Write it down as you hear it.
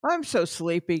I'm so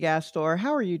sleepy, Gastor.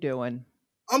 How are you doing?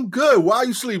 I'm good. Why are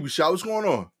you sleepy, Shaw? What's going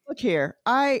on? Look here.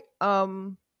 I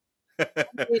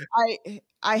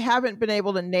haven't been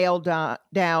able to nail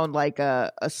down like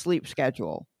a sleep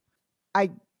schedule.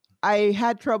 I I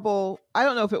had trouble. I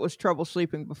don't know if it was trouble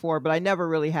sleeping before, but I never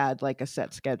really had like a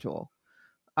set schedule.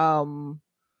 Um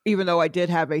Even though I did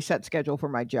have a set schedule for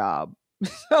my job.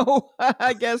 So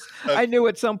I guess I knew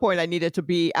at some point I needed to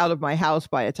be out of my house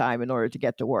by a time in order to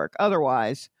get to work.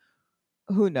 Otherwise,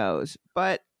 who knows?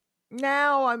 But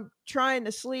now I'm trying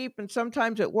to sleep and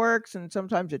sometimes it works and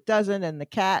sometimes it doesn't. And the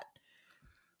cat,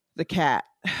 the cat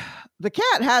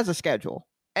has a schedule.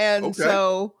 And Okay.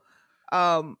 so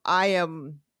I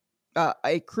am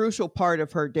a crucial part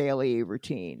of her daily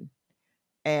routine.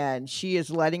 And she is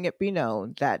letting it be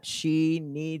known that she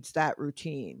needs that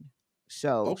routine.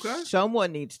 So Okay.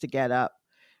 someone needs to get up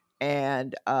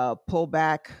and pull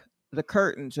back the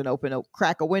curtains and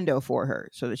crack a window for her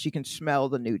so that she can smell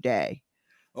the new day.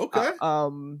 Uh, Okay.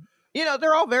 um,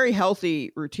 they're all very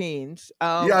healthy routines.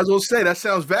 Yeah, I was gonna say that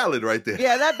sounds valid right there.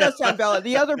 Yeah, that does sound valid.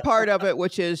 The other part of it,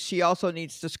 which is she also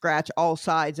needs to scratch all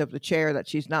sides of the chair that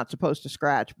she's not supposed to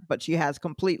scratch, but she has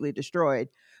completely destroyed.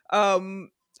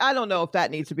 Um, I don't know if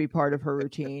that needs to be part of her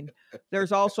routine.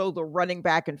 There's also the running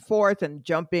back and forth and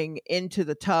jumping into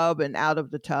the tub and out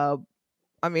of the tub.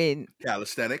 I mean,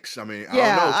 Calisthenics. I mean, I don't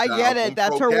yeah, know, I Shaw. get it. I'm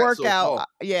That's pro her cat so workout. far.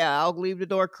 Yeah, I'll leave the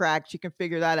door cracked. She can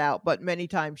figure that out. But many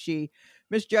times she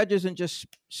misjudges and just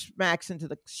smacks into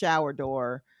the shower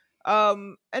door.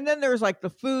 And then there's like the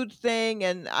food thing,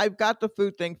 and I've got the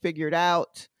food thing figured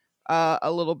out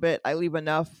a little bit. I leave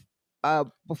enough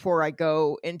before I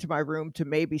go into my room to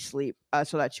maybe sleep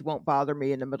so that she won't bother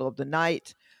me in the middle of the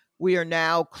night. We are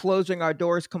now closing our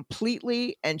doors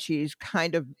completely, and she's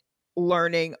kind of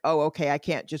learning, oh, okay, I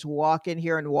can't just walk in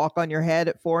here and walk on your head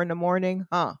at 4 in the morning.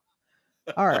 Huh.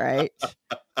 All right.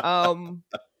 Um,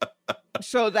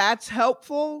 so that's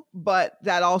helpful, but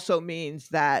that also means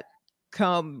that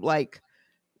come like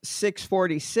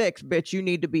 6:46, bitch, you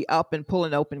need to be up and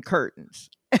pulling open curtains.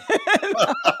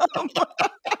 um,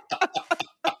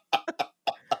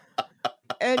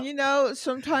 and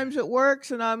sometimes it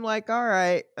works and I'm like, all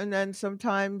right. And then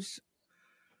sometimes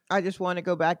I just want to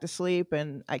go back to sleep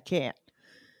and I can't.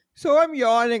 So I'm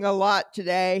yawning a lot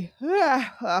today.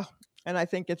 And I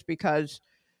think it's because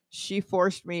she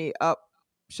forced me up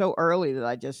so early that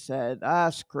I just said,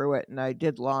 screw it. And I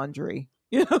did laundry.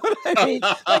 You know what I mean?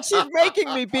 Like she's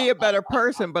making me be a better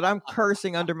person, but I'm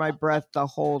cursing under my breath the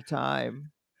whole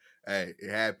time. Hey, it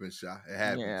happens, Shaw. It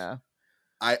happens. Yeah.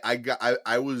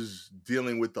 I was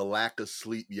dealing with the lack of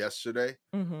sleep yesterday.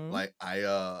 Hmm. Like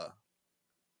I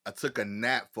took a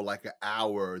nap for like an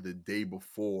hour the day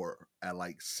before at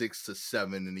like 6 to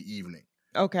 7 in the evening.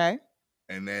 Okay.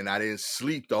 And then I didn't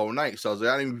sleep the whole night. So I was like,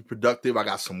 I didn't be productive. I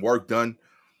got some work done.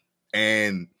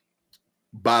 And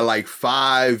by like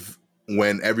 5,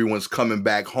 when everyone's coming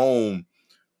back home,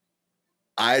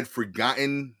 I had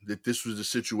forgotten that this was the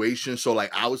situation. So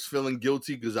like I was feeling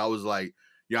guilty because I was like,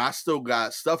 yeah, I still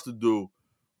got stuff to do,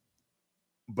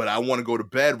 but I want to go to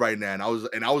bed right now.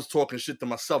 And I was talking shit to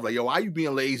myself, like, yo, why you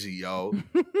being lazy, yo?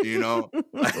 You know?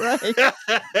 Right. Like,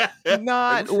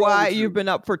 Not what's wrong why with you've you? been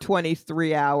up for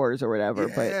 23 hours or whatever,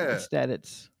 but Yeah. instead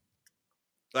it's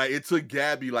Like it took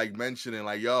Gabby like mentioning,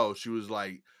 like, yo, she was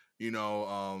like, you know,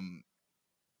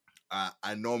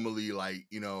 I normally like,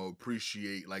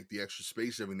 appreciate like the extra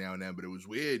space every now and then, but it was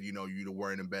weird, you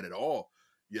weren't in bed at all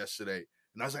yesterday.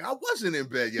 And I was like, I wasn't in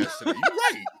bed yesterday. You're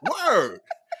right. Word.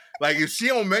 Like if she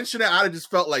don't mention it, I'd have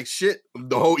just felt like shit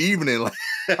the whole evening.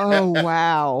 oh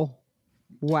wow.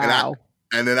 and I Wow.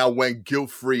 and then I went guilt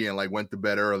free and like went to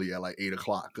bed early at like 8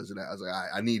 o'clock because of that. I was like,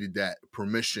 I needed that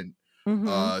permission Hmm.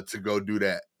 to go do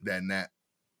that nap.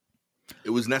 It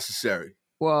was necessary.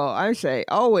 Well, I say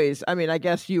always. I mean, I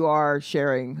guess you are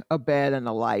sharing a bed and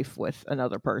a life with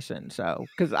another person. So,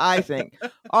 because I think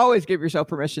always give yourself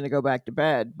permission to go back to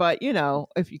bed. But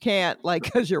if you can't, like,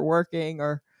 because you're working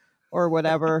or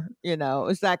whatever,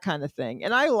 it's that kind of thing.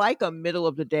 And I like a middle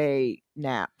of the day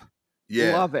nap.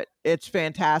 Yeah. Love it. It's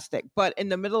fantastic. But in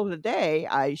the middle of the day,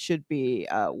 I should be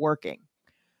working.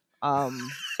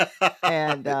 Um,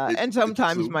 and It's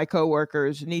sometimes true. my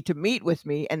coworkers need to meet with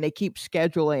me, and they keep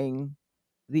scheduling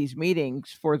these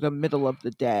meetings for the middle of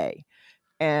the day.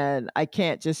 And I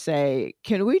can't just say,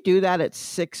 "Can we do that at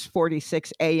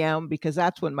 6:46 a.m.?" because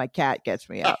that's when my cat gets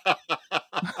me up.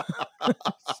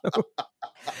 So,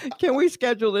 can we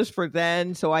schedule this for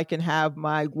then so I can have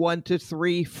my 1 to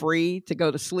 3 free to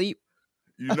go to sleep?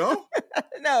 you know?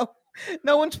 No.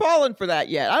 No one's fallen for that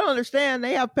yet. I don't understand.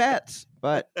 They have pets,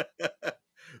 but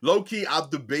Low key, I've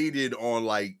debated on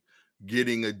like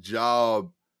getting a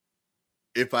job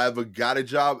if I ever got a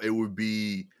job, it would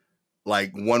be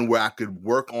like one where I could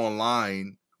work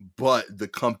online, but the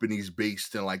company's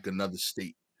based in like another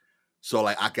state. So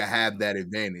like I could have that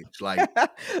advantage. Like,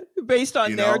 Based on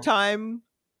you their know, time.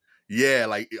 yeah,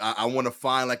 like I want to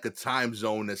find like a time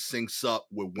zone that syncs up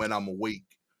with when I'm awake.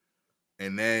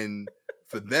 And then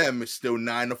for them, it's still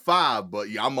 9 to 5. But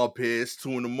yeah, I'm up here, it's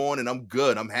 2 a.m. I'm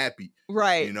good. I'm happy.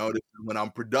 Right. You know, this is when I'm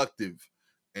productive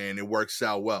and it works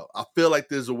out well. I feel like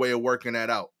there's a way of working that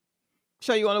out.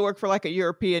 So you want to work for like a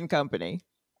European company?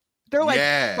 They're like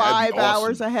Yeah, that'd be 5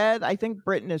 hours awesome. ahead. I think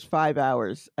Britain is 5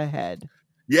 hours ahead.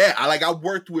 Yeah, I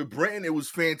worked with Britain. It was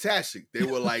fantastic. They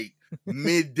were like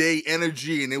midday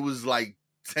energy, and it was like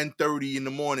 10:30 in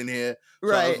the morning here.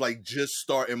 So I was Right. like just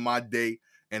starting my day,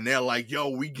 and they're like, "Yo,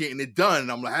 we getting it done."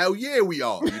 And I'm like, "Hell yeah, we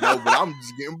are," you know. But I'm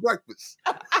just getting breakfast.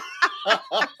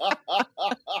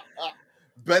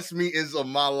 Best meetings of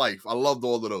my life. I loved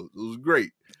all of those. It was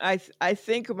great. I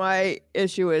think my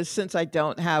issue is, since I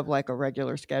don't have like a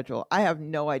regular schedule, I have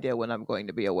no idea when I'm going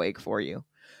to be awake for you.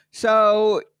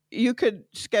 So you could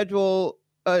schedule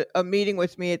a meeting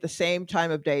with me at the same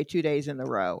time of day 2 days in a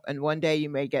row, and one day you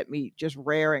may get me just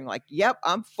raring like, "Yep,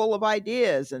 I'm full of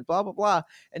ideas," and blah blah blah,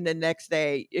 and the next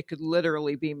day it could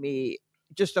literally be me,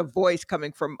 just a voice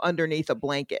coming from underneath a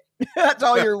blanket. That's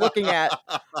all you're looking at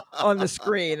on the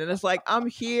screen, and it's like, I'm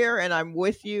here and I'm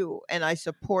with you and I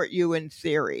support you in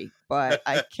theory, but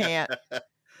I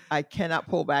cannot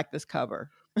pull back this cover.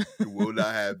 It will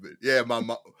not happen. Yeah,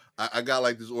 I got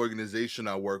like this organization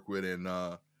I work with, and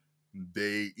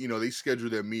they schedule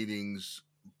their meetings.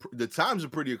 The times are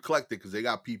pretty eclectic because they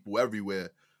got people everywhere,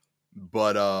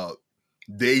 but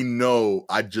they know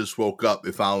I just woke up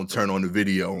if I don't turn on the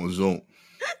video on Zoom.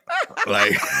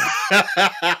 Like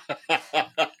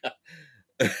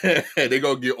they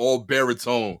gonna get all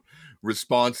baritone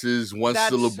responses, one That's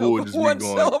syllable, so and just one be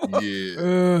going,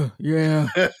 syllable. Yeah.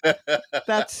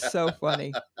 That's so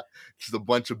funny. just a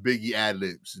bunch of Biggie ad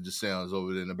libs. It just sounds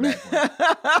over there in the background.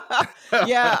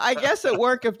 Yeah, I guess at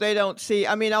work, if they don't see,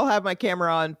 I mean, I'll have my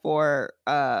camera on for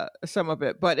some of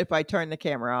it, but if I turn the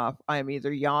camera off, I am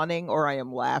either yawning or I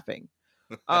am laughing.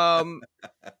 Because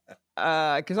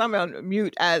I'm on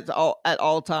mute at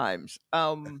all times.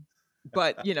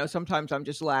 But sometimes I'm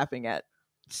just laughing at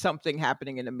something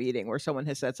happening in a meeting where someone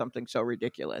has said something so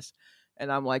ridiculous,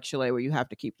 and I'm like, Shalay, you have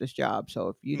to keep this job. So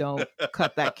if you don't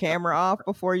cut that camera off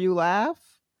before you laugh,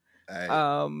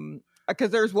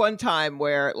 because there's one time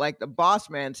where like the boss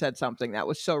man said something that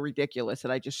was so ridiculous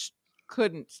that I just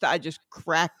couldn't. I just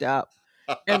cracked up.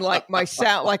 And like my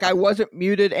sound, like I wasn't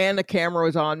muted and the camera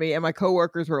was on me, and my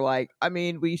coworkers were like, I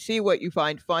mean, we see what you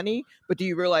find funny, but do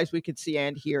you realize we can see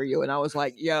and hear you? And I was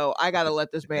like, yo, I got to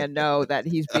let this man know that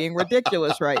he's being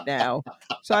ridiculous right now.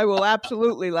 So I will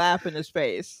absolutely laugh in his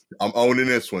face. I'm owning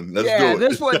this one. Let's do it.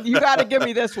 This one, you got to give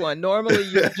me this one. Normally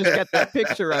you just get that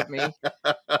picture of me.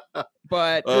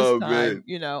 But this time,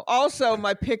 man. Also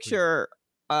my picture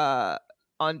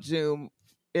on Zoom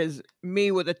is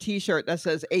me with a t-shirt that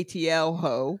says ATL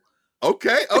ho.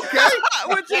 Okay.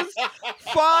 Which is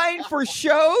fine for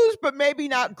shows, but maybe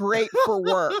not great for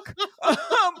work.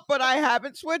 But I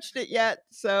haven't switched it yet,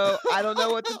 so I don't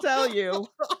know what to tell you.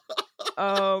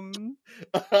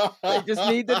 They just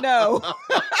need to know.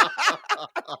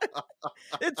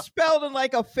 It's spelled in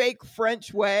like a fake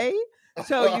French way.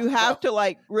 So you have to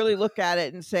like really look at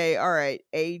it and say, all right,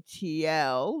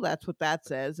 ATL, that's what that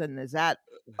says. And is that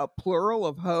a plural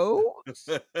of ho?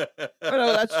 Oh,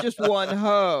 no, that's just one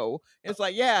ho. It's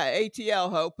like, yeah, ATL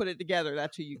ho, put it together.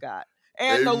 That's who you got.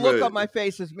 And the look on my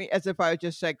face is me as if I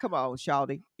just said, come on,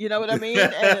 Shawty. You know what I mean?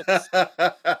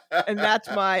 And that's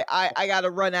my, I got to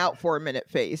run out for a minute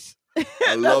face.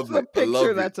 I love the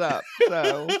picture that's up.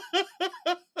 So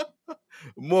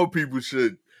more people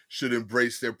should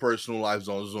embrace their personal lives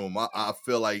on Zoom. I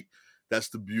feel like that's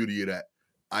the beauty of that.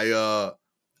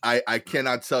 I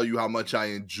cannot tell you how much I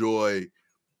enjoy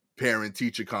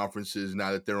parent-teacher conferences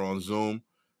now that they're on Zoom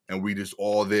and we just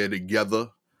all there together.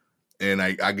 And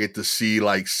I get to see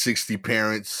like 60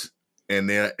 parents and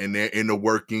their inner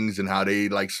workings and how they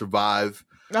like survive.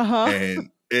 And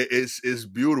it's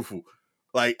beautiful.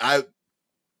 Like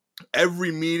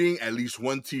every meeting, at least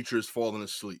one teacher is falling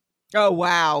asleep. Oh,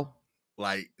 wow.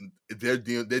 Like they're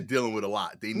dealing with a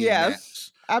lot. They need yes,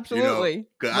 naps. Absolutely.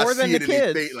 More than the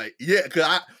kids. Like, yeah,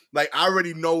 because I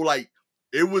already know like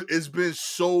it's been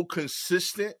so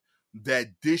consistent that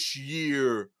this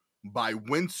year by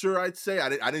winter, I'd say I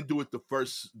didn't do it the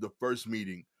first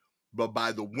meeting, but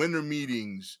by the winter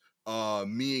meetings,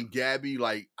 me and Gabby,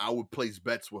 like I would place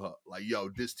bets with her. Like, yo,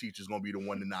 this teacher's gonna be the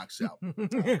one that knocks out. Oh,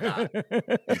 God.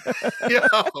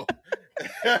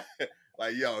 Yo.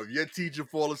 Like, yo, if your teacher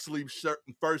fall asleep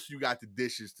first, you got the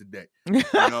dishes today. You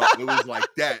know, it was like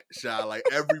that, Shy. Like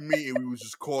every meeting, we was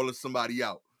just calling somebody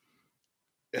out.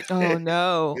 Oh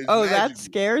no. It's Oh, that magical.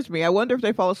 scares me. I wonder if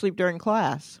they fall asleep during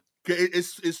class.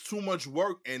 It's too much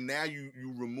work, and now you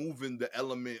removing the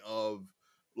element of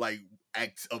like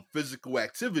of physical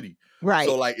activity. Right.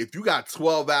 So like if you got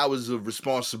 12 hours of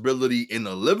responsibility in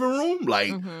the living room,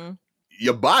 like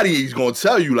your body is gonna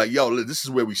tell you, like, yo, this is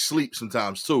where we sleep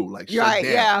sometimes too. Like shut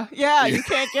down. Yeah.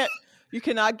 You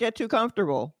cannot get too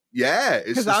comfortable. Yeah,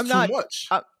 it's just too much.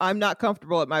 I'm not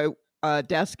comfortable at my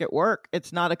desk at work.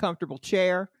 It's not a comfortable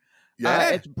chair. Yeah,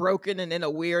 it's broken and in a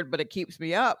weird, but it keeps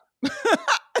me up.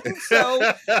 And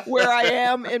so where I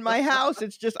am in my house,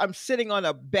 it's just I'm sitting on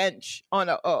a bench on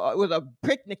a with a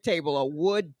picnic table,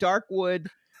 dark wood.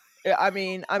 I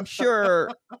mean, I'm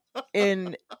sure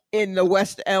in the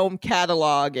West Elm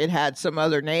catalog it had some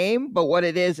other name, but what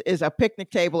it is a picnic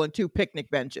table and 2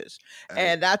 picnic benches,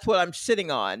 and that's what I'm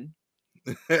sitting on.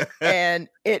 And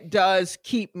it does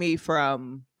keep me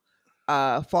from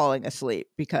falling asleep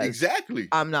because exactly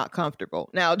I'm not comfortable.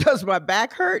 Now, does my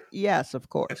back hurt? Yes, of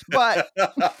course. But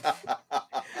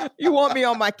you want me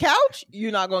on my couch?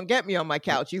 You're not going to get me on my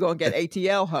couch. You're going to get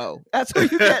ATL Ho. That's who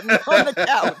you're getting on the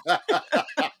couch.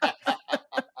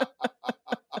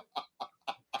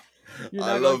 You're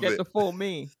not going to get the full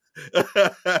me.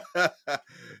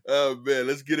 Oh man,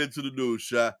 let's get into the news,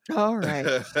 Sha. All right.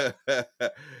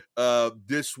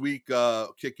 This week,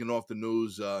 kicking off the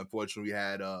news, unfortunately, we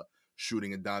had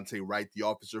shooting of Daunte Wright. The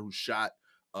officer who shot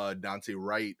Daunte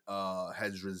Wright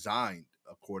has resigned,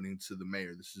 according to the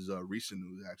mayor. This is recent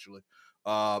news, actually.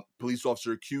 Police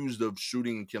officer accused of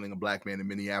shooting and killing a black man in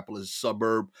Minneapolis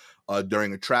suburb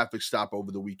during a traffic stop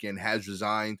over the weekend has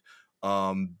resigned.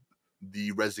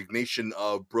 The resignation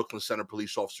of Brooklyn Center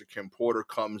police officer Kim Porter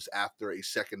comes after a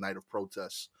second night of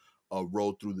protests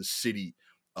rolled through the city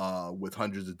with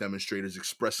hundreds of demonstrators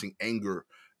expressing anger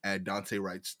at Daunte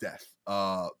Wright's death.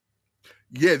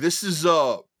 Yeah, this is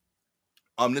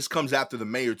this comes after the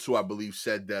mayor too, I believe,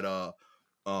 said that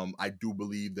I do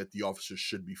believe that the officer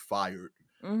should be fired.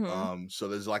 So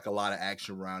there's like a lot of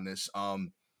action around this.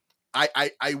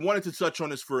 I wanted to touch on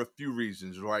this for a few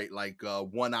reasons, right? Like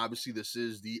one, obviously this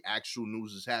is the actual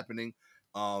news is happening.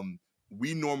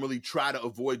 We normally try to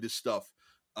avoid this stuff.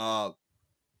 And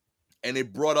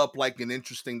it brought up like an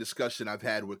interesting discussion I've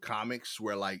had with comics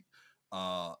where like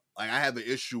I have an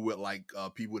issue with like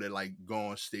people that like go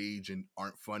on stage and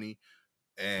aren't funny.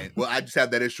 And well, I just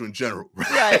have that issue in general,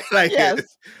 right? Like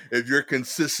yes. if you're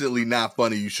consistently not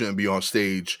funny, you shouldn't be on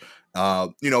stage.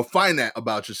 Find that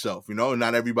about yourself.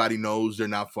 Not everybody knows they're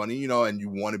not funny, and you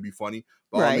want to be funny.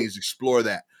 By all means, explore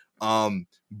that.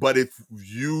 But if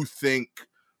you think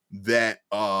that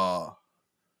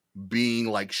being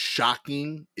like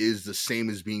shocking is the same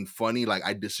as being funny, like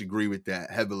I disagree with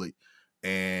that heavily.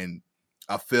 And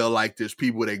I feel like there's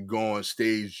people that go on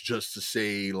stage just to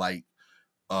say like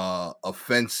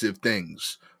offensive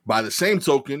things. By the same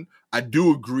token, I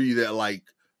do agree that like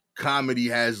comedy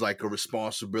has like a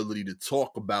responsibility to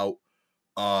talk about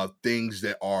things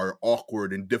that are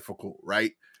awkward and difficult,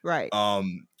 right?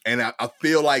 And I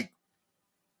feel like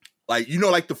like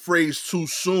the phrase too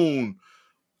soon,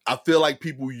 I feel like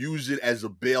people use it as a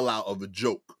bailout of a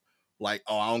joke. Like,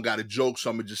 oh, I don't got a joke, so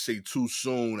I'm gonna just say too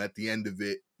soon at the end of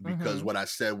it because what I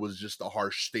said was just a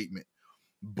harsh statement.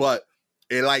 But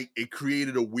it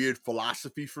created a weird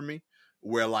philosophy for me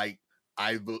where like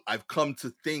I've come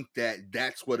to think that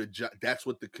that's what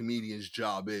the comedian's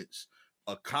job is.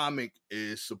 A comic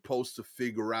is supposed to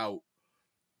figure out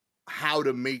how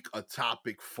to make a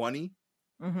topic funny,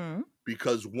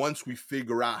 because once we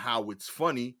figure out how it's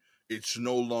funny, it's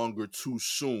no longer too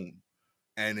soon,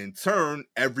 and in turn,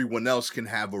 everyone else can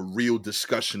have a real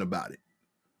discussion about it.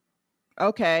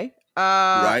 Okay.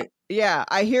 Right? Yeah,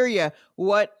 I hear you.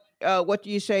 What do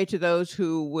you say to those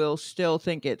who will still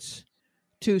think it's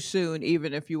too soon,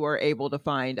 even if you are able to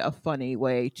find a funny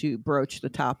way to broach the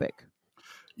topic?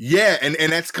 Yeah, and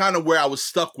that's kind of where I was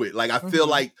stuck with. Like, I feel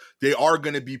like there are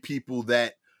going to be people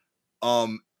that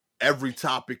every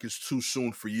topic is too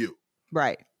soon for you.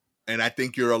 Right. And I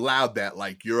think you're allowed that.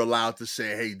 Like, you're allowed to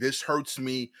say, hey, this hurts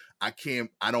me. I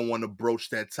don't want to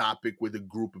broach that topic with a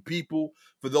group of people.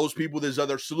 For those people, there's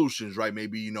other solutions, right?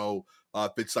 Maybe,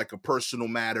 if it's like a personal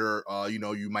matter,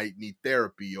 you might need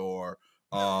therapy, or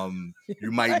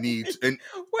you might need. And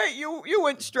wait, you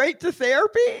went straight to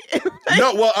therapy?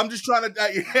 No, well, I'm just trying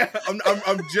to.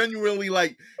 I'm genuinely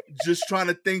like just trying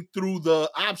to think through the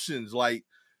options, but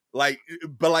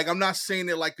I'm not saying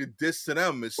it like a diss to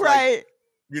them. It's right.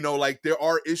 Like, like there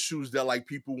are issues that like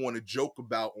people want to joke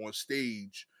about on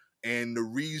stage, and the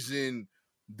reason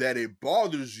that it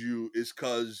bothers you is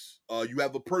because you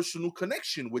have a personal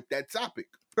connection with that topic.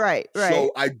 Right.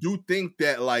 So I do think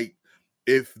that, like,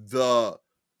 if 95%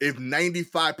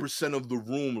 of the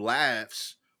room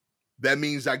laughs, that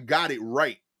means I got it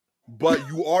right. But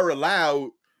you are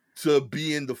allowed to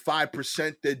be in the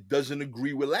 5% that doesn't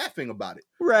agree with laughing about it.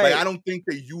 Right. Like, I don't think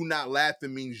that you not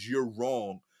laughing means you're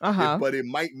wrong. But it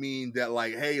might mean that,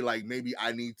 like, hey, like, maybe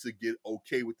I need to get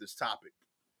okay with this topic.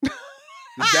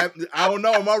 I don't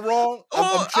know. Am I wrong?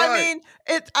 Well, I'm trying. I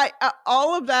mean,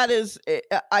 all of that is.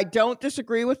 I don't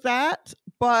disagree with that,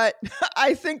 but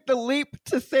I think the leap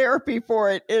to therapy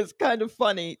for it is kind of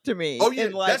funny to me. Oh yeah,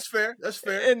 that's fair. That's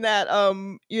fair. In that,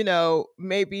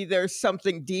 maybe there's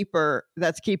something deeper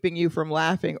that's keeping you from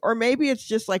laughing, or maybe it's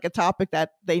just like a topic that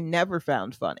they never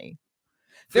found funny.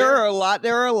 Fair.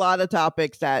 There are a lot of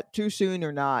topics that, too soon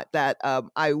or not, that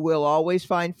I will always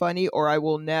find funny or I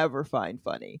will never find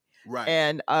funny. Right.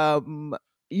 And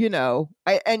you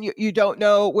don't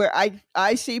know where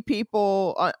I see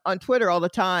people on Twitter all the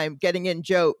time getting in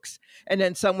jokes, and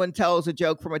then someone tells a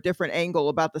joke from a different angle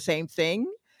about the same thing,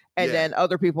 and then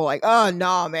other people are like, oh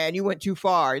no, man, you went too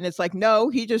far. And it's like, no,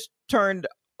 he just turned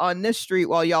on this street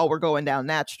while y'all were going down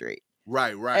that street.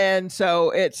 Right. And so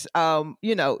it's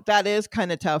that is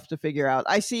kind of tough to figure out.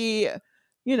 I see,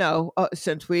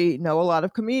 since we know a lot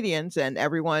of comedians and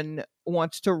everyone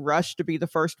wants to rush to be the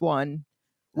first one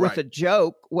with a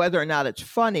joke, whether or not it's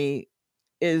funny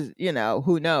is,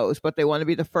 who knows, but they want to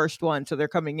be the first one. So they're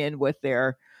coming in with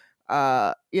their,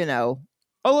 a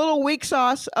little weak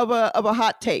sauce of a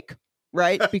hot take,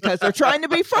 right? Because they're trying to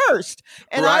be first.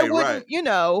 And I wouldn't,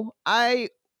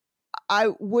 I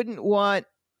wouldn't want,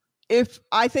 if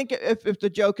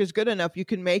the joke is good enough, you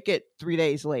can make it 3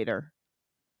 days later.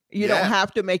 You don't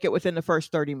have to make it within the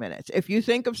first 30 minutes. If you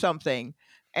think of something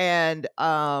and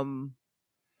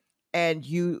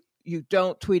you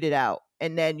don't tweet it out,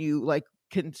 and then you like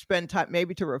can spend time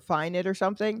maybe to refine it or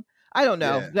something. I don't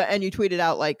know. And you tweet it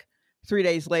out like 3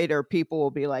 days later, people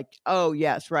will be like, oh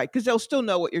yes, right. Because they'll still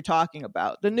know what you're talking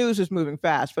about. The news is moving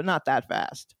fast, but not that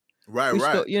fast. Right.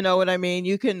 Still, you know what I mean?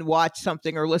 You can watch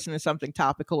something or listen to something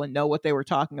topical and know what they were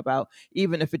talking about,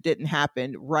 even if it didn't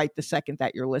happen right the second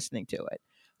that you're listening to it.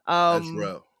 That's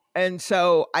real. And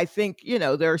so I think,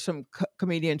 there are some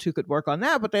comedians who could work on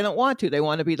that, but they don't want to. They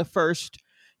want to be the first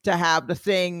to have the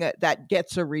thing that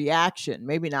gets a reaction,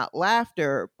 maybe not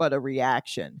laughter, but a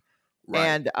reaction.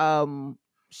 Right. And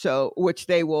so which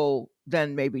they will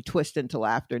then maybe twist into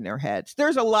laughter in their heads.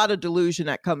 There's a lot of delusion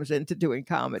that comes into doing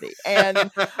comedy.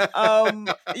 And,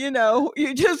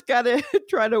 you just got to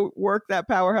try to work that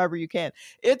power however you can.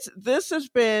 This has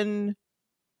been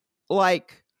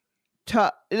like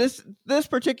tough. This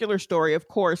particular story, of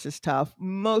course, is tough.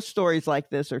 Most stories like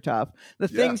this are tough. The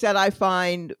things that I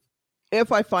find,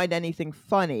 if I find anything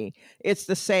funny, it's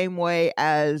the same way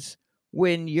as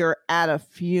when you're at a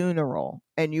funeral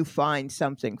and you find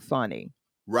something funny.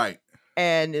 Right.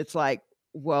 And it's like,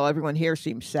 well, everyone here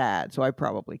seems sad, so I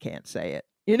probably can't say it.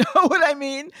 You know what I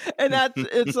mean? And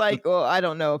it's like, well, I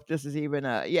don't know if this is even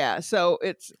so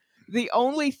it's the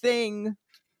only thing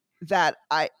that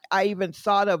I even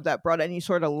thought of that brought any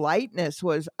sort of lightness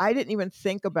was I didn't even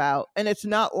think about, and it's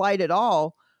not light at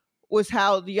all, was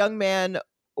how the young man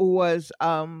was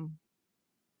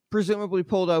presumably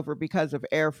pulled over because of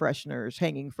air fresheners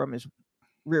hanging from his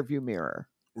rearview mirror.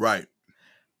 Right.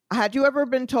 Had you ever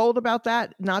been told about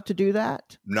that, not to do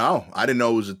that? No, I didn't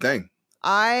know it was a thing.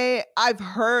 I've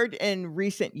heard in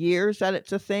recent years that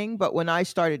it's a thing, but when I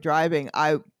started driving,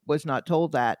 I was not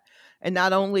told that. And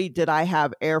not only did I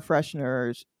have air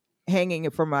fresheners hanging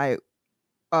from my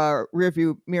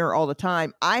rearview mirror all the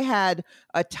time, I had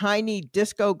a tiny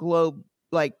disco globe,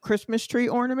 like Christmas tree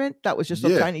ornament that was just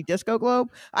a tiny disco globe.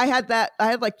 I had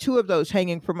like 2 of those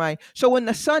hanging from my. So when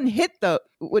the sun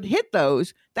would hit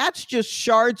those, that's just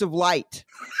shards of light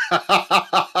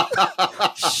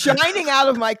shining out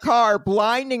of my car,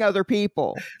 blinding other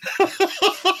people.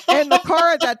 And the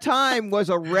car at that time was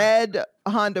a red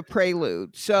Honda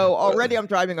Prelude. So already I'm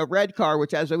driving a red car,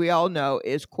 which, as we all know,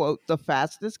 is, quote, the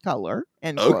fastest color,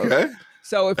 end quote. Okay.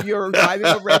 So if you're driving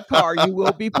a red car, you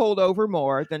will be pulled over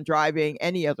more than driving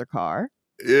any other car.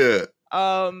 Yeah.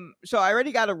 So I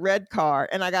already got a red car,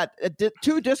 and I got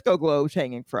 2 disco globes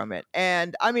hanging from it.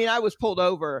 And I mean, I was pulled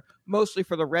over mostly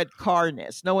for the red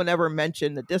carness. No one ever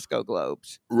mentioned the disco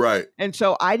globes. Right. And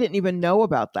so I didn't even know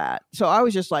about that. So I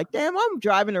was just like, damn, I'm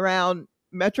driving around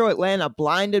Metro Atlanta,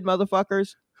 blinded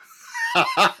motherfuckers.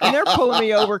 And they're pulling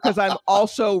me over because I'm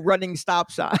also running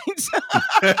stop signs.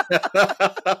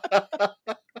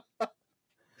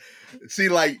 See,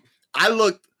 like, I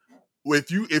looked,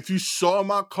 if you saw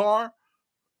my car,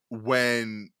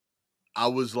 when I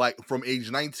was like from age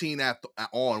 19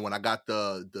 on, when I got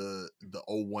the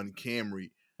 01 Camry,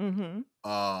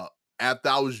 after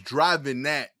I was driving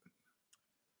that,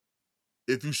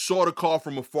 if you saw the car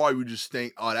from afar, you would just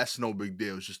think, oh, that's no big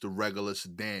deal. It's just a regular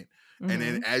sedan. And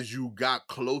then as you got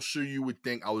closer, you would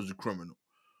think I was a criminal.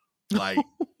 Like,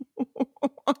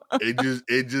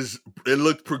 it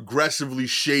looked progressively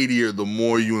shadier the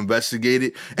more you investigate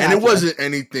it. And it wasn't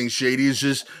anything shady. It's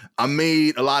just, I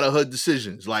made a lot of hood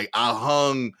decisions. Like, I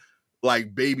hung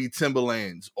like baby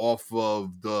Timberlands off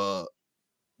of the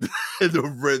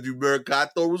Rearview mirror. I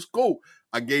thought it was cool.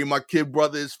 I gave my kid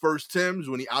brother his first Timbs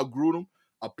when he outgrew them.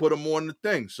 I put them on the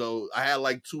thing. So I had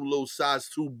like 2 little size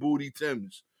 2 booty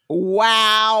Timbs.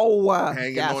 Wow.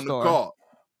 Hanging on the car.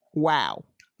 Wow.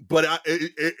 But I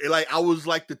was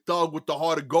like the thug with the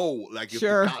heart of gold. Like, if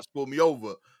the cops pulled me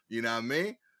over, you know what I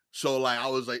mean? So like, I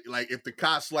was like if the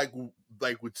cops like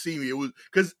would see me, it was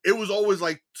because it was always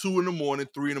like 2 in the morning,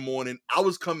 3 in the morning. I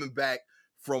was coming back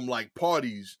from like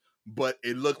parties, but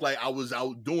it looked like I was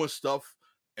out doing stuff.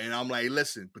 And I'm like,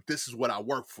 listen, but this is what I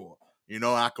work for. You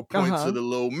know, I could point to the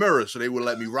little mirror, so they would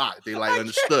let me rock. They like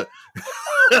understood.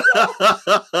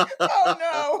 Oh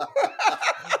no.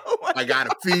 I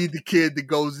gotta feed the kid that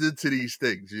goes into these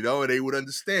things, you know, and they would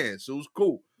understand. So it was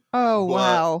cool. Oh,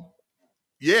 wow.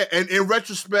 Yeah, and in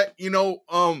retrospect, you know,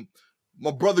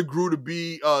 my brother grew to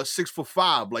be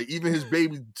 6'5". Like, even his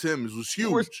baby Timbs was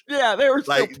huge. They were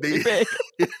like big.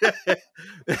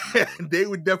 They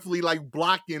were definitely like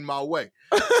blocking my way.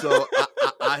 So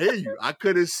I hear you. I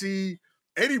couldn't see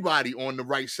anybody on the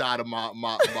right side of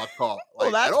my car.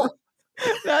 Like, at all.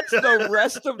 That's the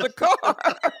rest of the car.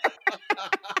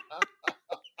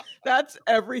 That's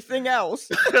everything else.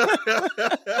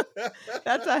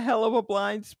 That's a hell of a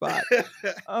blind spot.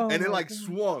 Oh, and it like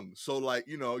swung. So like,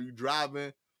 you know, you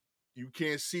driving, you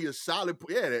can't see a solid.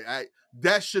 Yeah,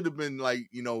 that should have been like,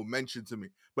 you know, mentioned to me.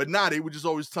 But nah, they would just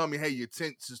always tell me, hey, your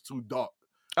tints is too dark.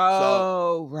 Oh,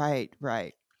 so right.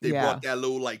 They bought that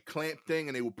little like clamp thing,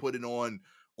 and they would put it on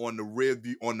the rear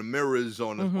view, on the mirrors,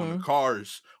 on the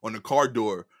cars, on the car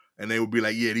door, and they would be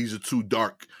like, yeah, these are too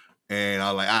dark. And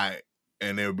I was like, all right.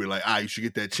 And they would be like, all right, you should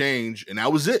get that change. And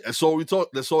that was it. That's all we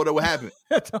talked. That's all that would happen.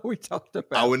 That's all we talked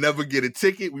about. I would never get a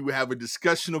ticket. We would have a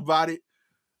discussion about it.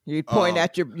 You'd point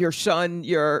at your son,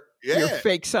 your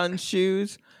fake son's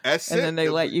shoes. That's and then they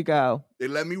let you go. They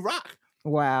let me rock.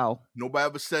 Wow. Nobody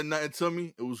ever said nothing to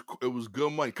me. It was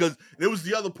good money. Because it was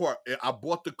the other part. I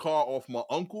bought the car off my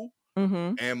uncle.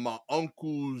 And my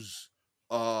uncle's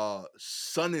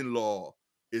son-in-law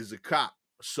is a cop.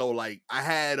 So like, I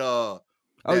had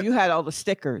you had all the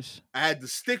stickers. I had the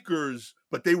stickers,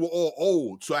 but they were all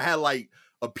old. So I had like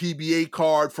a PBA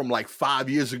card from like 5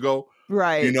 years ago.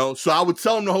 Right. You know, so I would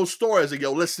tell them the whole story. I was like,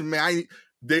 yo, listen, man,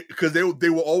 because they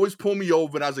would always pull me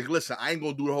over, and I was like, listen, I ain't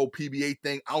gonna do the whole PBA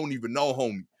thing. I don't even know,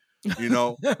 homie. You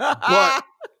know? But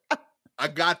I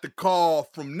got the call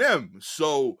from them.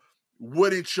 So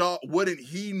wouldn't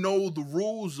he know the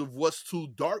rules of what's too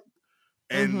dark?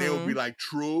 And they would be like,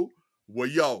 true. Well,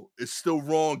 yo, it's still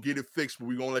wrong. Get it fixed, but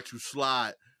we're going to let you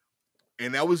slide.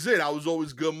 And that was it. I was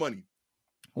always good money.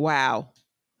 Wow.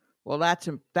 Well,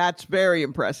 that's very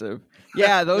impressive.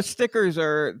 Yeah, those stickers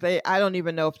I don't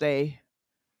even know if they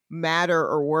matter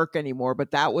or work anymore,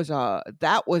 but that was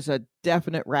a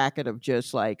definite racket of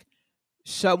just like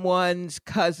someone's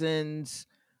cousin's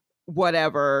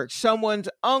whatever, someone's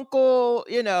uncle,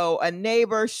 you know, a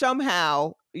neighbor.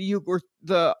 Somehow you were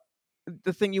the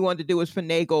thing you wanted to do was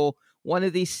finagle one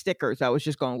of these stickers that was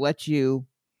just going to let you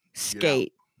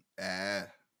skate.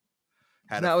 That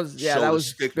was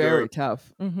very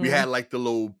tough. We had like the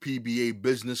little PBA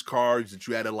business cards that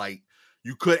you had to like,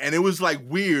 you could, and it was like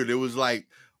weird. It was like,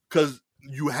 cause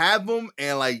you have them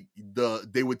and like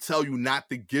they would tell you not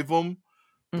to give them,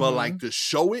 but like to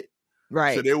show it.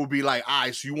 Right. So they would be like, all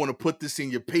right, so you want to put this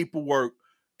in your paperwork.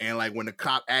 And like when the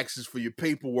cop asks for your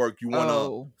paperwork, you want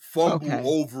to fumble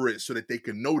over it so that they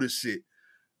can notice it.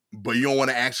 But you don't want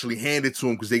to actually hand it to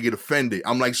them because they get offended.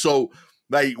 I'm like, so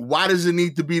like, why does it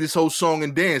need to be this whole song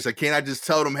and dance? Like, can't I just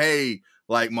tell them, hey,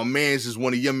 like my man's is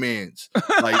one of your mans?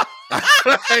 Like,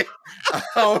 I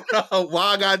don't know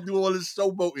why I got to do all this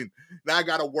showboating. Now I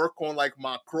got to work on like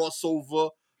my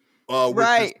crossover. With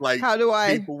this, like, how do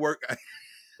I paperwork?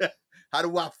 How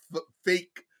do I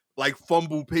fake like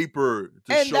fumble paper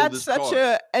to show this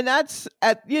car?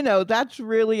 That's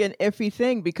really an iffy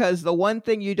thing, because the one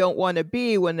thing you don't want to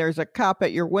be when there's a cop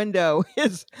at your window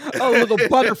is little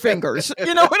butterfingers.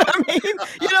 You know what I mean?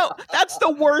 You know, that's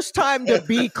the worst time to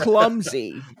be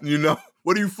clumsy. You know,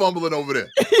 What are you fumbling over there?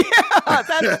 Yeah,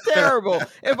 that's terrible.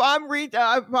 If I'm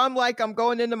like, I'm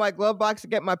going into my glove box to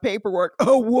get my paperwork.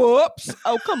 Oh, whoops.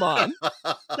 Oh, come on.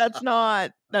 That's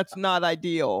not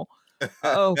ideal.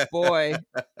 Oh boy.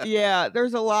 Yeah,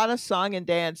 there's a lot of song and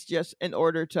dance just in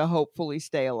order to hopefully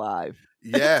stay alive.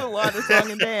 It's Yeah. a lot of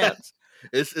song and dance.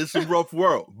 It's a rough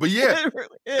world. But yeah. It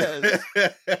really is.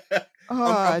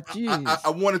 I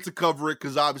Jeez. wanted to cover it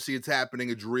because obviously it's happening,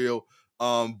 it's real.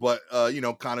 But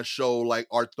kind of show like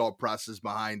our thought process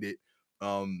behind it.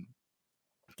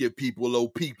 Give people a little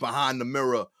peek behind the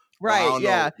mirror. Right.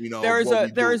 Yeah.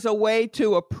 There is a way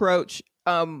to approach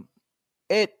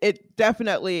it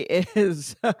definitely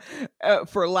is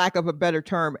for lack of a better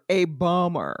term, a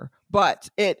bummer. But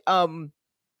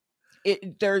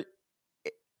there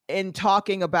in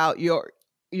talking about your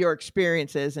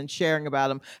experiences and sharing about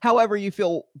them, however you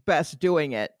feel best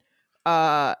doing it,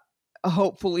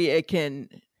 hopefully it can,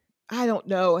 I don't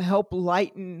know, help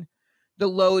lighten the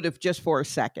load of just for a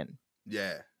second.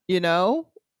 Yeah.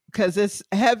 Because it's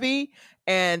heavy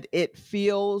and it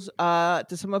feels, to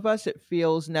some of us, it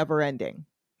feels never ending.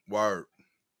 Word.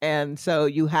 And so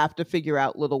you have to figure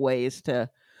out little ways to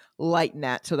lighten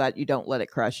that so that you don't let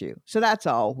it crush you. So that's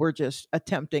all. We're just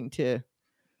attempting to,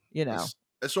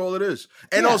 That's all it is.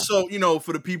 And also,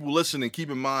 for the people listening, keep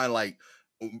in mind, like,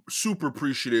 super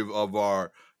appreciative of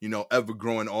our, ever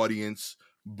growing audience.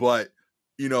 But,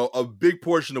 a big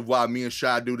portion of why me and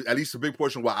Sha do this, at least a big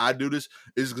portion of why I do this,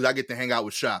 is because I get to hang out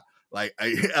with Sha. Like,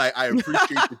 I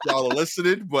appreciate that y'all are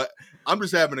listening, but I'm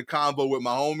just having a convo with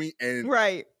my homie, and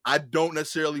right. I don't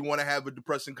necessarily want to have a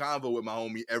depressing convo with my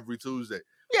homie every Tuesday.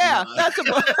 Yeah, that's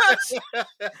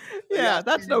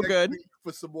that's no good.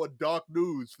 For some more dark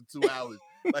news for 2 hours.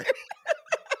 Like,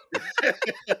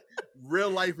 real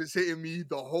life is hitting me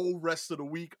the whole rest of the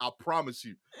week. I promise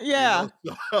you. Yeah.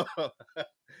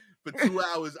 For 2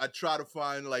 hours, I try to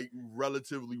find like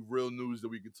relatively real news that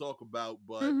we can talk about.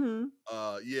 But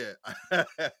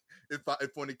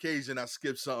if on occasion I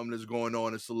skip something that's going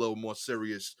on, it's a little more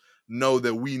serious. Know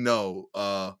that we know.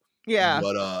 But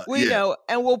we know,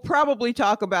 and we'll probably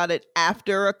talk about it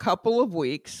after a couple of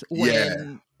weeks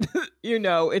when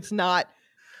it's not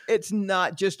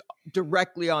just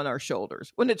directly on our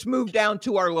shoulders, when it's moved down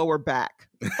to our lower back.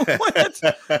 when it's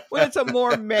a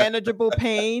more manageable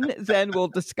pain, then we'll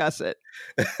discuss it.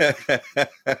 The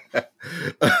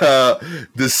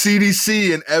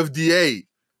CDC and FDA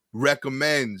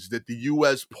recommends that the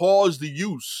U.S. pause the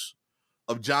use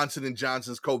of Johnson &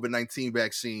 Johnson's COVID-19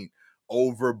 vaccine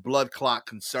over blood clot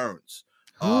concerns.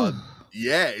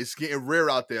 It's getting rare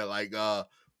out there. Like the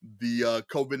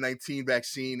COVID-19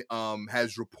 vaccine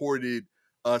has reported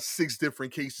 6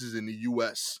 different cases in the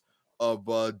U.S. of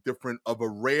a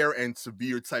rare and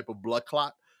severe type of blood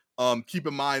clot. Keep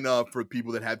in mind, for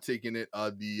people that have taken it,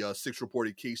 the 6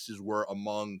 reported cases were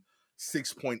among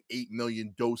 6.8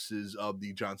 million doses of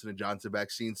the Johnson & Johnson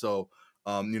vaccine. So,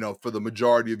 for the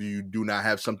majority of you do not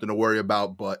have something to worry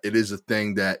about, but it is a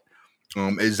thing that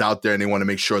is out there, and they want to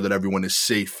make sure that everyone is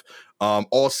safe.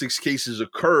 All 6 cases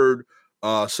occurred,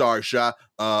 sorry, Sha,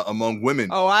 among women.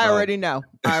 Oh, I already know.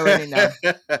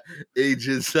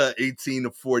 Ages 18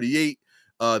 to 48.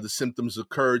 The symptoms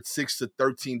occurred 6 to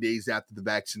 13 days after the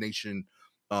vaccination,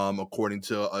 according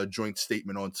to a joint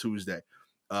statement on Tuesday.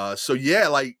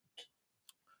 Like,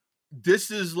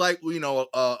 this is like, a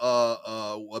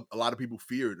lot of people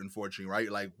feared, unfortunately, right?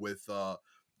 Like with the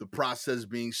process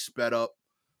being sped up.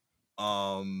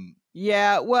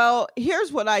 Well,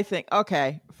 here's what I think.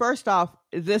 Okay, first off,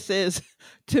 this is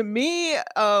to me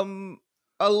a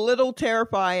little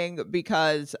terrifying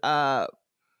because blood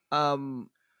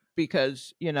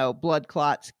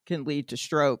clots can lead to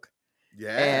stroke.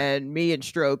 Yeah. And me and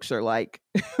strokes are like,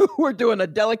 we're doing a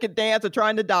delicate dance of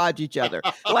trying to dodge each other.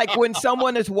 Like when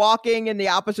someone is walking in the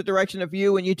opposite direction of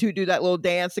you and you two do that little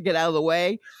dance to get out of the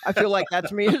way, I feel like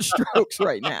that's me and strokes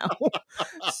right now.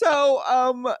 So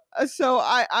I'm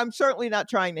certainly not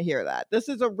trying to hear that. This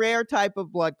is a rare type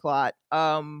of blood clot.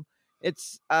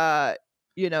 It's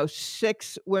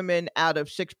 6 women out of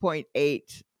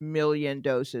 6.8 million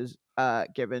doses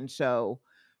given. So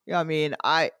I mean,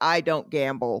 I don't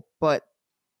gamble, but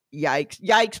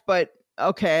yikes. But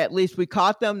okay, at least we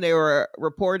caught them. They were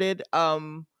reported.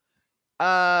 But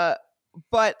I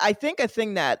think a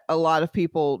thing that a lot of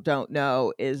people don't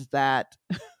know is that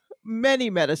many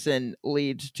medicine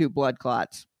leads to blood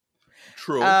clots.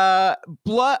 True.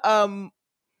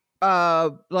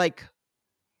 Like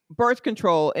birth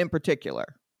control in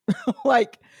particular.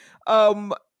 Like,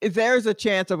 there's a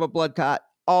chance of a blood clot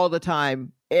all the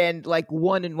time. And like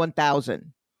 1 in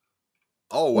 1,000.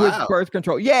 Oh, wow. With birth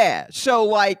control. Yeah. So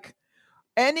like,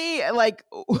 any like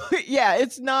yeah,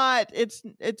 it's not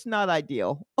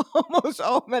ideal. Almost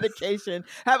all medication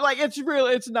have like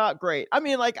it's not great. I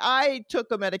mean, like I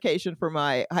took a medication for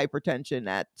my hypertension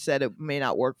that said it may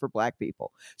not work for black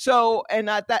people. So and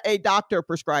that a doctor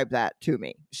prescribed that to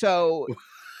me. So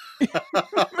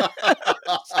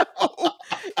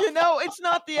so, it's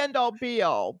not the end all be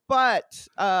all, but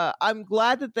I'm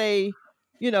glad that they,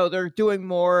 they're doing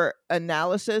more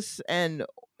analysis and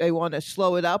they want to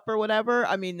slow it up or whatever.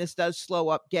 I mean, this does slow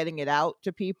up getting it out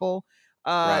to people.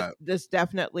 Right. This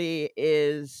definitely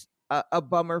is a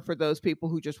bummer for those people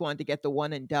who just wanted to get the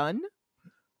one and done.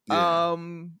 Yeah.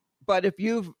 But if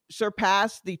you've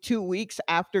surpassed the 2 weeks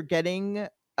after getting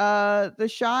the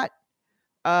shot,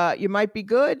 you might be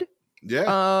good.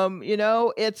 Yeah.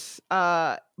 It's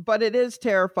but it is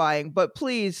terrifying. But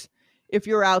please, if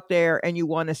you're out there and you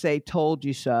want to say told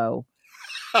you so,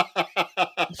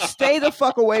 stay the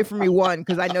fuck away from me, one,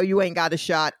 because I know you ain't got a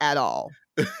shot at all.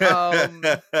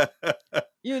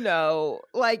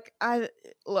 Like I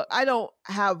don't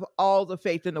have all the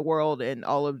faith in the world in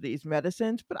all of these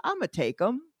medicines, but I'm gonna take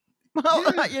them.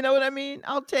 Yeah. You know what I mean?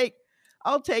 I'll take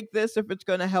this if it's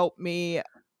gonna help me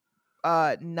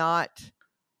not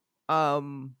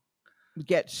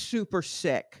get super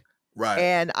sick. Right.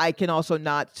 And I can also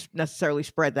not necessarily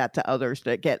spread that to others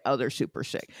that get others super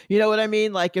sick. You know what I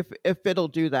mean? Like if it'll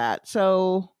do that.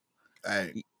 So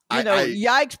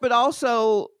yikes, but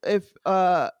also if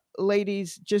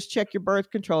ladies, just check your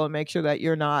birth control and make sure that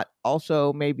you're not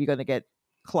also maybe going to get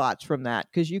clots from that,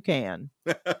 because you can.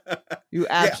 You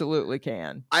absolutely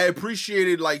can. I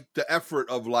appreciated like the effort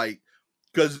of like,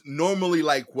 because normally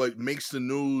like what makes the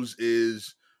news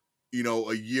is,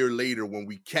 a year later when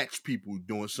we catch people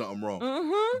doing something wrong.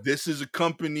 Mm-hmm. This is a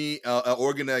company, an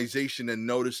organization that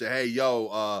noticed that, hey,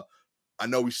 I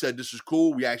know we said this is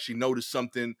cool. We actually noticed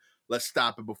something. Let's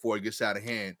stop it before it gets out of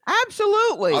hand.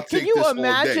 Absolutely. Can you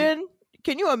imagine?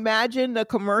 Can you imagine the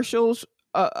commercials,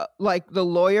 like the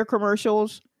lawyer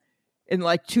commercials in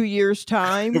like 2 years'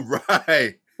 time?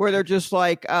 Right. Where they're just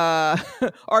like, are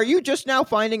you just now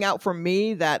finding out from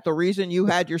me that the reason you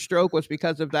had your stroke was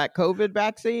because of that COVID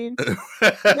vaccine?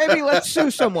 Maybe let's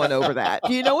sue someone over that.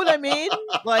 Do you know what I mean?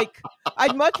 Like,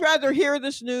 I'd much rather hear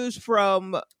this news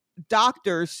from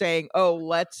doctors saying, oh,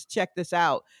 let's check this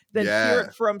out, than hear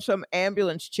it from some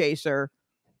ambulance chaser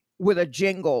with a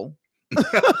jingle.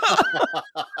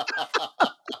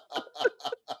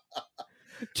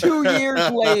 2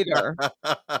 years later.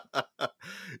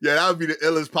 Yeah, that would be the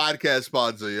illest podcast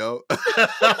sponsor, yo.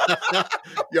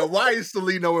 Yo, why is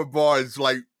Celino and Barnes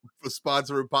like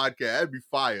sponsoring podcast? That'd be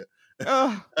fire.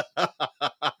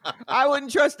 I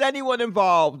wouldn't trust anyone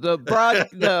involved. The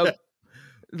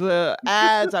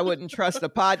ads, I wouldn't trust the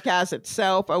podcast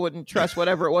itself. I wouldn't trust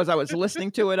whatever it was I was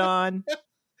listening to it on.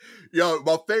 Yo,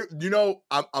 my favorite,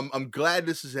 I'm glad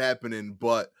this is happening,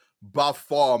 but by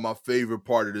far my favorite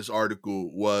part of this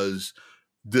article was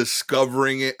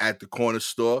discovering it at the corner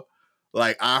store.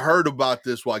 Like, I heard about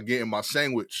this while getting my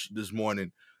sandwich this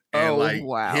morning, and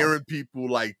hearing people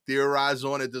like theorize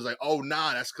on it. There's like, oh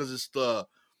nah, that's because it's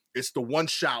the one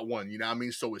shot one. You know what I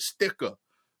mean? So it's thicker.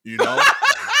 You know.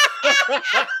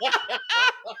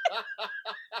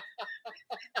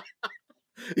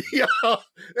 Yo,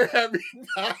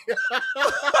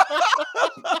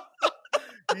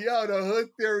 yo, the hood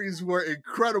theories were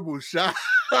incredible, shot.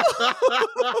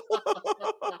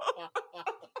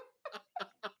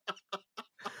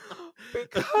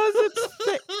 Because it's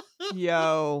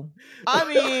yo. I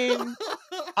mean,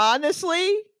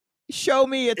 honestly, show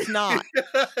me it's not.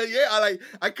 Yeah,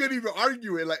 I couldn't even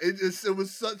argue it. Like it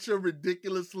was such a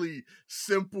ridiculously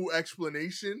simple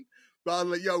explanation. But I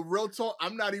was like, yo, real talk,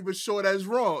 I'm not even sure that's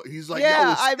wrong. He's like, yeah,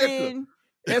 yo, it's thicker. I mean,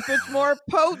 if it's more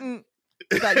potent,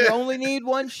 that you only need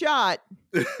one shot,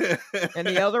 and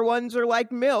the other ones are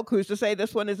like milk, who's to say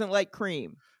this one isn't like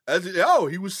cream?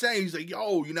 He was saying, he's like,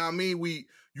 yo, you know what I mean?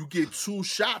 You get 2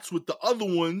 shots with the other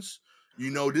ones.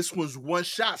 This one's 1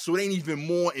 shot, so it ain't even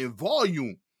more in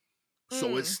volume.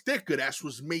 So it's thicker. That's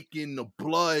what's making the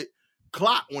blood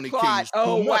clot on occasion.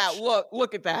 Oh, wow.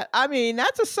 Look at that. I mean,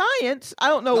 that's a science. I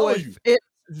don't know if it's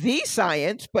the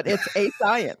science, but it's a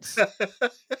science.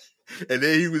 And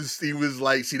then he was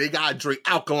like, see, they gotta drink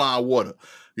alkaline water.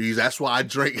 That's why I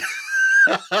drink.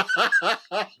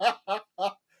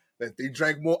 If they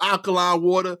drank more alkaline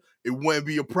water, it wouldn't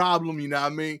be a problem. You know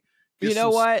what I mean? You know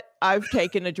what? I've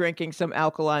taken to drinking some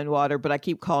alkaline water, but I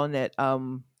keep calling it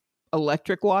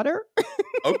electric water.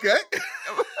 Okay.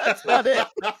 That's not it.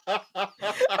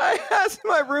 I asked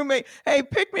my roommate, hey,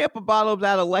 pick me up a bottle of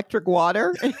that electric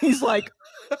water. And he's like,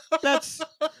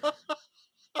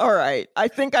 All right. I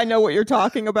think I know what you're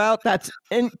talking about. That's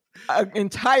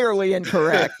entirely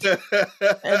incorrect.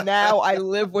 And now I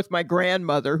live with my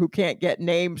grandmother who can't get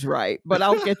names right, but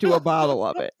I'll get you a bottle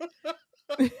of it.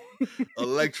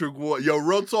 Electric water. Yo,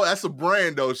 real talk, that's a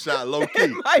brand though, shot low key.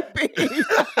 It might be.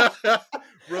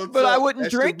 Real But talk, I wouldn't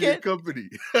that drink should be a it. company.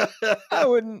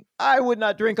 I would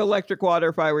not drink electric water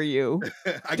if I were you,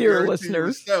 I dear guarantee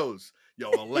listeners. You it sells.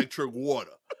 Yo, electric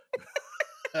water.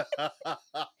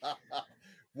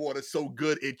 Water so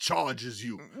good it charges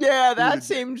you. Yeah, that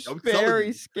seems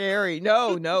very scary.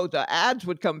 No, the ads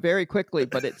would come very quickly,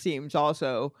 but it seems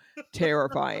also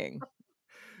terrifying.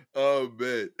 Oh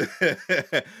man.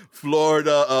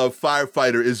 Florida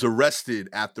firefighter is arrested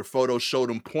after photos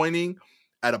showed him pointing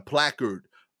at a placard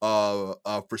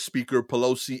for Speaker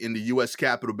Pelosi in the U.S.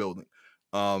 Capitol building.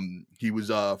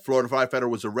 Florida firefighter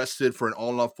was arrested for an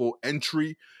unlawful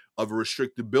entry of a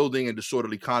restricted building and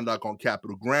disorderly conduct on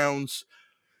Capitol grounds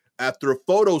after a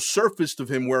photo surfaced of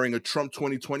him wearing a Trump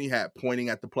 2020 hat pointing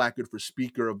at the placard for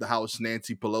Speaker of the House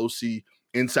Nancy Pelosi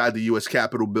inside the U.S.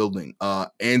 Capitol building.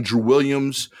 Andrew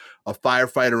Williams, a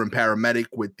firefighter and paramedic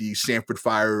with the Sanford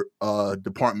Fire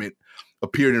Department,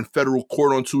 appeared in federal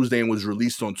court on Tuesday and was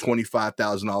released on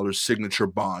 $25,000 signature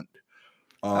bond.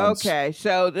 Okay,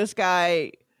 so this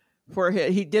guy,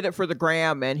 he did it for the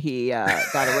gram and he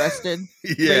got arrested.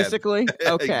 Yeah, basically.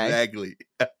 Okay, exactly.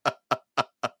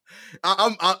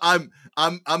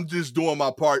 I'm just doing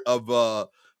my part of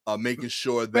making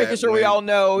sure we all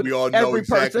know exactly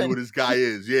person. Who this guy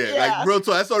is. Yeah. Like real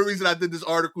talk. That's the only reason I did this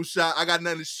article shot. I got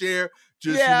nothing to share.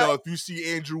 Just if you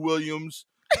see Andrew Williams,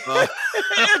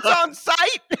 it's on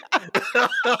site.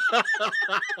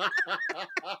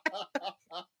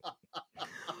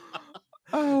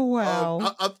 Oh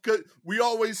wow! We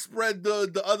always spread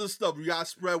the other stuff. We gotta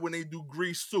spread when they do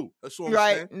Grease too. That's what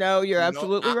I'm saying. No, you're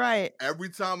absolutely right. Every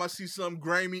time I see something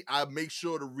grimy, I make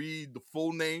sure to read the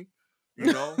full name.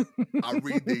 I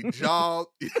read their job,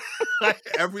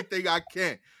 everything I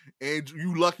can. And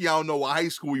you lucky I don't know what high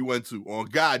school you went to. On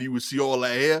God, you would see all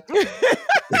that hair.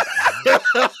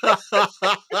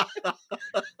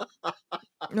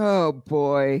 Oh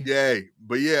boy! Yay!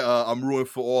 But I'm rooting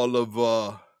for all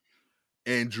of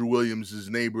Andrew Williams'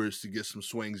 neighbors to get some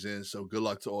swings in. So good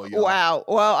luck to all y'all. Wow.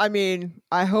 Well, I mean,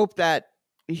 I hope that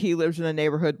he lives in a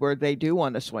neighborhood where they do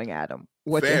want to swing at him.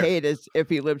 What you hate is if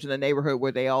he lives in a neighborhood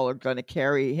where they all are going to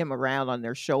carry him around on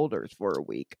their shoulders for a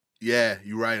week. Yeah,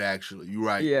 you're right. Actually, you're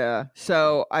right. Yeah.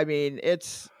 So I mean,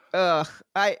 it's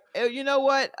you know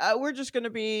what? We're just going to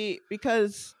be,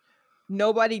 because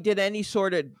nobody did any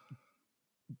sort of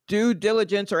due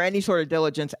diligence or any sort of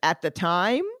diligence at the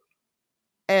time,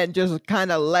 and just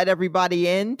kind of let everybody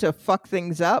in to fuck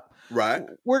things up. Right.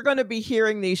 We're going to be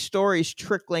hearing these stories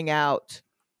trickling out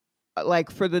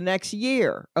like for the next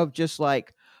year of just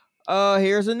like, oh,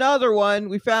 here's another one.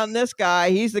 We found this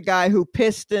guy. He's the guy who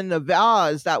pissed in the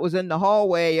vase that was in the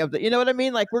hallway of the, you know what I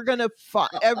mean? Like we're going to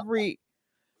every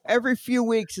few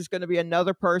weeks is going to be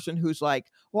another person who's like,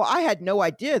 well, I had no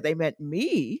idea they meant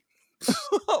me.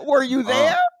 Were you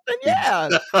there? Then yeah.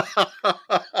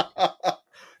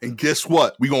 And guess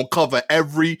what? We're going to cover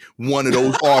every one of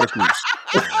those articles.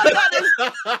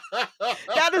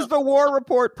 That is the War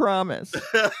Report promise.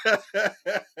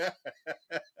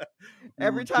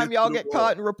 Every time y'all get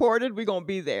caught and reported, we're going to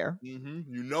be there. Mm-hmm.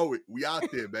 You know it. We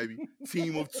out there, baby.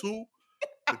 Team of two.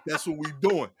 But that's what we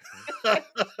doing.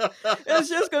 It's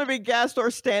just going to be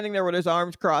Gastor standing there with his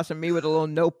arms crossed and me with a little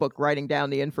notebook writing down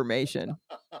the information.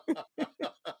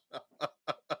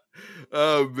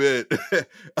 Oh, man.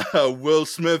 Will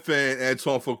Smith and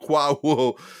Antoine Fuqua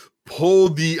will pull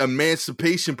the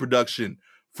Emancipation production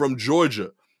from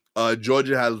Georgia.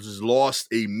 Georgia has lost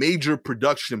a major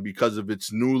production because of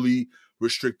its newly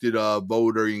restricted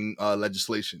voting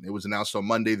legislation. It was announced on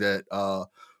Monday that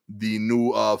the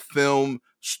new film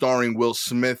starring Will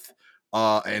Smith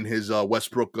and his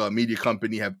Westbrook media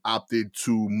company have opted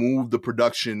to move the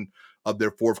production of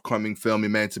their forthcoming film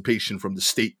Emancipation from the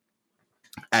state.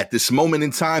 At this moment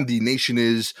in time, the nation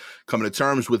is coming to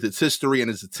terms with its history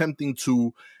and is attempting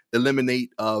to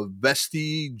eliminate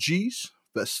vestiges.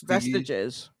 Thank you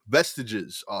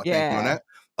on that,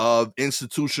 of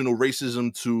institutional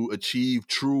racism to achieve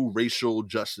true racial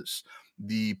justice,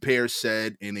 the pair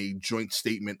said in a joint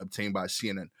statement obtained by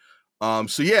CNN.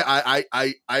 I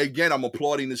again, I'm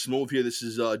applauding this move here. This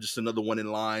is just another one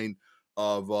in line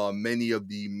of many of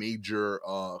the major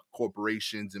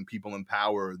corporations and people in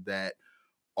power that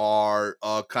are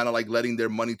kind of like letting their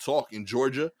money talk in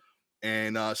Georgia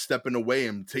and stepping away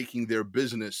and taking their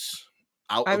business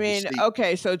out of the state.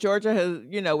 Okay, so Georgia has,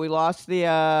 we lost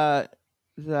the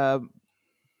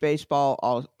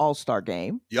baseball all-star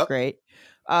game. Yep. Great.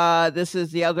 This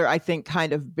is the other, I think,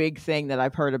 kind of big thing that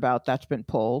I've heard about that's been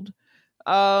pulled.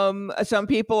 Some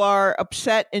people are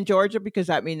upset in Georgia because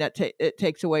that means that it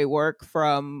takes away work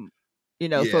from,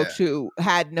 folks who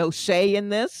had no say in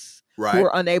this, Right. who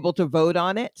are unable to vote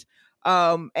on it,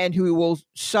 and who will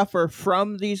suffer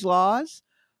from these laws.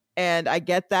 And I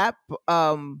get that.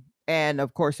 And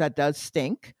of course that does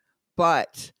stink,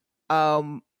 but,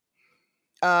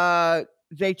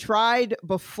 they tried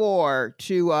before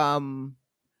to,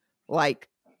 like,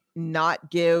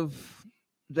 not give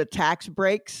the tax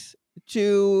breaks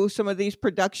to some of these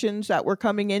productions that were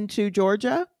coming into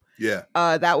Georgia. Yeah.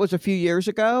 That was a few years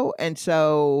ago. And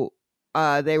so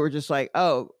they were just like,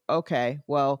 oh, okay.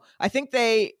 Well, I think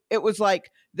it was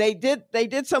like they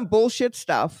did some bullshit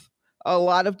stuff. A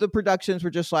lot of the productions were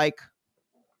just like,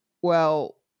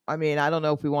 well, I mean, I don't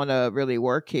know if we want to really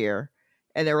work here.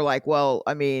 And they were like, well,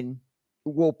 I mean,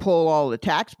 we'll pull all the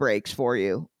tax breaks for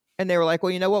you. And they were like,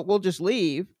 well, you know what? We'll just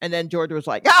leave. And then Georgia was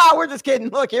like, we're just kidding.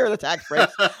 Look, here are the tax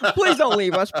breaks. Please don't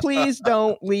leave us. Please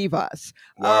don't leave us.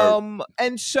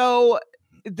 And so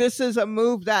this is a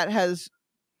move that has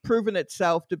proven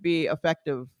itself to be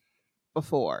effective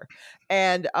before.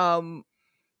 And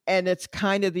it's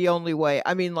kind of the only way.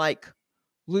 I mean, like,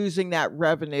 losing that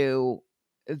revenue,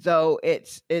 though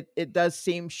it does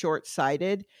seem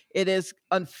short-sighted, it is,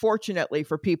 unfortunately,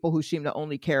 for people who seem to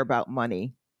only care about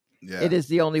money. Yeah. It is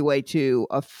the only way to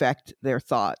affect their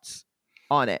thoughts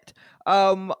on it.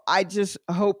 I just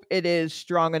hope it's a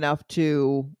strong enough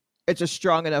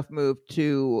move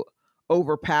to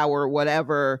overpower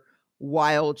whatever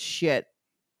wild shit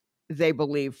they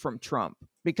believe from Trump,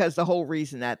 because the whole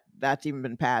reason that that's even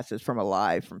been passed is from a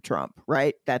lie from Trump,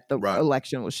 right? That the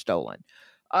election was stolen.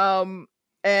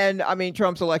 And I mean,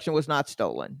 Trump's election was not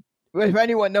stolen. If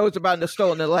anyone knows about the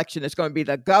stolen election, it's going to be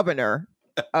the governor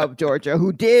of Georgia,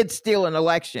 who did steal an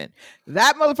election.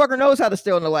 That motherfucker knows how to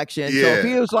steal an election. Yeah. So if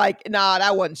he was like, nah,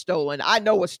 that wasn't stolen, I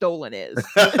know what stolen is.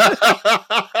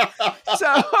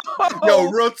 So, yo,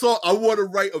 real talk, I want to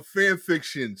write a fan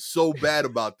fiction so bad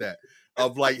about that,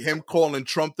 of like him calling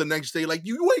Trump the next day, like,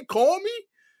 you ain't call me,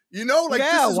 this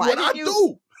is what I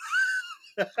do.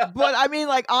 But I mean,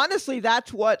 like, honestly,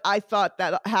 that's what I thought,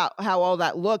 that how all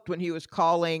that looked when he was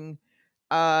calling,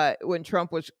 when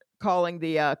Trump was calling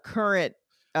the current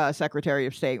Secretary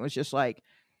of State, was just like,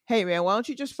 hey man, why don't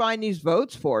you just find these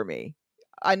votes for me?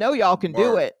 I know y'all can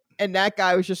do it. And that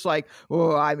guy was just like,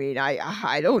 oh, I mean,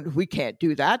 we can't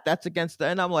do that. That's against the,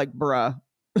 and I'm like, bruh,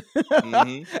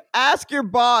 ask your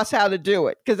boss how to do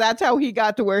it. Cause that's how he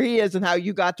got to where he is and how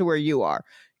you got to where you are.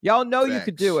 Y'all know you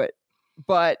could do it,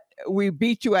 but we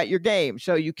beat you at your game,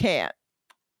 so you can't.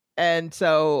 And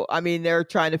so, I mean, they're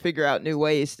trying to figure out new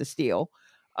ways to steal.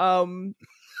 And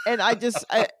I just,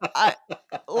 I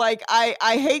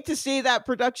hate to see that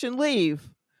production leave,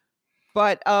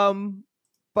 but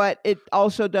it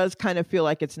also does kind of feel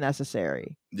like it's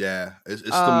necessary. Yeah, it's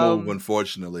the move,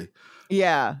 unfortunately.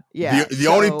 Yeah. The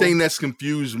only thing that's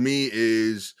confused me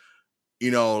is,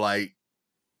 like,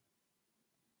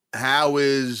 how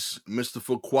is Mr.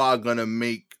 Fuqua gonna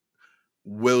make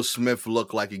Will Smith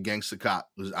look like a gangster cop?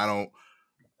 Because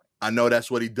I know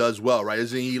that's what he does well, right?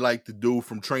 Isn't he like the dude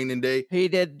from Training Day? He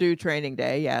did do Training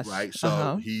Day, yes. Right.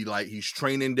 So he's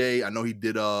Training Day. I know he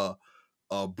did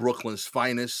Brooklyn's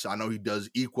Finest. I know he does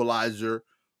Equalizer.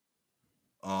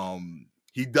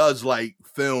 He does like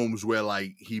films where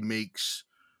like he makes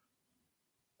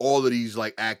all of these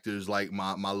like actors like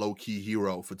my low key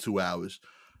hero for 2 hours.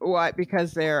 Why?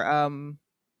 Because they're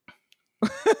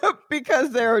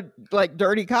because they're like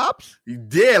dirty cops.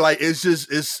 Yeah, like it's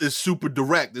super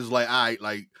direct. It's like, all right,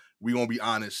 like, we gonna be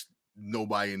honest,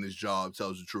 nobody in this job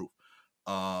tells the truth.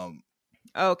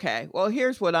 Okay, well,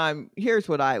 here's what I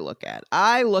look at.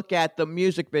 I look at the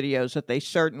music videos that they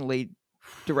certainly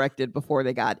directed before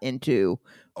they got into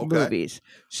movies.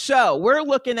 So we're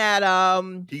looking at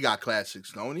he got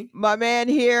classics, don't he? My man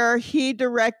here, he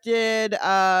directed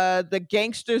the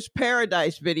Gangster's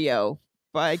Paradise video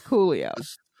by Coolio.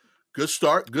 Good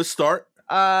start.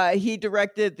 He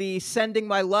directed the Sending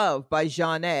My Love by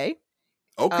Jeanne.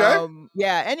 Okay.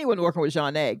 Yeah, anyone working with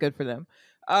Jeanne, good for them.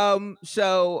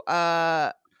 So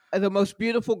The Most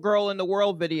Beautiful Girl in the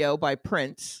World video by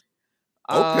Prince.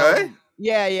 Okay.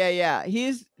 Yeah.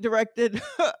 He's directed,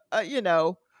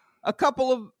 a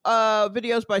couple of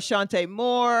videos by Shantae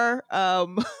Moore,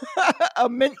 a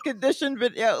mint condition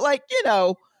video. Like,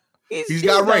 he's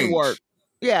got range. Work.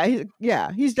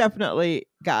 Yeah, he's definitely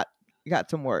got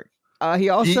some work. He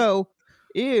also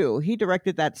Ew, he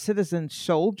directed that Citizen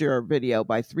Soldier video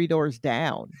by Three Doors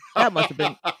Down. That must have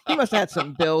been, he must have had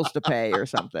some bills to pay or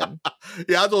something.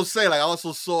 Yeah, I was gonna say, like, I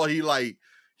also saw he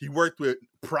worked with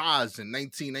Praz in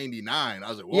 1999. I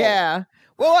was like, whoa. Yeah.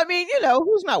 Well, I mean,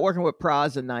 who's not working with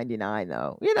Praz in 99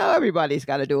 though? Everybody's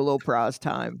got to do a little Praz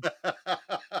time.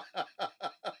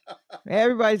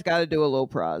 Everybody's got to do a little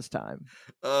Praz time.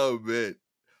 Oh man.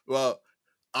 Well,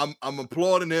 I'm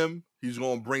applauding him. He's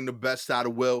gonna bring the best out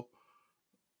of Will.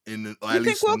 You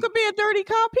think Will could be a dirty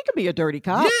cop? He could be a dirty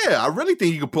cop. Yeah, I really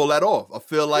think he could pull that off. I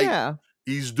feel like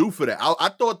he's due for that. I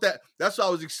thought that's why I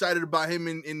was excited about him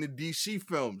in the DC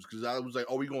films, because I was like,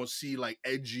 oh, we're gonna see like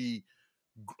edgy,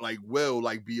 like Will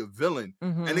like be a villain,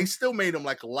 and they still made him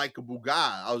like a likable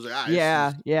guy. I was like,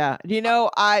 yeah.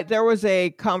 There was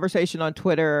a conversation on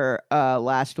Twitter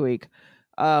last week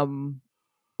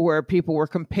where people were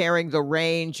comparing the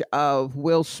range of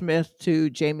Will Smith to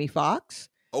Jamie Foxx.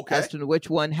 Okay. As to which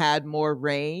one had more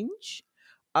range.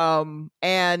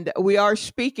 And we are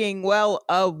speaking well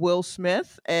of Will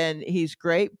Smith, and he's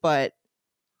great, but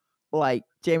like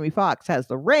Jamie Foxx has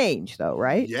the range though,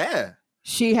 right? Yeah.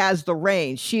 She has the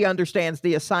range. She understands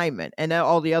the assignment and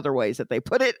all the other ways that they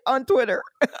put it on Twitter.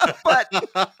 But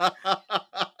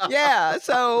yeah,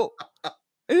 so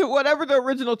whatever the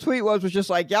original tweet was just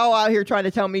like, y'all out here trying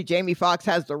to tell me Jamie Foxx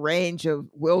has the range of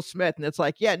Will Smith. And it's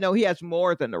like, yeah, no, he has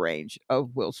more than the range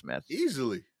of Will Smith.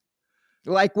 Easily.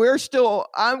 Like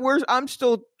I'm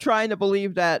still trying to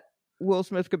believe that Will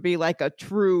Smith could be like a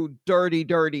true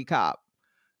dirty cop.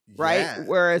 Right. Yeah.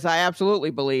 Whereas I absolutely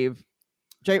believe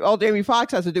all Jamie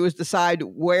Foxx has to do is decide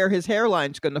where his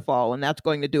hairline's going to fall. And that's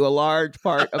going to do a large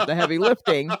part of the heavy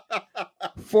lifting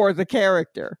for the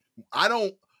character.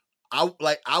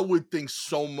 I would think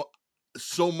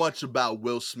so much about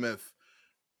Will Smith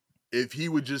if he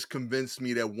would just convince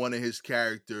me that one of his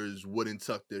characters wouldn't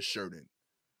tuck their shirt in.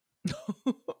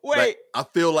 Wait. Like, I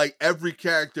feel like every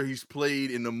character he's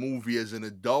played in the movie as an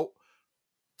adult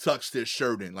tucks their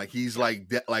shirt in. Like he's like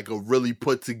that, like a really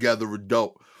put together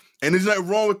adult. And there's nothing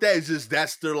wrong with that. It's just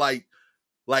that's their like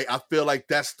I feel like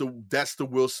that's the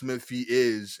Will Smith he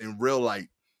is in real life.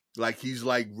 Like he's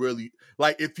like really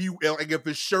like if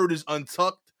his shirt is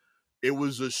untucked, it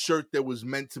was a shirt that was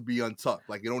meant to be untucked.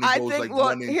 Like it only goes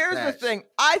one inch. Here's the thing.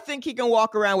 I think he can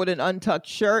walk around with an untucked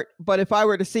shirt, but if I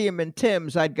were to see him in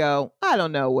Tim's, I'd go, I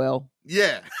don't know, Will.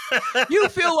 Yeah. You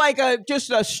feel like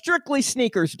just a strictly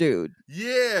sneakers dude.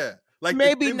 Yeah. Like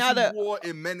maybe not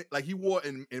he wore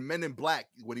in Men in Black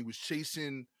when he was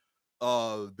chasing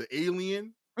the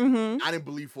alien. Mm-hmm. I didn't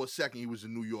believe for a second he was a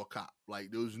New York cop.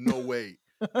 Like there was no way.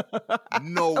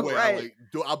 No way. Right.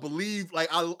 I believe like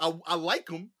I like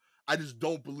him. I just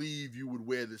don't believe you would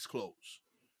wear this clothes.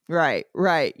 Right.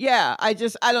 Yeah. I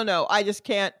don't know. I just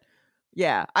can't.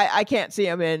 Yeah. I can't see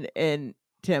him in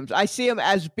Tim's. I see him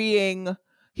as being,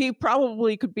 he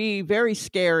probably could be very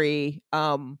scary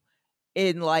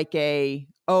in like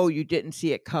you didn't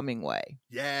see it coming way.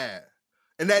 Yeah.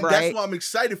 And that's what I'm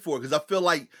excited for, because I feel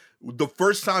like the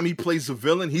first time he plays a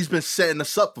villain, he's been setting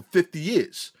us up for 50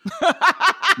 years.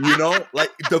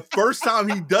 Like the first time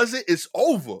he does it, it's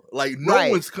over. Like no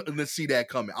one's going to see that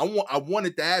coming. I want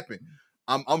it to happen.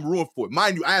 I'm rooting for it.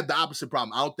 Mind you, I have the opposite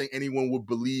problem. I don't think anyone would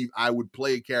believe I would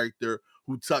play a character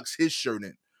who tucks his shirt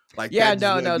in. Like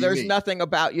no, there's nothing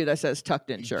about you that says tucked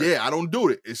in shirt. Yeah, I don't do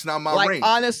it. It's not my range.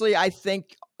 Honestly, I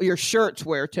think your shirts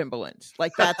wear Timberlands.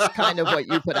 Like that's kind of what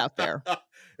you put out there.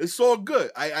 It's all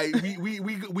good.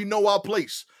 We know our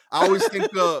place. I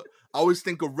always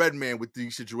think of Redman with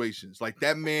these situations. Like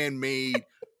that man made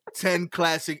 10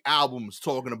 classic albums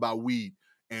talking about weed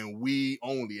and weed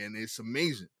only, and it's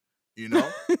amazing.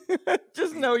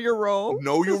 Just know your role.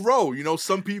 Know your role.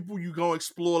 Some people you gonna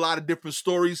explore a lot of different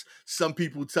stories. Some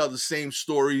people tell the same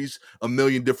stories a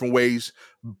million different ways.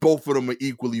 Both of them are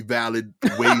equally valid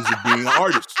ways of being an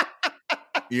artist.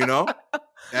 You're right.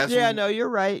 That's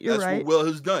what Will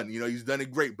has done. He's done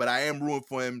it great. But I am rooting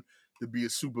for him to be a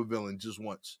supervillain just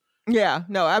once. Yeah,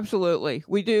 no, absolutely.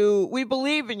 We do. We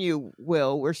believe in you,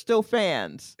 Will. We're still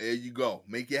fans. There you go.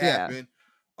 Make it happen.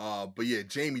 But yeah,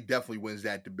 Jamie definitely wins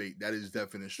that debate. That is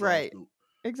definitely strong. Right.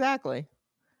 Exactly.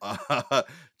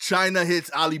 China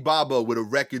hits Alibaba with a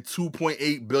record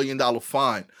 $2.8 billion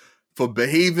fine for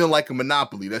behaving like a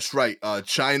monopoly. That's right.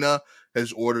 China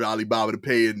has ordered Alibaba to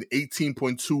pay an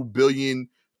 18.2 billion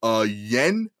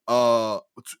yen,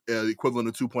 equivalent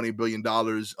of $2.8 billion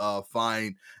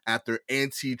fine after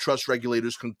antitrust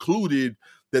regulators concluded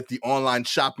that the online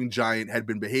shopping giant had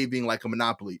been behaving like a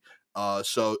monopoly.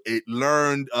 So it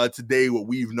learned today what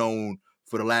we've known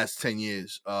for the last 10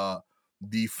 years.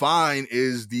 The fine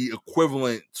is the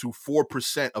equivalent to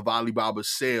 4% of Alibaba's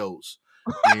sales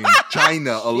in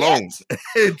China alone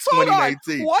in Hold on.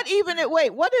 2019.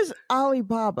 What is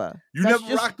Alibaba? You That's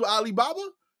never rocked with Alibaba?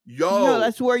 No,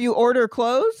 that's where you order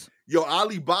clothes? Yo,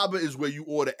 Alibaba is where you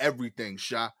order everything,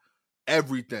 Sha.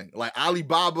 Everything. Like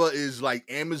Alibaba is like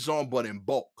Amazon, but in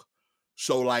bulk.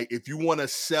 So like if you want to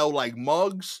sell like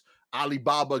mugs,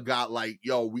 Alibaba got like,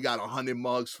 yo, we got 100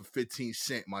 mugs for 15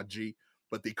 cents, my G.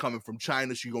 But they coming from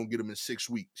China, so you're gonna get them in 6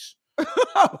 weeks.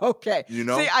 Okay. You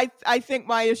know? See, I think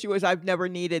my issue is I've never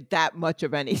needed that much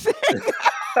of anything.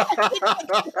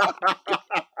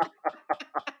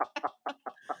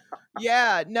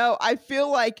 Yeah, no, I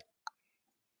feel like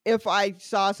if I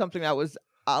saw something that was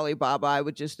Alibaba, I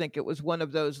would just think it was one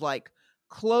of those like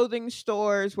clothing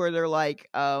stores where they're like,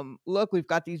 look, we've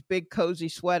got these big cozy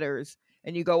sweaters.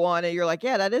 And you go on and you're like,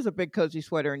 yeah, that is a big cozy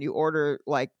sweater. And you order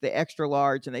like the extra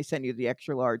large and they send you the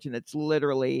extra large. And it's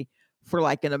literally for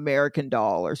like an American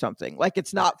doll or something. Like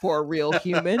it's not for a real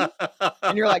human.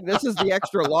 And you're like, this is the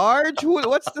extra large?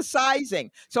 What's the sizing?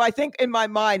 So I think in my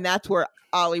mind, that's where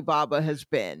Alibaba has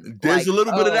been. There's a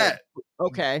little bit of that.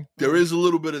 Okay. There is a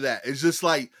little bit of that. It's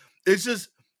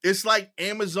like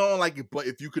Amazon, like, but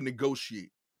if you can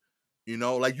negotiate, you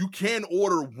know, like you can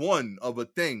order one of a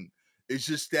thing. It's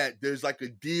just that there's like a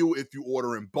deal if you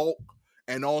order in bulk.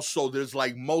 And also there's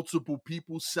like multiple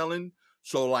people selling.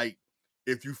 So like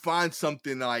if you find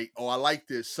something like, oh, I like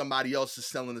this, somebody else is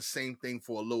selling the same thing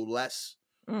for a little less.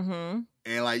 Mm-hmm.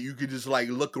 And like you could just like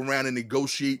look around and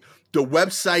negotiate. The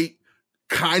website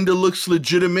kind of looks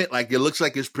legitimate. Like it looks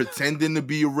like it's pretending to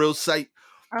be a real site.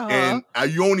 And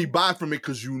you only buy from it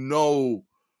because you know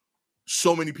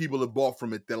so many people have bought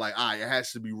from it. They're like, all right, it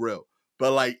has to be real.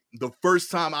 But like the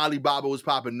first time Alibaba was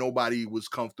popping, nobody was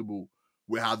comfortable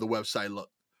with how the website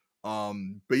looked.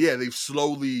 But yeah, they've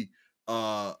slowly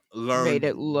learned made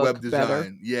it look web design.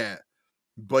 Better. Yeah.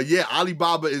 But yeah,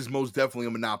 Alibaba is most definitely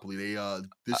a monopoly.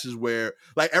 This is where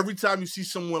like every time you see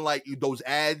someone like those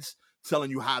ads telling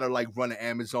you how to like run an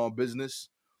Amazon business,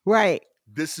 right?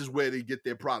 This is where they get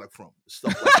their product from.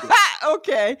 Stuff like that.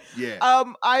 Okay. Yeah.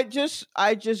 I just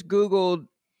Googled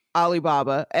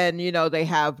Alibaba, and you know they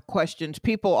have questions.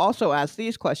 People also ask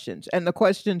these questions, and the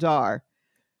questions are: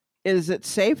 is it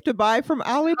safe to buy from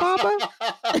Alibaba?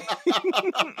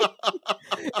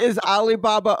 Is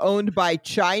Alibaba owned by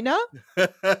China?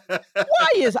 Why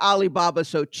is Alibaba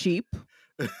so cheap?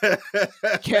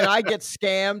 Can I get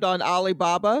scammed on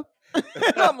Alibaba?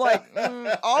 I'm like,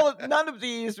 none of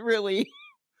these really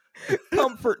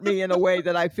comfort me in a way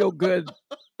that I feel good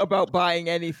about buying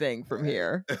anything from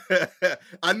here.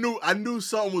 I knew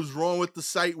something was wrong with the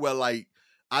site where like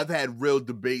I've had real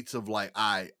debates of like,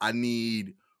 I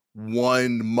need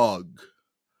one mug.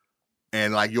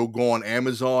 And like you'll go on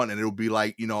Amazon and it'll be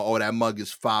like, you know, oh, that mug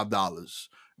is $5.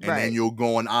 And then you'll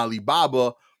go on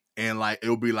Alibaba and like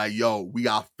it'll be like, yo, we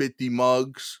got 50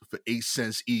 mugs for 8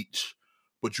 cents each,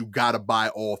 but you gotta buy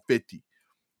all 50.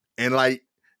 And like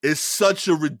it's such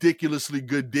a ridiculously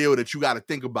good deal that you gotta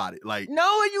think about it. Like,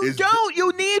 no, you don't.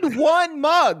 You need one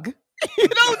mug. You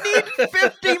don't need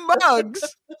 50 mugs.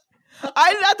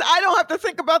 I don't have to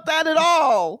think about that at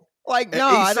all. Like, no,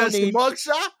 I don't need mug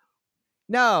shot.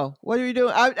 No, what are you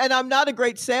doing? I'm not a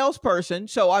great salesperson,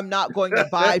 so I'm not going to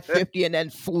buy 50 and then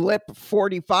flip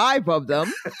 45 of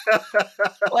them.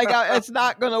 Like, it's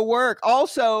not going to work.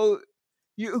 Also,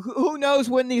 who knows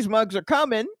when these mugs are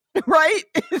coming, right?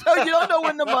 So you don't know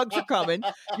when the mugs are coming.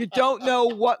 You don't know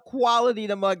what quality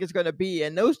the mug is going to be,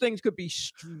 and those things could be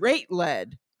straight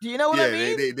lead. Do you know what I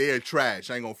mean? Yeah, they are trash.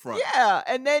 I ain't gonna front. Yeah,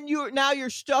 and then you're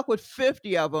stuck with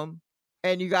 50 of them.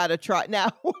 And you got to try now.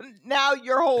 Now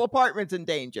your whole apartment's in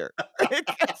danger.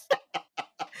 Just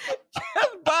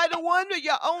buy the one that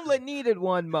you only needed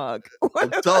one mug.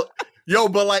 Yo,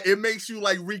 but like it makes you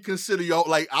like reconsider. Yo,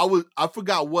 like I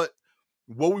forgot what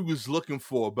we was looking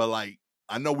for, but like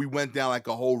I know we went down like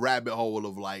a whole rabbit hole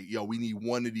of like, yo, we need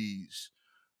one of these,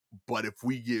 but if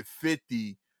we get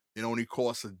 50, it only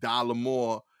costs $1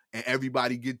 more, and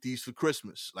everybody get these for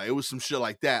Christmas. Like it was some shit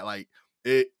like that. Like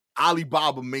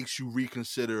Alibaba makes you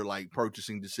reconsider like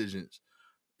purchasing decisions.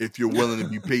 If you're willing to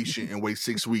be patient and wait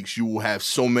 6 weeks, you will have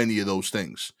so many of those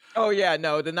things. Oh yeah,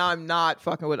 no, then I'm not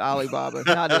fucking with Alibaba,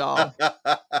 not at all.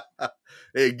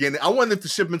 Hey, again, I wonder if the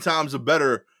shipping times are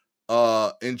better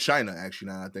in China.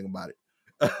 Actually, now I think about it.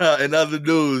 In other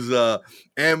news,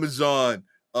 Amazon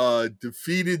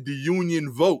defeated the union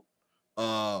vote.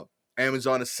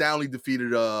 Amazon has soundly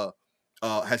defeated a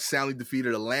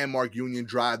landmark union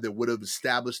drive that would have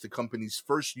established the company's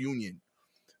first union.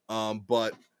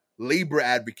 But labor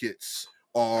advocates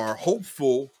are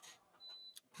hopeful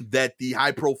that the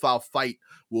high-profile fight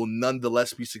will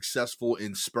nonetheless be successful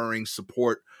in spurring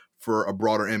support for a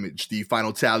broader image. The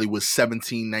final tally was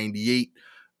 1798.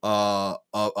 Of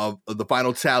the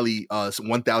final tally,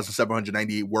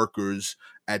 1,798 workers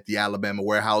at the Alabama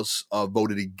warehouse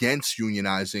voted against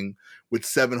unionizing, with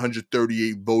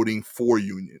 738 voting for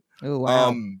union. Oh,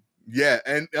 wow. Yeah,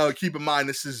 and keep in mind,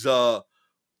 this is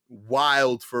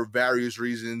wild for various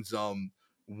reasons.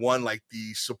 One, like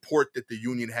the support that the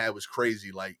union had was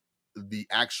crazy. Like the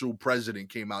actual president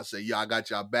came out and said, "Yeah, I got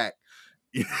y'all back,"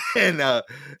 and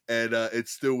it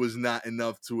still was not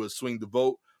enough to swing the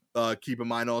vote. Keep in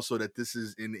mind also that this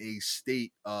is in a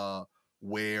state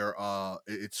where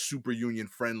it's super union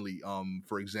friendly.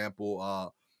 For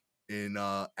example, in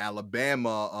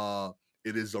Alabama,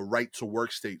 it is a right to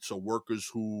work state, so workers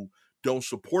who don't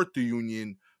support the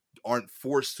union aren't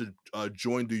forced to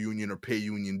join the union or pay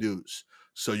union dues.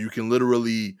 So you can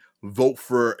literally vote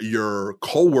for your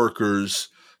coworkers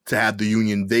to have the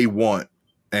union they want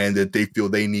and that they feel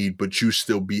they need, but you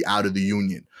still be out of the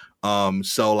union.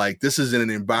 So like this is in an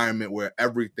environment where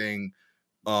everything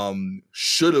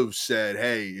should have said,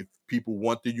 hey, if people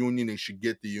want the union, they should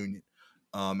get the union.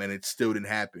 And it still didn't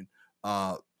happen.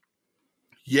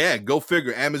 Yeah, go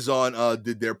figure. Amazon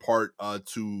did their part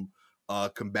to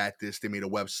combat this. They made a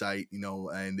website,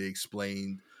 and they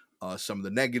explained some of the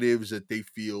negatives that they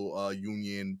feel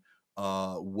union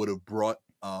would have brought.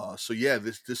 So yeah,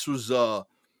 this was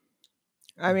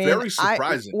I mean, very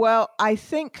surprising. I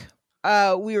think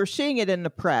we were seeing it in the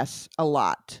press a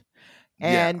lot.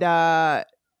 Yeah.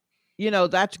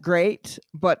 And that's great,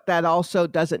 but that also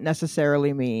doesn't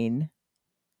necessarily mean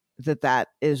that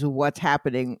is what's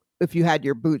happening if you had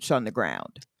your boots on the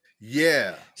ground.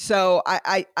 Yeah. So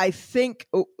I think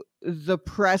the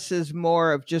press is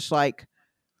more of just like,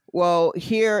 well,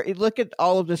 here, look at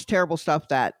all of this terrible stuff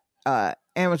that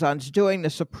Amazon's doing to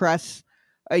suppress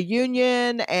a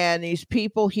union, and these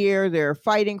people here, they're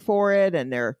fighting for it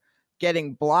and they're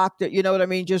getting blocked. You know what I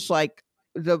mean? Just like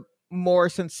the more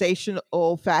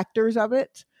sensational factors of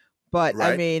it. But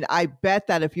Right. I mean, I bet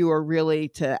that if you were really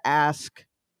to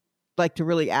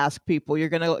really ask people, you're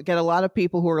going to get a lot of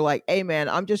people who are like, hey man,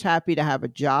 I'm just happy to have a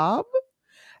job.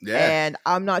 Yeah. And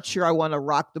I'm not sure I want to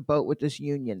rock the boat with this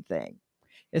union thing,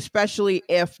 especially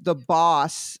if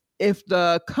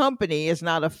the company is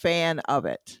not a fan of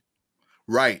it.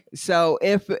 Right. So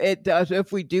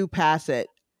if we do pass it,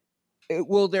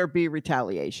 will there be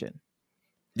retaliation?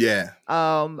 Yeah.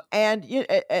 And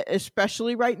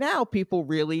especially right now, people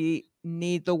really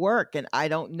need the work. And I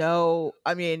don't know.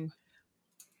 I mean,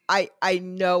 I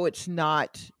know it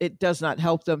does not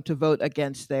help them to vote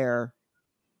against their,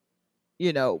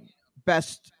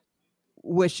 best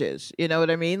wishes. You know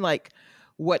what I mean? Like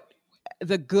what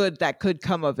the good that could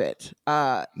come of it.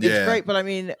 It's great, but I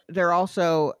mean, they're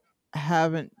also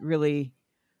haven't really.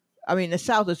 I mean, the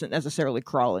South isn't necessarily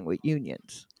crawling with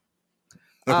unions.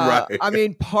 Right. I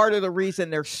mean, part of the reason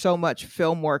there's so much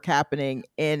film work happening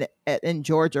in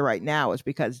Georgia right now is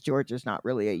because Georgia's not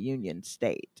really a union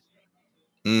state.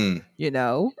 So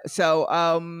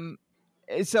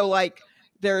like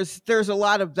there's a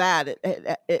lot of that.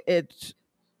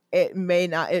 It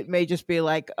may just be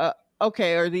like,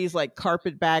 okay, are these like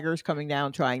carpetbaggers coming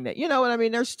down trying to, you know what I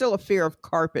mean? There's still a fear of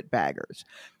carpetbaggers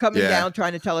coming down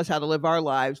trying to tell us how to live our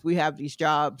lives. We have these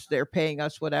jobs, they're paying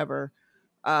us whatever.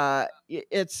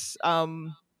 It's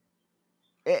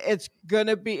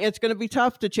gonna be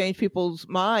tough to change people's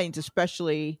minds,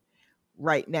 especially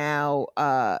right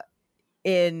now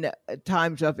in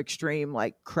times of extreme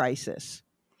like crisis.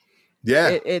 Yeah.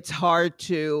 It's hard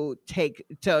to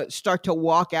start to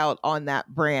walk out on that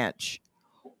branch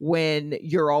when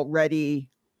you're already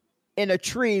in a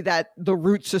tree that the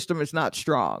root system is not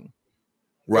strong.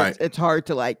 Right. It's hard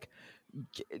to like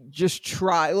just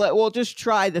try. Just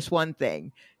try this one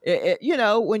thing.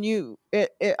 When you,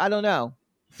 I don't know.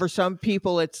 For some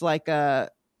people, it's like it's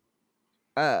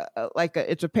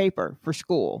a paper for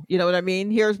school. You know what I mean?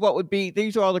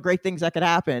 These are all the great things that could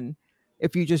happen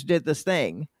if you just did this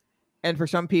thing. And for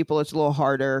some people, it's a little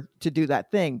harder to do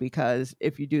that thing, because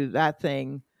if you do that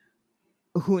thing,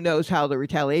 who knows how the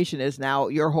retaliation is. Now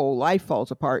your whole life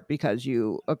falls apart because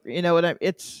you know what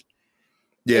it's.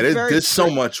 Yeah, there's so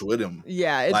much with him.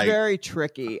 Yeah, it's very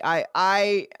tricky.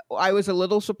 I was a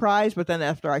little surprised, but then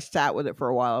after I sat with it for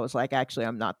a while, I was like, actually,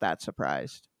 I'm not that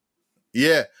surprised.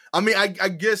 Yeah, I mean, I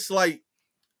guess like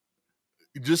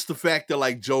just the fact that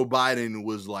like Joe Biden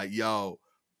was like, "Yo,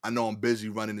 I know I'm busy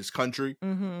running this country,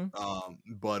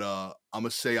 but I'm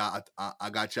gonna say I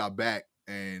got y'all back,"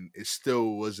 and it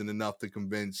still wasn't enough to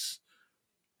convince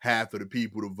half of the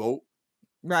people to vote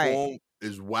for him.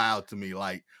 Is wild to me.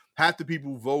 Like half the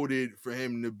people voted for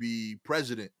him to be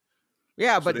president,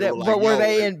 Yeah, So but they were like, but were yo,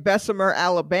 they in Bessemer,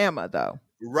 Alabama, though?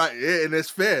 right. Yeah, and that's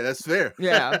fair. That's fair.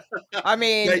 Yeah. I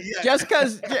mean, Like, yeah. just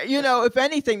because, if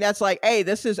anything, that's like, hey,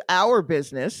 this is our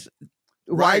business.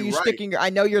 Why are Right, you right. sticking I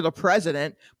know you're the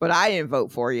president, but I didn't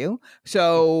vote for you.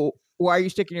 So why are you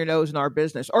sticking your nose in our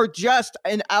business, or just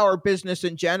in our business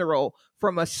in general,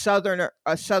 from a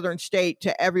southern state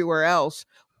to everywhere else?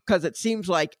 Because it seems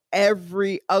like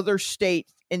every other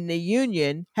state in the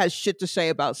union has shit to say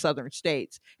about southern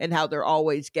states and how they're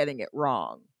always getting it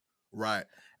wrong. Right.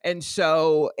 And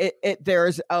so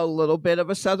there's a little bit of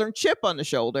a southern chip on the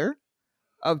shoulder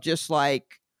of just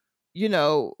like,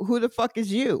 who the fuck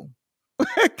is you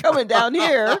coming down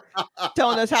here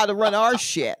telling us how to run our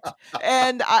shit?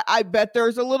 And I bet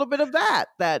there's a little bit of that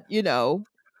that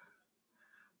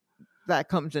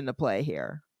comes into play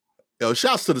here. Yo,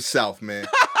 shouts to the South, man.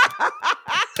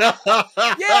 Yeah,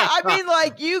 I mean,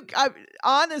 like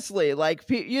honestly, like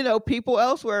people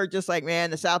elsewhere are just like,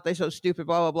 man, the South, they so stupid,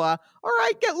 blah blah blah. All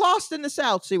right, get lost in the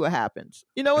South, see what happens.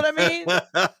 You know what I mean?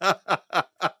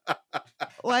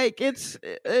 Like it's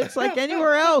like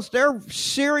anywhere else, they're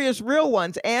serious, real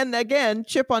ones, and again,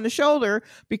 chip on the shoulder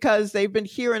because they've been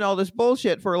hearing all this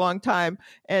bullshit for a long time,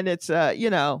 and it's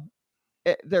there's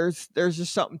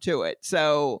just something to it.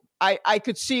 So I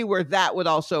could see where that would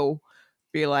also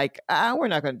be like, we're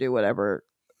not going to do whatever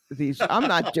I'm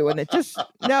not doing it. Just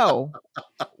no.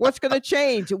 What's going to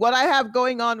change? What I have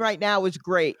going on right now is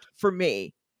great for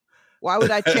me. Why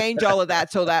would I change all of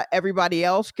that so that everybody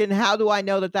else can? How do I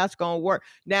know that that's going to work?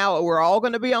 Now we're all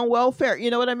going to be on welfare.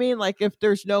 You know what I mean? Like if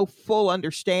there's no full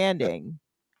understanding.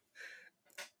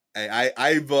 Hey,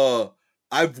 I've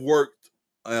worked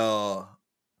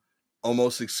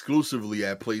almost exclusively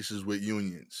at places with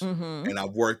unions, and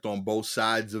I've worked on both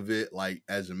sides of it, like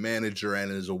as a manager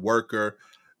and as a worker.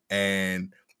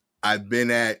 And I've been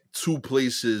at two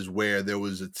places where there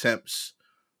was attempts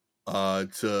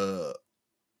to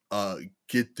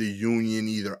get the union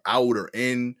either out or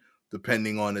in,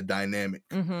 depending on the dynamic.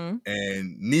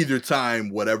 And neither time,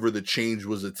 whatever the change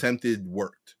was attempted,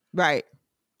 worked. Right.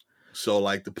 So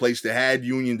like the place that had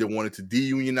union that wanted to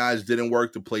deunionize didn't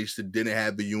work. The place that didn't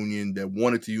have the union that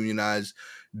wanted to unionize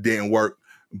didn't work.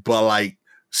 But like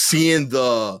seeing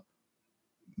the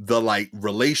like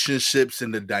relationships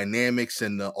and the dynamics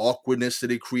and the awkwardness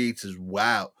that it creates is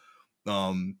wow.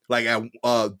 Like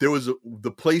there was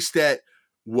the place that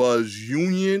was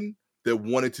union that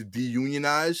wanted to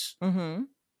deunionize.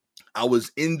 I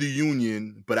was in the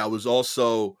union, but I was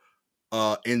also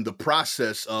in the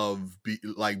process of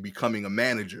becoming a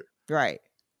manager. Right.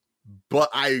 But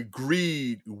I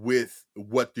agreed with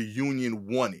what the union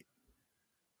wanted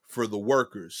for the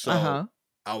workers. So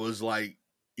I was like,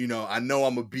 I know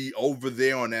I'm going to be over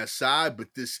there on that side,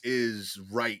 but this is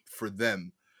right for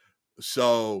them.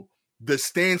 So the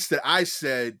stance that I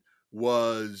said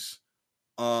was,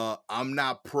 I'm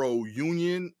not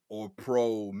pro-union or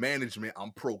pro-management.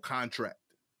 I'm pro-contract.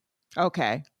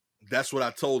 Okay. That's what I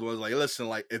told them. I was like, listen,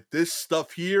 like if this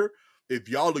stuff here, if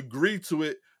y'all agree to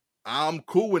it, I'm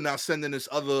cool with not sending this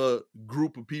other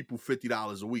group of people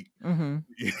 $50 a week.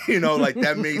 Like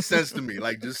that made sense to me.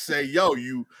 Like just say, yo,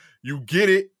 you get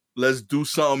it. Let's do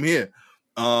something here.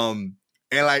 And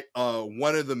like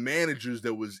one of the managers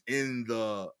that was in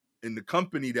the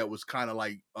company that was kind of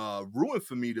like ruined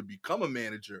for me to become a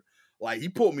manager. Like he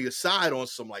pulled me aside on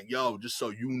some like, yo, just so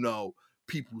you know,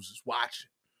 people's is watching.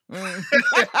 Right.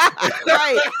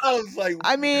 I was like,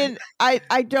 I mean,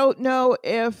 I don't know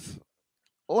if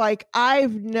like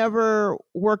I've never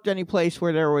worked any place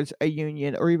where there was a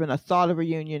union or even a thought of a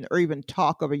union or even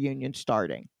talk of a union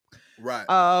starting. Right.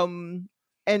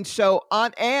 And so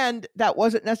and that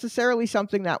wasn't necessarily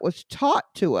something that was taught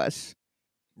to us.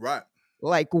 Right.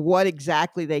 Like what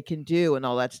exactly they can do and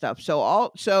all that stuff.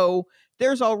 So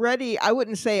there's already, I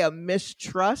wouldn't say a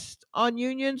mistrust on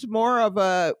unions, more of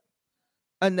a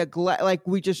neglect, like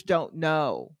we just don't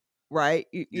know, right?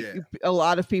 A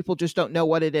lot of people just don't know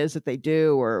what it is that they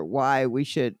do or why we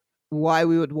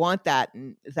would want that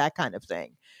and that kind of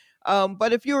thing.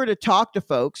 But if you were to talk to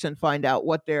folks and find out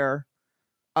what their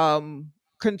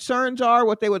concerns are,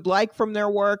 what they would like from their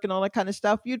work and all that kind of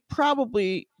stuff, you'd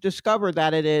probably discover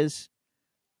that it is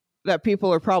that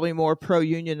people are probably more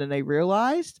pro-union than they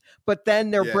realized, but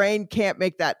then their brain can't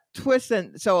make that twist.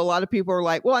 And so a lot of people are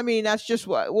like, well, I mean, that's just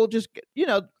what we'll just,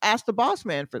 ask the boss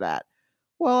man for that.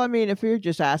 Well, I mean, if you're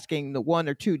just asking the one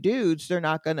or two dudes, they're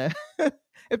not going to,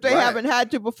 if they haven't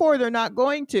had to before, they're not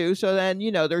going to. So then,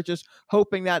 they're just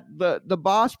hoping that the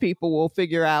boss people will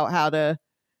figure out how to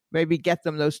maybe get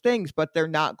them those things, but they're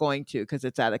not going to because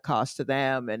it's at a cost to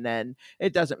them. And then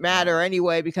it doesn't matter Right.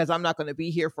 anyway because I'm not going to be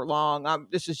here for long.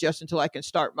 This is just until I can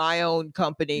start my own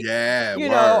company, Yeah, you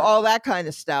know, word. all that kind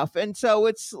of stuff. And so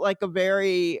it's like a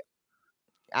very,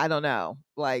 I don't know,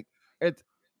 like it's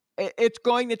it's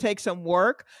going to take some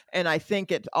work, and I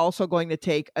think it's also going to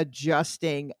take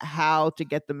adjusting how to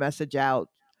get the message out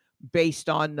based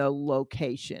on the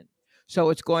location. So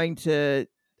it's going to,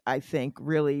 I think,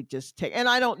 really just take, and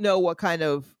I don't know what kind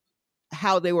of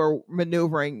how they were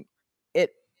maneuvering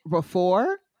it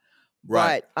before,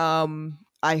 Right. but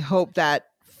I hope that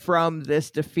from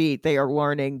this defeat they are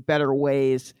learning better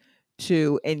ways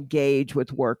to engage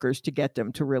with workers to get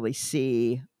them to really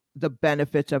see the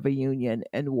benefits of a union,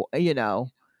 and you know,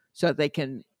 so they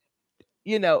can,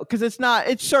 you know, because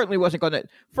it certainly wasn't going to,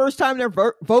 first time they're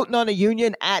voting on a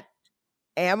union at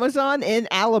Amazon in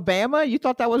Alabama. You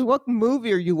thought that was, what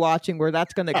movie are you watching where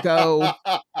that's going to go?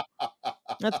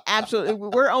 That's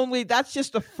absolutely, that's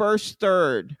just the first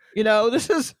third, you know. This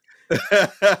is,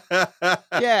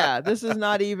 yeah, this is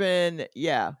not even,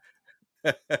 yeah,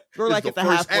 we're It's like the at the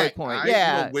first halfway act. All point. right, we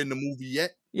Yeah, don't win the movie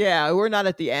yet. yeah, we're not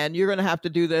at the end. You're going to have to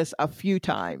do this a few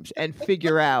times and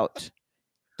figure out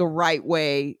the right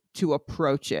way to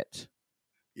approach it.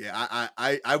 Yeah,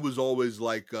 I was always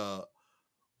like, I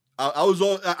was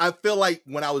all, I feel like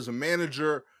when I was a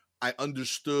manager, I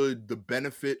understood the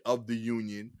benefit of the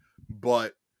union,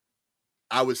 but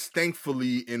I was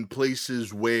thankfully in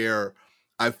places where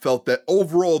I felt that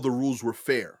overall the rules were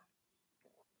fair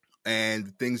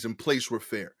and things in place were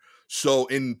fair. So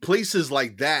in places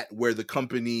like that where the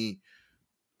company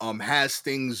has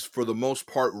things for the most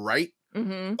part right,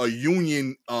 Mm-hmm. a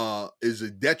union is a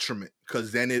detriment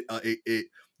because then it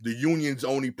the union's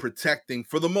only protecting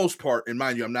for the most part. And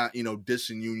mind you, I'm not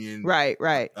dissing union, Right,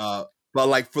 right. but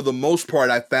like for the most part,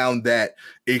 I found that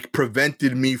it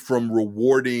prevented me from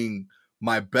rewarding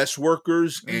my best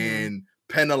workers Mm-hmm. and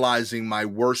penalizing my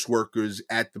worst workers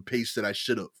at the pace that I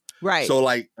should have. Right. So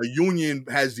like a union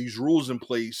has these rules in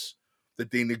place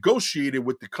that they negotiated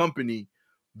with the company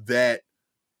that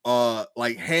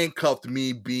like handcuffed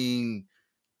me being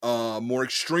more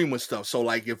extreme with stuff. So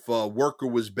like if a worker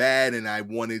was bad and I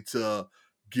wanted to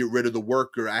get rid of the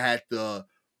worker, I had to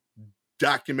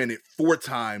document it 4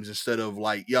 times instead of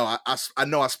like, yo, I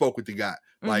know I spoke with the guy.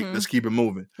 Like, Mm-hmm. let's keep it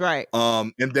moving. Right.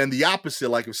 And then the opposite,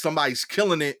 like if somebody's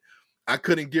killing it, I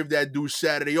couldn't give that dude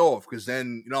Saturday off because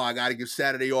then, I got to give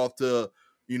Saturday off to,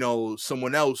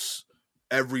 someone else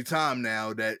every time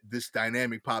now that this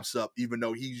dynamic pops up, even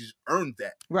though he's earned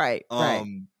that. Right. Right.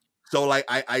 So like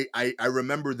I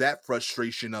remember that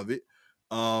frustration of it.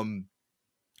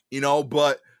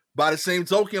 But by the same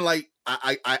token, like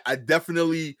I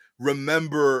definitely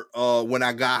remember when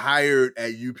I got hired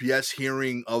at UPS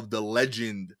hearing of the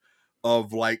legend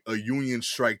of like a union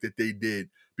strike that they did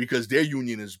because their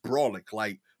union is brawling.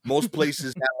 Like most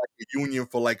places have like a union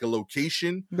for like a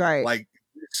location. Right. Like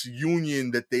this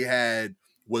union that they had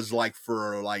was like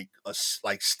for like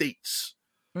like states.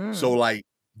 So like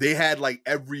they had like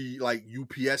every like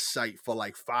UPS site for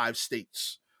like 5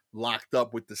 states locked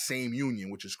up with the same union,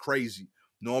 which is crazy.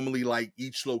 Normally, like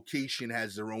each location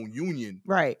has their own union.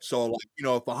 Right. So, like,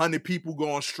 if 100 people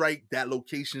go on strike, that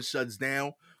location shuts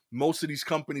down. Most of these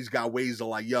companies got ways of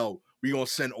like, yo, we're gonna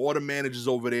send all the managers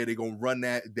over there. They're gonna run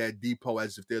that depot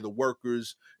as if they're the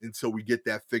workers until we get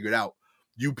that figured out.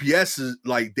 UPS is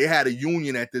like they had a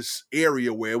union at this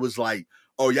area where it was like,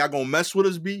 oh, y'all gonna mess with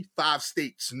us, B? 5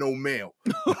 states, no mail.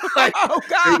 Like, oh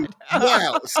God.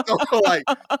 wow. So like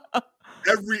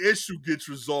every issue gets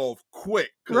resolved quick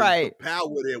because Right. the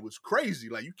power there was crazy.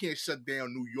 Like you can't shut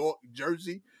down New York,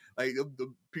 Jersey. Like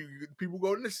the people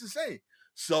go, this is insane.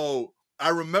 So I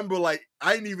remember like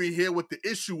I didn't even hear what the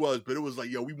issue was, but it was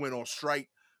like, yo, we went on strike.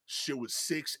 Shit was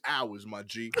 6 hours, my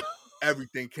G.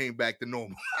 Everything came back to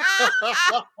normal.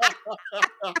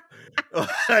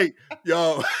 Like,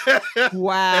 yo.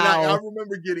 Wow. And I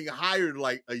remember getting hired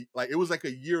like it was like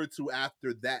a year or 2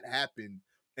 after that happened.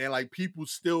 And like people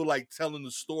still like telling the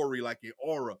story like in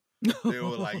aura. They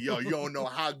were like, yo, you don't know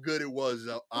how good it was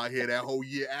out here that whole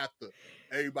year after.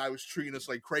 Everybody was treating us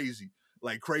like crazy.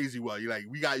 Like crazy. Well, you like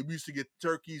we used to get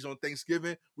turkeys on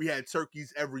Thanksgiving. We had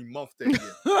turkeys every month that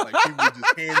year. Like people were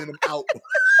just handing them out.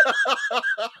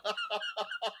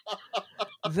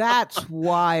 That's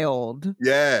wild.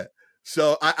 Yeah.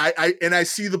 So I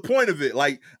see the point of it.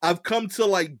 Like I've come to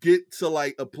like get to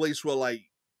like a place where like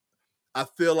I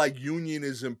feel like union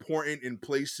is important in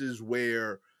places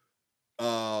where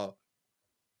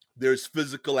there's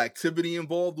physical activity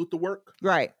involved with the work.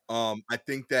 Right. I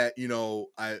think that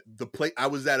I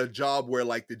was at a job where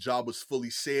like the job was fully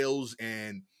sales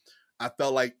and I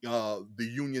felt like the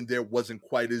union there wasn't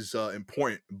quite as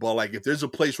important. But like, if there's a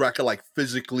place where I could like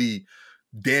physically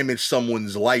damage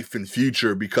someone's life and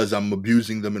future because I'm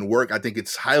abusing them in work, I think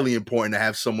it's highly important to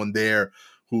have someone there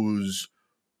who's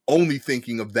only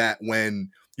thinking of that when,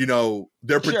 you know,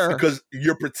 they're Sure. because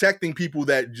you're protecting people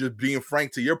that, just being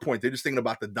frank to your point, they're just thinking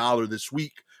about the dollar this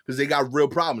week because they got real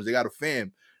problems. They got a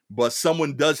fam. But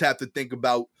someone does have to think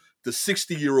about the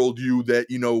 60-year-old you that,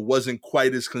 you know, wasn't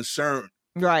quite as concerned,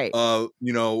 Right.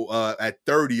 you know, at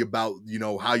 30 about, you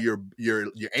know, how your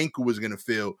ankle was going to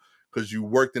feel because you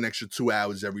worked an extra 2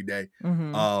 hours every day.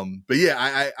 But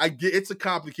yeah, I get it's a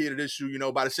complicated issue, you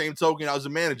know. By the same token, I was a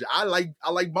manager. I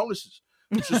like bonuses.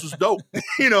 It just was dope,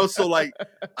 you know. So like,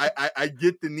 I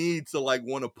get the need to like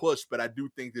want to push, but I do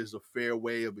think there's a fair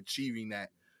way of achieving that.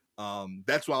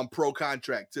 That's why I'm pro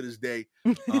contract to this day.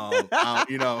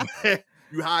 You know,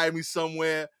 you hire me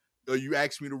somewhere or you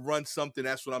ask me to run something.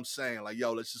 That's what I'm saying. Like,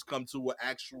 yo, let's just come to an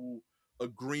actual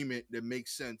agreement that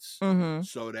makes sense,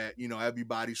 so that, you know,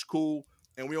 everybody's cool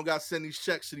and we don't got to send these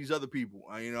checks to these other people.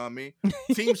 You know what I mean?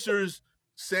 Teamsters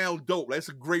sound dope. That's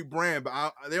a great brand,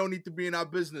 but they don't need to be in our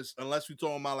business unless we're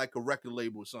talking about like a record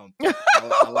label or something.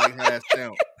 I like how that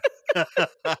sounds.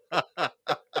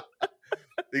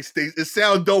 It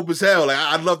sounds dope as hell. Like,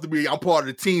 I'd love to be. I'm part of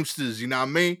the Teamsters. You know what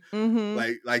I mean?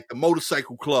 Like the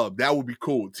motorcycle club. That would be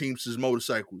cool. Teamsters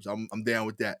motorcycles. I'm down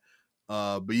with that.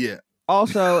 But yeah.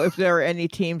 Also, if there are any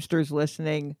Teamsters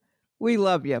listening, we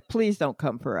love you. Please don't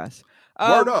come for us.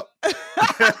 Word up.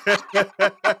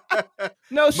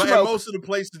 No smoke. And most of the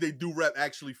places they do rep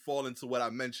actually fall into what I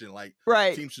mentioned. Like,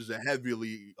 right. Teamsters are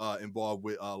heavily involved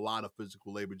with a lot of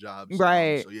physical labor jobs.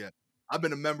 Right. So yeah, I've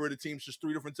been a member of the Teamsters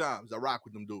 3 different times. I rock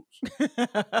with them dudes.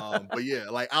 But yeah,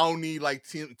 like, I don't need like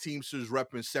Teamsters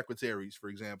repping secretaries, for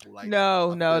example. Like,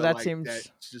 no, that like seems that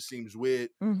just seems weird.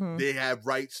 They have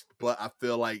rights, but I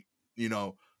feel like, you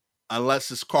know, unless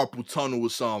it's carpal tunnel or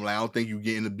something, like, I don't think you're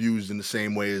getting abused in the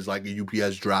same way as like a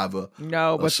UPS driver.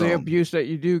 No, but the abuse that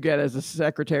you do get as a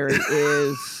secretary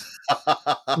is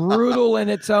brutal in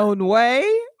its own way.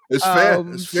 It's fair.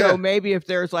 It's fair. So maybe if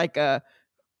there's like a,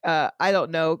 I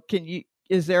don't know,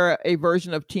 is there a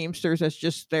version of Teamsters that's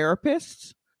just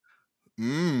therapists?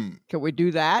 Can we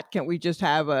do that? Can we just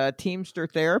have a Teamster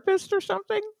therapist or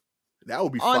something? That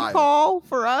would be on fire. Call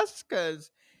for us,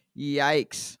 because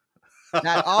yikes.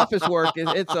 That office work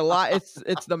it's a lot. It's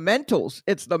the mentals.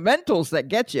 It's the mentals that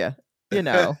get you, you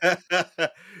know. Yeah,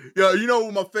 you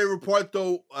know my favorite part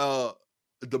though,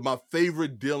 my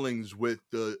favorite dealings with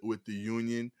the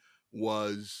union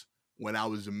was when I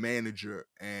was a manager,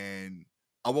 and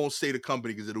I won't say the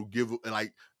company because it'll give,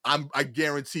 like, I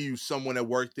guarantee you someone that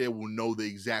worked there will know the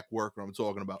exact worker I'm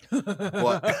talking about.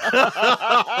 But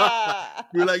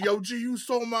we're like, yo, G, you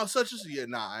talking about such as? Yeah,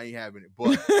 nah, I ain't having it.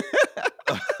 But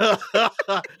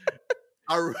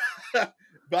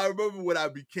I remember when I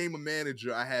became a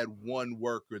manager, I had one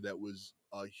worker that was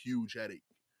a huge headache.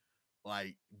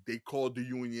 Like, they called the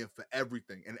union for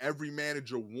everything, and every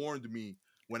manager warned me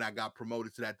when I got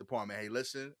promoted to that department, hey,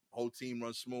 listen, whole team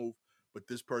runs smooth, but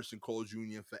this person calls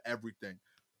union for everything.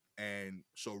 And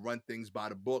so run things by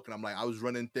the book. And I'm like, I was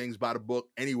running things by the book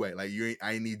anyway. Like,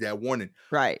 I ain't need that warning.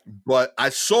 Right. But I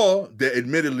saw that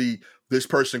admittedly this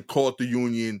person called the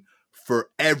union for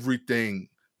everything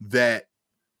that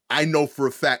I know for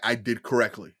a fact I did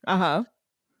correctly.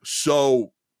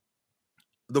 So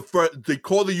they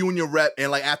call the union rep, and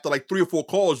like after like 3 or 4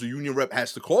 calls, the union rep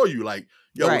has to call you like,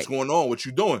 yo, what's going on? What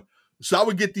you doing? So I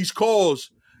would get these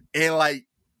calls, and like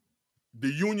the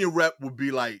union rep would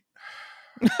be like,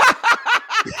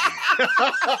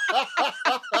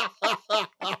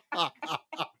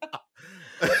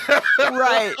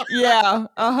 right. Yeah.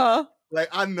 Like,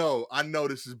 I know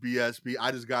this is BSB.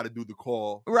 I just got to do the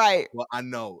call. Right. Well, I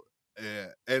know. Yeah.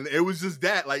 And it was just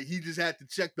that, like, he just had to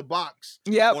check the box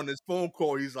on his phone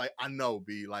call. He's like, I know,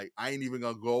 B. Like, I ain't even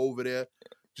gonna go over there.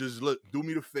 Just look, do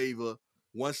me the favor.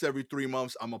 Once every 3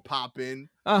 months, I'm gonna pop in.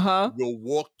 We'll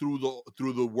walk through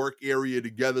the work area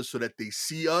together so that they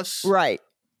see us. Right.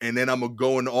 And then I'm gonna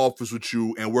go in the office with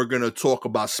you, and we're gonna talk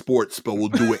about sports, but we'll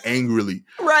do it angrily.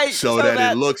 Right. So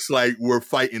that it looks like we're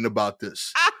fighting about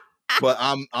this. But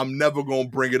I'm never gonna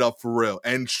bring it up for real.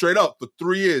 And straight up, for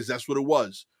 3 years, that's what it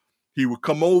was. He would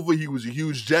come over. He was a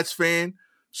huge Jets fan.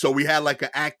 So we had like an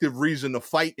active reason to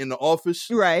fight in the office.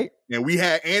 Right. And we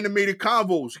had animated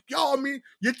convos. Yo, I mean,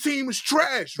 your team is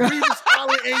trash. Revis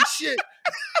Allen ain't shit.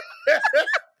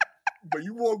 But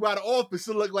you walk by the office,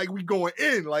 it looked like we going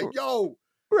in. Like, yo,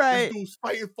 right, this dude's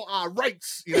fighting for our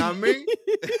rights. You know what I mean?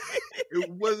 It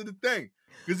wasn't a thing.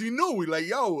 Because he knew, we like,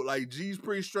 yo, like G's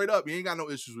pretty straight up. He ain't got no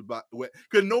issues with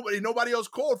because nobody else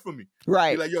called for me.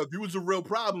 Right. He like, yo, if it was a real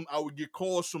problem, I would get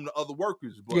calls from the other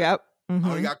workers. But yep.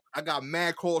 I got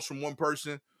mad calls from one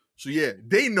person. So yeah,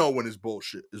 they know when it's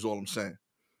bullshit, is all I'm saying.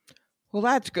 Well,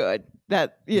 that's good.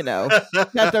 That,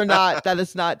 that they're not, that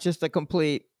it's not just a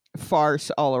complete farce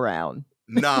all around.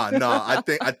 Nah. I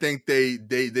think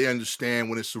they understand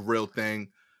when it's a real thing.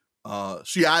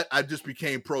 See, I just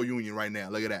became pro union right now.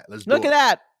 Look at that. Look at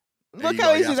that. Look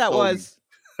how easy that was.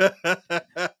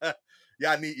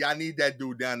 Y'all need that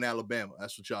dude down in Alabama.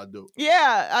 That's what y'all do.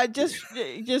 Yeah, I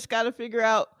just got to figure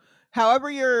out.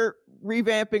 However, you're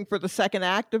revamping for the second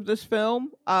act of this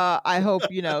film. I hope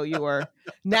you are.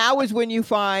 Now is when you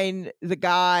find the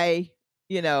guy,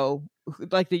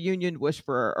 like the Union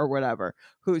Whisperer or whatever,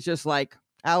 who's just like,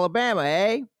 Alabama,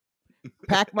 eh?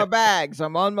 Pack my bags.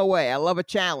 I'm on my way. I love a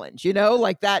challenge,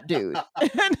 like that dude.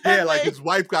 Yeah, like his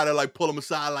wife got to like pull him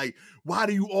aside, like, why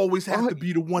do you always have to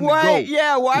be the one to go?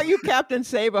 Yeah, why are you Captain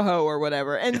Sabaho or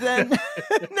whatever? And then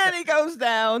he goes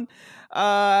down,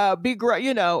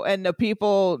 and the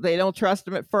people, they don't trust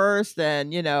him at first,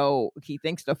 and he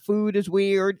thinks the food is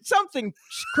weird, something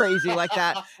crazy like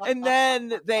that. And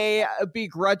then they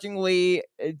begrudgingly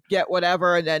get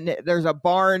whatever, and then there's a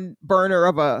barn burner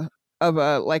of a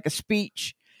like a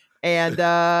speech, and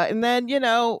then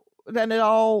then it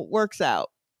all works out.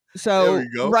 So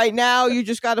right now you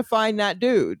just got to find that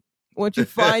dude. Once you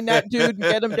find that dude and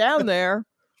get him down there,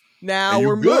 now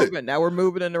we're moving. Now we're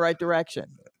moving in the right direction.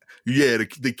 Yeah,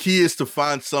 the key is to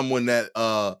find someone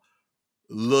that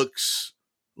looks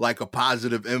like a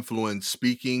positive influence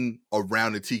speaking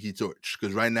around the Tiki Torch,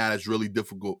 because right now it's really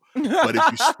difficult. But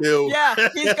if you still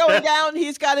he's going down,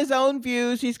 he's got his own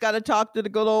views, he's got to talk to the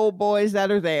good old boys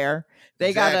that are there.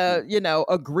 They gotta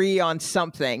agree on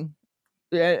something.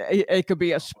 It could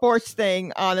be a sports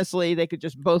thing, honestly. They could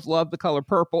just both love the color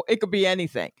purple. It could be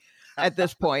anything at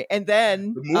this point. And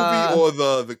then the movie or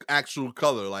the actual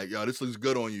color, like, yo, this looks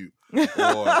good on you.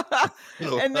 Or,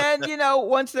 and then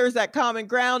once there's that common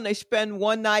ground, they spend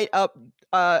one night up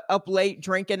late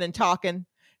drinking and talking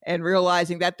and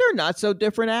realizing that they're not so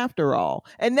different after all.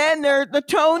 And then the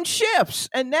tone shifts,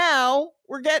 and now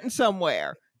we're getting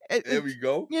somewhere. There we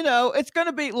go. It's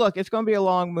gonna be a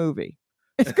long movie.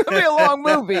 It's gonna be a long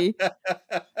movie,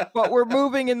 but we're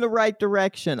moving in the right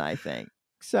direction, I think.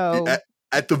 So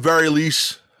at the very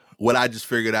least, what I just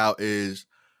figured out is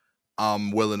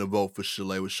I'm willing to vote for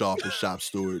Chalet with Shaw for shop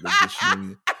steward of this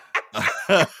union.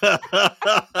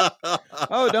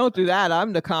 Oh, don't do that.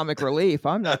 I'm the comic relief.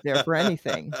 I'm not there for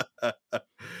anything.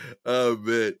 Oh,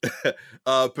 man.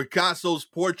 Picasso's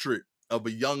portrait of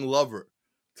a young lover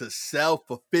to sell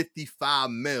for $55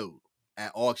 million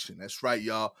at auction. That's right,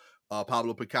 y'all.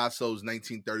 Pablo Picasso's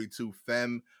 1932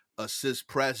 Femme Assist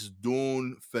Press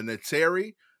d'une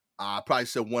Fenêtre. I probably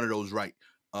said one of those right.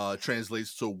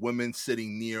 Translates to women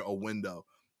sitting near a window.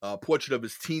 Portrait of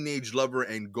his teenage lover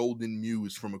and golden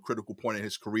muse from a critical point in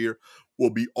his career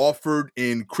will be offered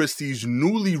in Christie's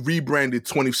newly rebranded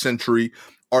 20th Century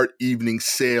Art Evening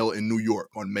sale in New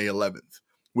York on May 11th,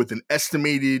 with an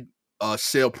estimated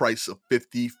sale price of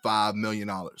 $55 million.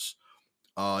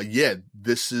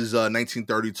 This is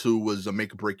 1932 was a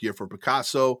make or break year for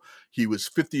Picasso. He was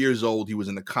 50 years old. He was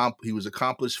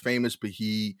accomplished, famous,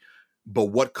 but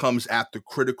what comes after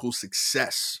critical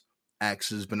success,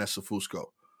 asks Vanessa Fusco.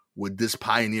 Would this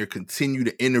pioneer continue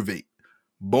to innovate?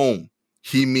 Boom.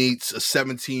 He meets a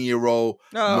 17-year-old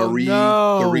Marie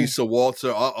Theresa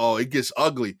Walter. It gets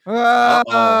ugly.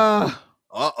 Yeah.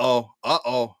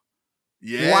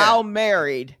 While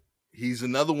married. He's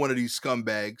another one of these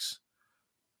scumbags.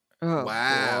 Oh,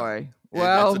 wow. Boy.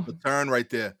 Well, that's a turn right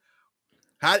there.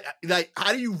 How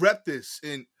do you rep this?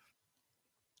 And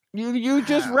you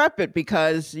just rep it,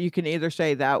 because you can either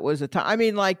say that was a time. I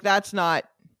mean, like, that's not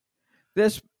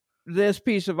this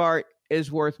piece of art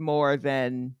is worth more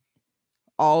than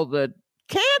all the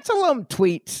cancel them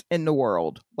tweets in the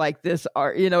world. Like this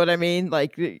art, you know what I mean?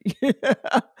 Like,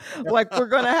 like there's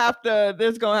gonna have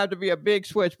to be a big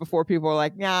switch before people are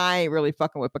like, nah, I ain't really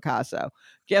fucking with Picasso.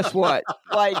 Guess what?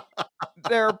 Like,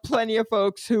 there are plenty of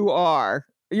folks who are.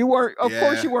 You weren't, of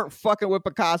course, you weren't fucking with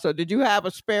Picasso. Did you have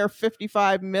a spare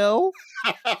 $55 million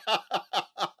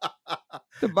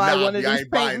to buy one of these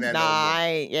paintings?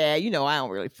 I don't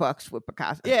really fucks with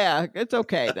Picasso. Yeah, it's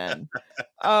okay then.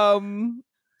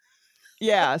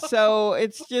 Yeah, so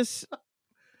it's just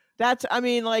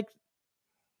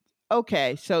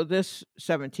okay, so this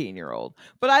 17-year-old,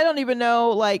 but I don't even know,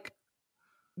 like,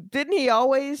 didn't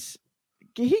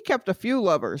he kept a few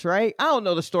lovers, right? I don't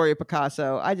know the story of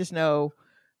Picasso. I just know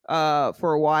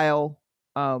for a while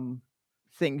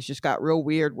things just got real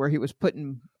weird where he was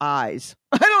putting eyes.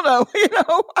 I don't know,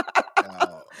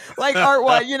 Oh. like art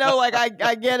wise, like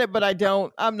I get it, but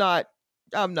I'm not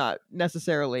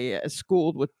necessarily as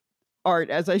schooled with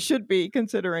art as I should be,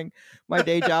 considering my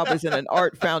day job is in an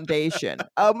art foundation.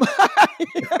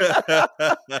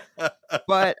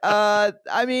 But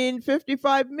I mean,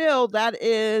 55 mil, that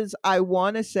is, I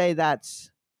want to say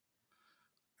that's,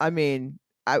 I mean,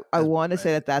 I That's want to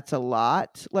say bad. that's a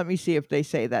lot. Let me see if they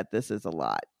say that this is a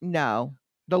lot. No.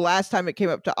 The last time it came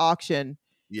up to auction,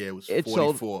 Yeah, it was it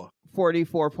sold 44.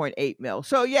 44.8 mil.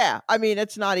 So yeah, I mean,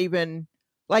 it's not even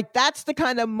like, that's the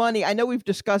kind of money. I know we've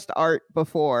discussed art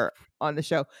before on the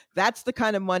show. That's the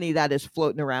kind of money that is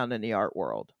floating around in the art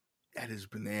world. That is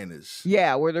bananas.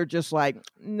 Yeah, where they're just like,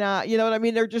 nah, you know what I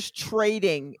mean? They're just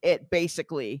trading it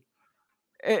basically.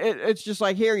 It's just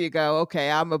like, here you go.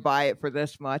 Okay, I'm gonna buy it for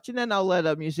this much, and then I'll let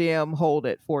a museum hold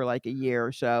it for like a year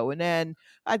or so, and then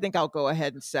I think I'll go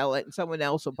ahead and sell it, and someone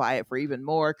else will buy it for even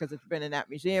more because it's been in that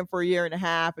museum for a year and a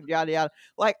half, and yada yada.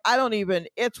 Like, I don't even.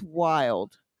 It's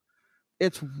wild.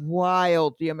 It's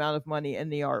wild the amount of money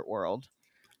in the art world.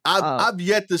 I've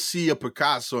yet to see a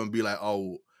Picasso and be like,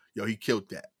 oh, yo, he killed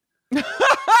that.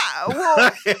 Well,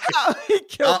 he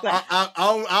killed that.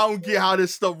 I don't get how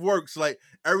this stuff works. Like,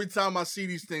 every time I see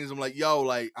these things, I'm like, yo,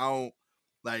 like, I don't,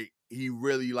 like, he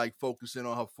really like focusing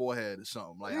on her forehead or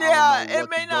something. Like, Yeah, I don't know it what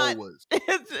may the goal not. was.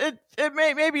 It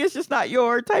may, maybe it's just not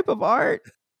your type of art,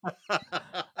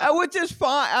 which is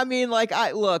fine. I mean, like,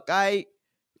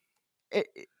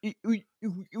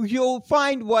 you'll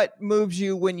find what moves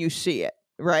you when you see it,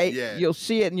 right? Yeah. You'll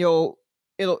see it, and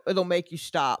it'll make you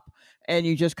stop, and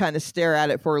you just kind of stare at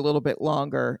it for a little bit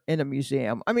longer in a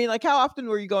museum. I mean, like, how often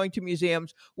were you going to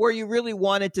museums where you really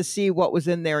wanted to see what was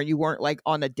in there and you weren't like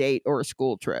on a date or a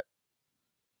school trip?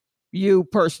 You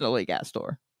personally,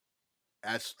 Gastor.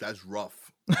 That's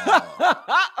rough.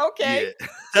 Okay. Yeah.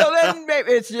 So then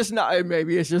maybe it's just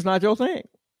not your thing,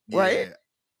 right?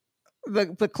 Yeah.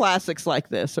 The classics like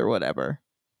this or whatever.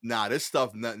 Nah, this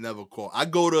stuff never caught. I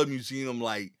go to a museum,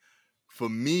 like, for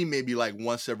me, maybe like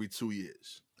once every 2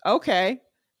 years. Okay.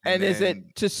 And is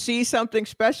it to see something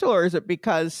special, or is it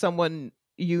because someone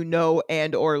you know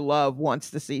and or love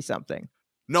wants to see something?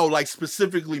 No, like,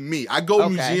 specifically me. I go to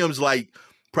museums like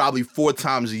probably 4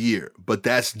 times a year, but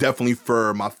that's definitely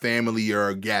for my family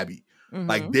or Gabby. Mm-hmm.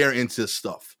 Like, they're into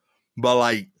stuff. But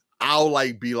like, I'll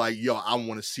like be like, yo, I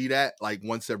want to see that like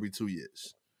once every 2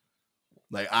 years.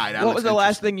 Like, all right, what was the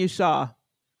last thing you saw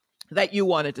that you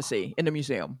wanted to see in a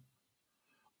museum?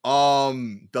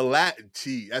 That's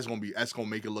gonna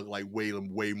make it look like way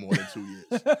more than 2 years.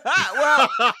 well,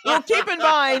 keep in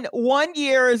mind, 1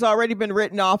 year has already been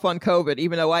written off on COVID,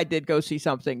 even though I did go see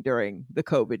something during the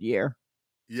COVID year.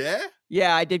 Yeah?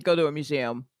 Yeah, I did go to a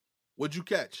museum. What'd you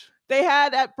catch? They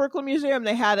had at Brooklyn Museum,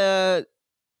 they had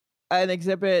an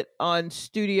exhibit on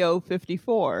Studio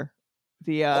 54,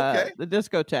 the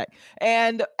discotheque.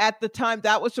 And at the time,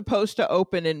 that was supposed to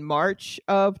open in March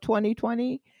of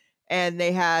 2020. And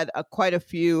they had quite a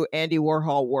few Andy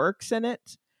Warhol works in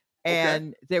it.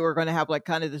 And they were going to have like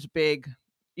kind of this big,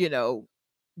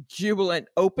 jubilant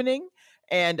opening.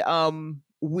 And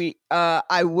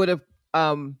I would have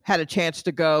had a chance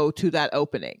to go to that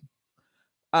opening.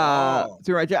 And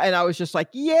I was just like,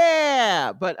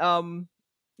 yeah. But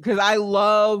because I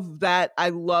love that. I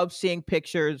love seeing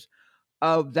pictures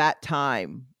of that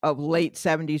time of late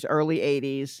 70s, early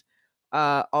 80s,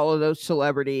 all of those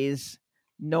celebrities.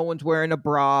 No one's wearing a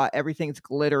bra. Everything's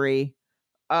glittery.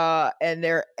 And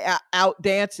they're out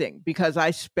dancing because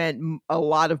I spent a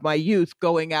lot of my youth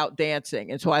going out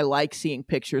dancing. And so I like seeing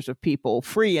pictures of people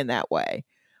free in that way.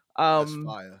 That's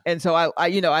fire. And so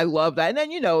I love that. And then,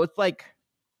 it's like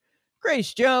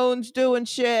Grace Jones doing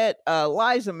shit,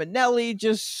 Liza Minnelli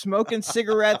just smoking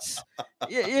cigarettes.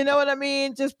 You know what I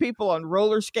mean? Just people on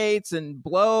roller skates and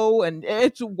blow. And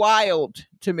it's wild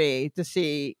to me to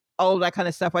see all of that kind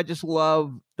of stuff. I just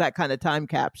love that kind of time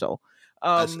capsule.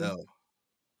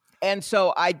 And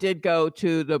so I did go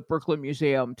to the Brooklyn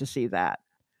Museum to see that.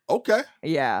 Okay.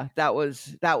 Yeah, that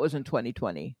was in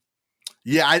 2020.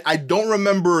 Yeah, I don't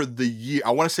remember the year. I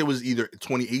want to say it was either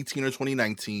 2018 or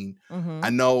 2019. Mm-hmm.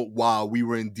 I know while we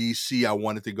were in DC, I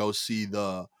wanted to go see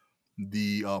the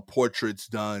portraits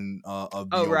done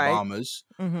of the Obamas.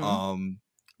 Mm-hmm.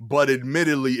 But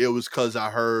admittedly, it was because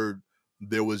I heard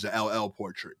there was an LL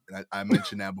portrait. And I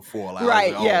mentioned that before. Like,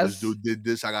 right, I was like, yes. This dude did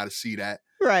this. I got to see that.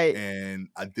 Right. And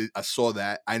I saw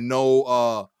that. I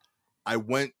know I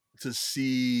went to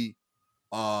see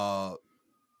Frida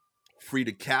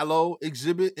Kahlo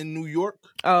exhibit in New York.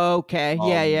 Oh, okay.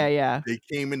 Yeah. They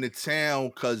came into town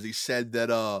because they said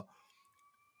that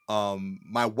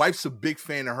My wife's a big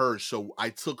fan of hers, so I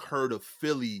took her to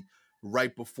Philly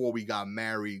right before we got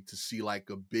married to see like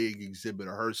a big exhibit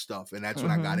of her stuff, and that's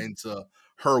when I got into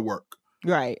her work.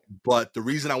 Right. But the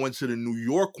reason I went to the New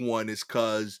York one is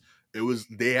because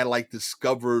they had like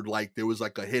discovered like there was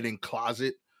like a hidden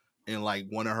closet in like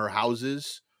one of her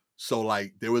houses. So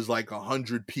like there was like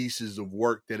 100 pieces of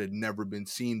work that had never been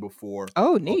seen before.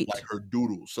 Oh, Of neat. like her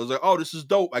doodles. So I was like, oh, this is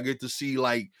dope. I get to see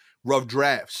like rough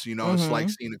drafts, you know, it's like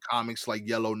seeing the comics like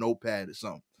yellow notepad or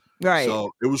something. Right. So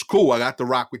it was cool. I got to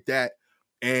rock with that.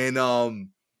 And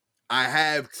I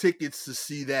have tickets to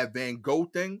see that Van Gogh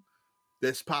thing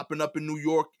that's popping up in New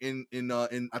York in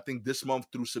I think this month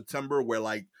through September, where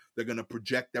like they're gonna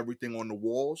project everything on the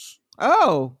walls.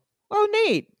 Oh,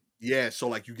 neat. Yeah, so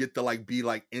like you get to like be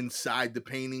like inside the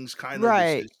paintings, kind of.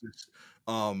 Right.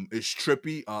 It's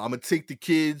trippy. I'm gonna take the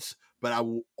kids, but I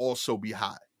will also be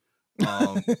high.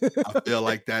 I feel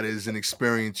like that is an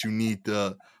experience you need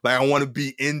to like. I want to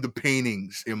be in the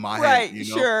paintings in my Right. head,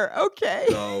 you know. Sure. Okay.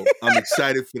 So I'm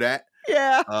excited for that.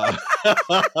 Yeah.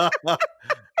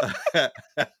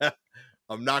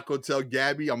 I'm not gonna tell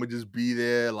Gabby. I'm gonna just be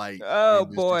there, like, Oh, and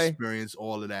just boy. experience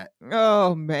all of that.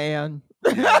 Oh, man.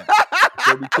 Yeah,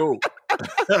 it'll be cool.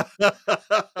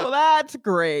 Well, that's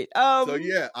great. So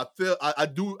yeah, I feel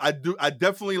I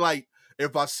definitely like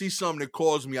if I see something that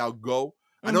calls me, I'll go.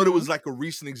 I know there was like a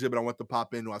recent exhibit I went to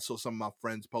pop into. I saw some of my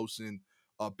friends posting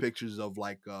pictures of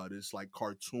like this like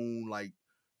cartoon like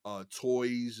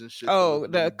toys and shit. Oh,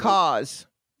 the cause.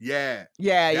 Yeah.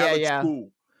 Yeah, That looks yeah.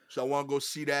 cool. So I want to go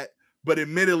see that. But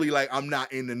admittedly, like I'm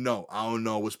not in the know. I don't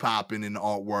know what's popping in the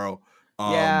art world.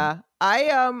 Yeah.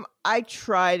 I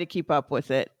try to keep up with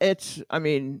it. It's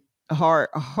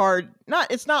hard.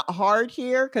 It's not hard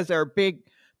here because there are big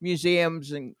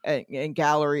museums and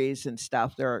galleries and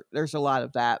stuff. There's a lot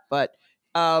of that. But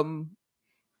because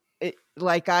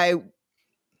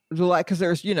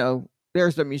there's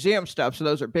there's the museum stuff, so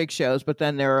those are big shows, but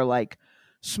then there are like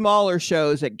smaller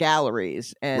shows at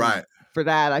galleries, and Right. for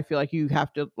that I feel like you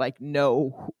have to like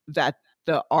know that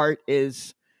the art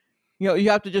is,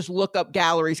 you have to just look up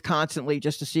galleries constantly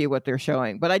just to see what they're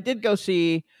showing. But I did go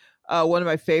see one of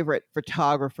my favorite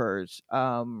photographers,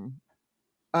 and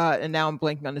now I'm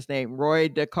blanking on his name, Roy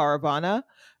de Caravana.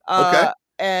 Okay.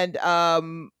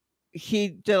 And he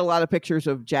did a lot of pictures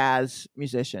of jazz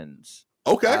musicians.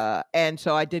 Okay. And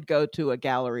so I did go to a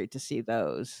gallery to see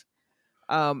those.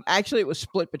 Actually, it was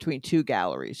split between two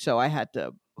galleries, so I had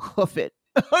to hoof it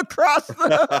across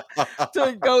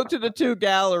to go to the two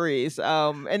galleries.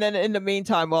 And then in the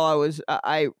meantime, while I was,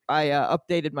 I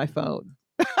updated my phone.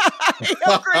 I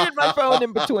upgraded my phone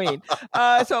in between.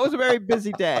 So it was a very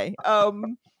busy day.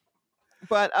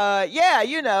 But yeah,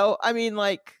 I mean,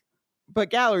 like,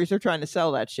 but galleries are trying to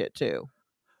sell that shit too,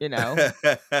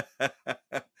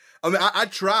 I mean, I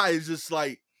try. It's just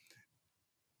like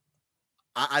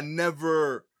I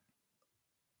never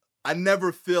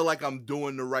feel like I'm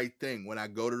doing the right thing when I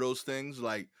go to those things.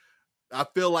 Like I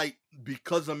feel like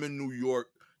because I'm in New York,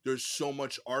 there's so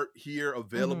much art here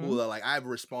available that like I have a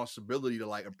responsibility to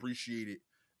like appreciate it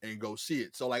and go see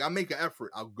it. So like I make an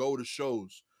effort. I'll go to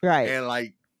shows. Right. And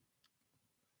like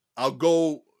I'll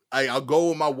go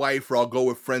with my wife, or I'll go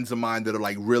with friends of mine that are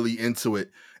like really into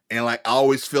it. And like I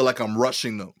always feel like I'm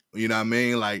rushing them. You know what I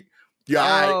mean? Like, yeah,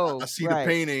 I see the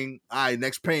painting. All right,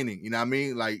 next painting. You know what I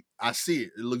mean? Like I see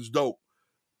it. It looks dope.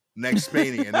 Next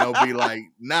painting. And they'll be like,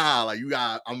 nah, like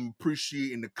I'm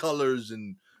appreciating the colors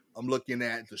and I'm looking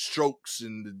at the strokes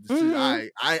and I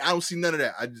don't see none of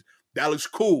that. That looks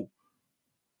cool.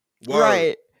 Word.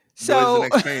 Right. So the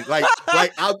next painting? like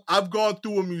I've gone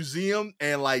through a museum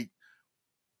and like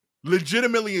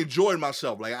legitimately enjoyed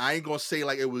myself. Like I ain't gonna say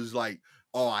like it was like,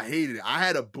 oh, I hated it. I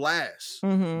had a blast.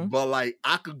 But like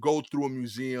I could go through a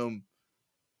museum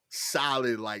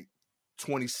solid like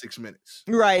 26 minutes.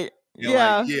 Right. And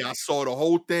like, I saw the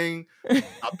whole thing. I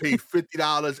paid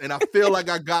 $50 and I feel like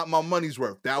I got my money's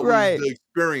worth. That was the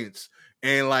experience.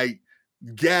 And like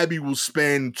Gabby will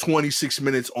spend 26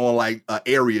 minutes on like an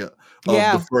area of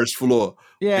the first floor.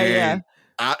 And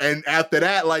after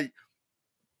that, like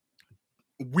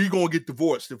we gonna get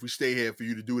divorced if we stay here for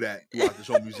you to do that throughout this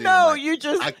whole museum. No,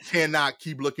 like, I cannot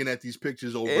keep looking at these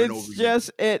pictures over and over again.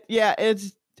 Then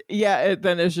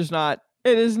it's just not.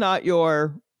 It is not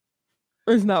your.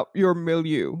 It's not your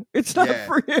milieu. It's not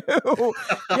for you.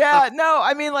 Yeah, no.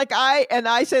 I mean, like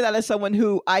I say that as someone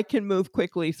who I can move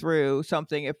quickly through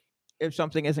something if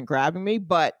something isn't grabbing me,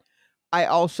 but I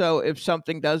also, if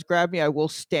something does grab me, I will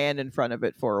stand in front of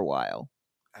it for a while.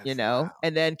 Wow.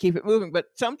 And then keep it moving. But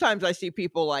sometimes I see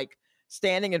people like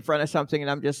standing in front of something and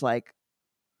I'm just like,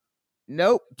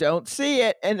 nope, don't see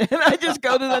it. And then I just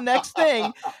go to the next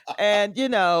thing. And,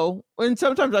 and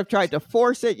sometimes I've tried to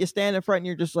force it. You stand in front and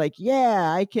you're just like,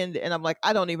 yeah, I can. And I'm like,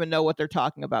 I don't even know what they're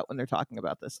talking about when they're talking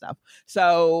about this stuff.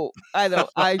 So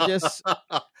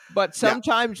but Yeah.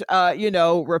 sometimes,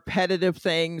 repetitive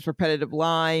things, repetitive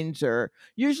lines, or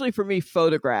usually for me,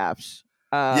 photographs.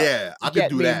 Yeah, I could get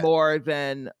do me that. more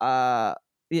than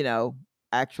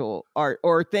actual art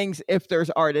or things. If there's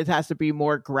art, it has to be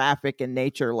more graphic in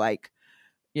nature, like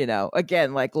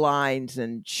again, like lines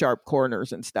and sharp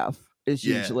corners and stuff is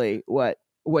Yeah. usually what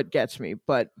gets me.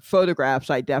 But photographs,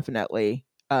 I definitely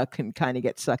can kind of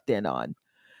get sucked in on.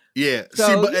 Yeah.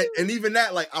 So, See, and even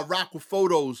that, like, I rock with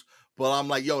photos, but I'm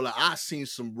like, yo, like, I seen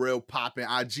some real popping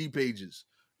IG pages,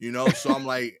 So I'm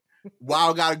like,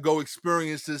 wow, I gotta go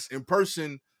experience this in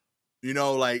person.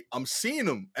 Like, I'm seeing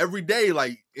them every day,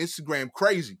 like Instagram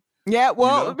crazy. yeah,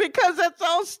 well, because that's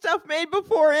all stuff made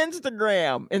before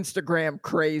Instagram. Instagram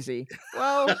crazy.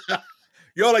 Well,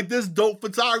 yo, like, this dope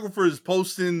photographers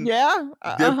posting their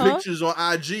pictures on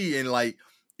IG, and like,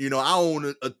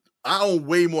 I own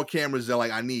way more cameras than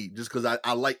like I need, just because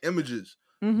I like images,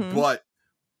 but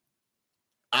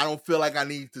I don't feel like I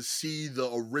need to see the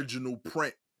original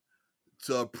print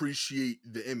to appreciate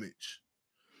the image.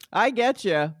 I get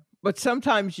you, but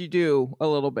sometimes you do a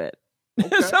little bit.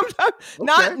 Okay. Sometimes,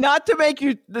 not to make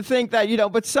you think that you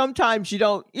don't, but sometimes you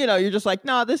don't. You're just like,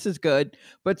 nah, this is good.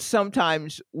 But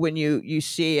sometimes when you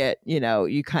see it,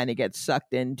 you kind of get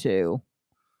sucked into.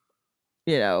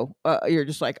 You're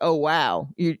just like, oh wow,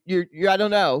 you're I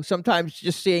don't know. Sometimes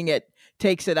just seeing it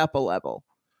takes it up a level.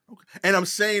 And I'm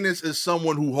saying this as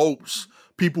someone who hopes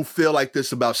people feel like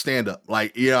this about stand-up.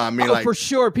 Like, I mean, oh, like, for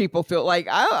sure people feel like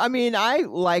I mean, I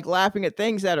like laughing at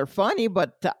things that are funny,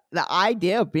 but the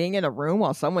idea of being in a room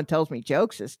while someone tells me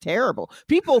jokes is terrible.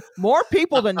 More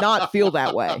people than not feel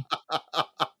that way.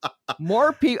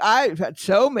 More people. I've had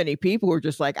so many people who are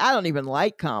just like, I don't even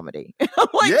like comedy. I'm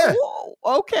like, yeah,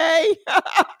 okay.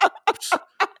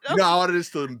 you know how hard it is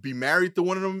to be married to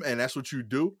one of them, and that's what you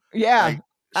do. Yeah, like,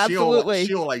 absolutely.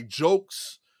 She don't like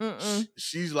jokes.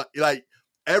 She's like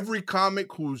every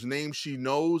comic whose name she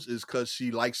knows is because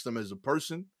she likes them as a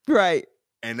person, right?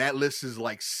 And that list is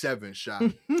like 7 shot.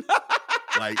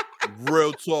 Like,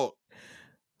 real talk.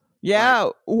 Yeah,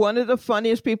 one of the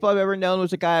funniest people I've ever known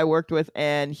was a guy I worked with,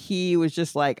 and he was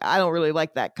just like, I don't really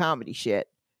like that comedy shit.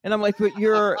 And I'm like, but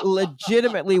you're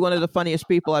legitimately one of the funniest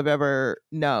people I've ever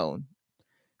known.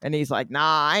 And he's like,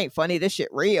 nah, I ain't funny. This shit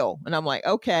real. And I'm like,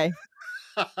 okay.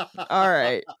 All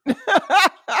right.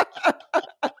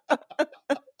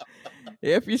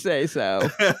 If you say so.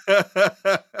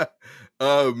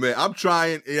 Oh, man. I'm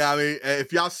trying. I mean,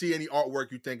 if y'all see any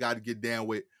artwork you think I'd get down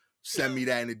with, send me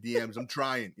that in the DMs. I'm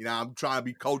trying. I'm trying to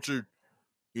be cultured.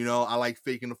 I like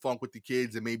faking the funk with the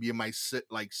kids, and maybe it might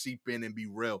seep in and be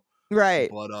real. Right.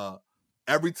 But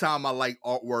every time I like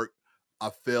artwork, I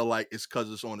feel like it's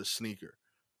because it's on a sneaker.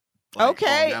 Like,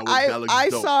 okay, I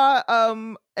saw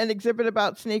an exhibit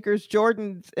about sneakers,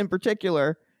 Jordans in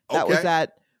particular. That was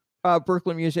at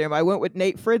Brooklyn Museum. I went with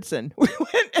Nate Fridson. We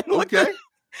went and looked at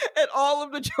all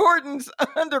of the Jordans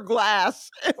under glass.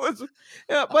 It was,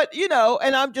 but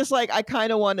and I'm just like, I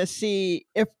kind of want to see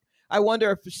if. I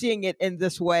wonder if seeing it in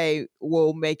this way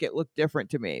will make it look different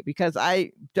to me, because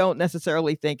I don't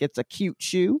necessarily think it's a cute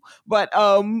shoe, but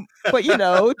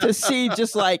to see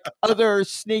just like other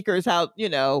sneakers, how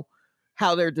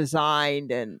they're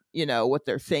designed and what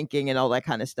they're thinking and all that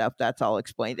kind of stuff, that's all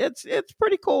explained. It's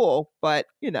pretty cool, but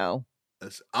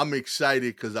I'm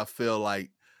excited because I feel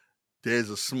like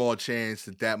there's a small chance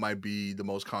that might be the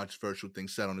most controversial thing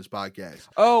said on this podcast.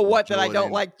 Oh, what? Jordan, that I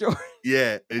don't like Jordan?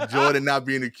 Yeah, and Jordan not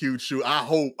being a cute shoe. I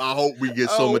hope we get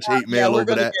so much hate mail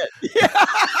over that.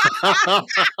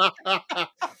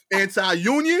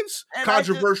 Anti-unions,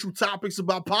 controversial topics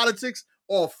about politics,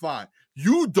 all fine.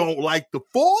 You don't like the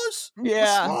fours?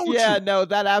 Yeah, no,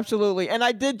 that absolutely. And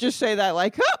I did just say that,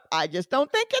 like, I just don't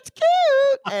think it's cute.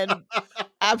 And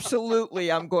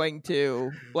absolutely, I'm going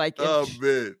to like. Oh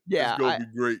man, yeah, it's gonna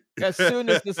be great as soon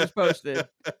as this is posted.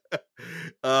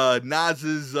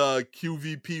 Nas's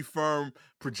QVP firm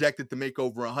projected to make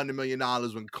over $100 million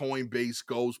when Coinbase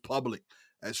goes public.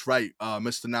 That's right.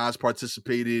 Mr. Nas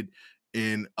participated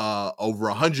in over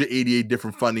 188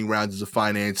 different funding rounds as a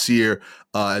financier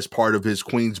as part of his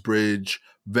Queensbridge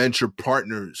Venture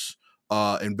Partners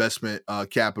investment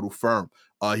capital firm.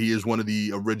 He is one of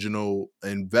the original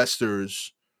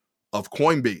investors of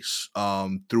Coinbase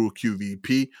through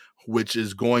QVP, which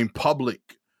is going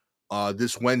public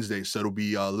this Wednesday. So it'll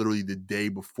be literally the day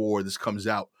before this comes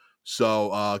out. So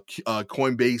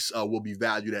Coinbase will be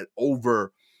valued at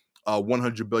over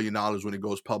 $100 billion when it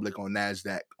goes public on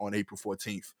NASDAQ on April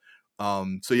 14th.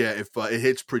 So yeah, if it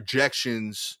hits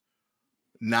projections,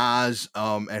 Nas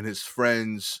and his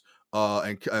friends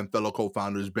and fellow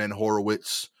co-founders Ben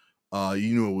Horowitz, I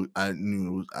don't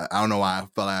know why I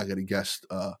felt like I could have guessed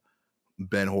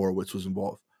Ben Horowitz was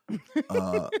involved.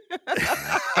 I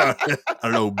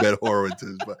don't know who Ben Horowitz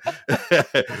is, but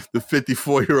the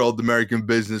 54-year-old American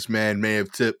businessman may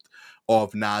have tipped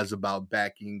off Nas about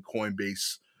backing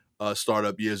Coinbase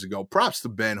startup years ago. Props to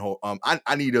Ben.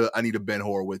 I need a Ben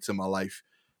Horowitz in my life.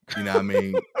 You know what I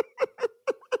mean?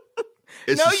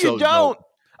 No, you don't. Dope.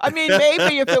 I mean,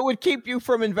 maybe if it would keep you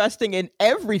from investing in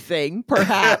everything,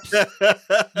 perhaps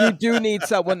you do need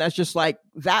someone that's just like,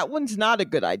 that one's not a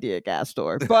good idea,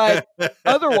 Gastor. But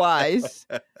otherwise,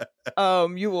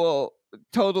 you will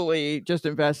totally just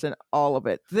invest in all of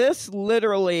it. This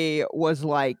literally was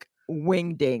like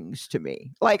wingdings to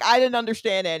me. Like, I didn't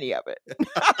understand any of it.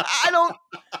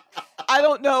 I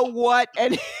don't know what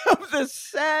any of this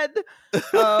said.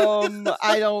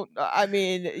 I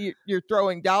mean, you're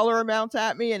throwing dollar amounts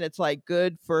at me and it's like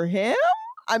good for him.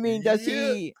 I mean, does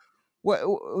he?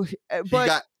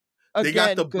 But they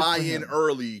got the buy-in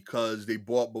early because they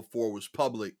bought before it was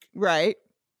public. Right.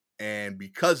 And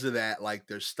because of that, like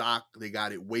their stock, they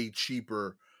got it way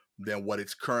cheaper than what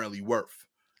it's currently worth.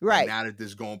 Right. And now that this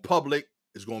is going public,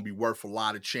 it's going to be worth a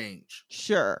lot of change.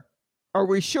 Sure. Are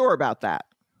we sure about that?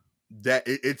 That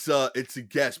it's a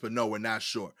guess, but no, we're not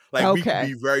sure. Like we could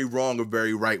be very wrong or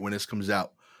very right when this comes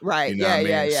out. Right. You know what I mean?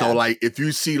 Yeah. So like if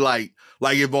you see like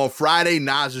if on Friday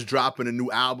Nas is dropping a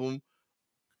new album,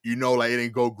 you know, like it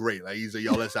didn't go great. Like he's like,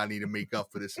 yo, I need to make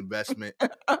up for this investment.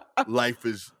 Life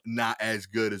is not as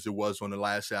good as it was on the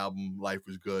last album. Life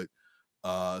is good.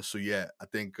 So yeah, I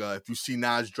think if you see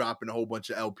Nas dropping a whole bunch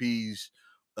of LPs,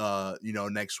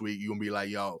 next week, you're gonna be like,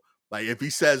 yo, like if he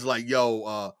says like,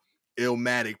 yo,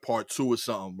 Illmatic Part 2 or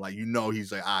something, like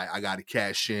he's like, I gotta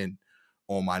cash in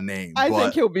on my name. I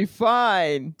think he'll be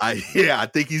fine. I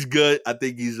think he's good. I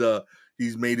think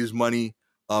he's made his money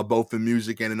both in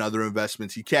music and in other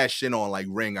investments. He cashed in on like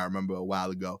Ring, I remember a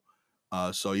while ago.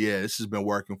 So yeah, this has been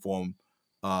working for him.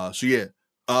 So yeah.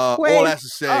 All that's to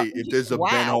say, if there's a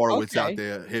Ben Horowitz out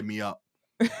there, hit me up.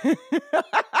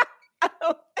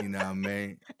 You know what I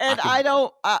mean? And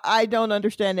I don't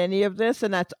understand any of this,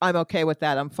 and I'm okay with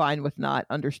that. I'm fine with not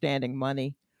understanding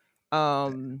money.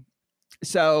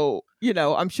 So,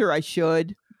 I'm sure I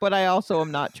should, but I also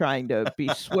am not trying to be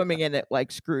swimming in it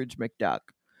like Scrooge McDuck.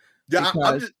 Yeah,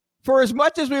 for as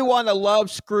much as we want to love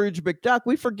Scrooge McDuck,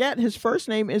 we forget his first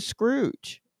name is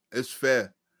Scrooge. It's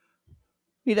fair.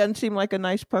 He doesn't seem like a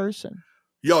nice person.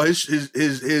 Yo,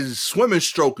 his swimming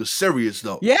stroke is serious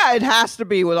though. Yeah, it has to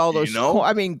be with all those.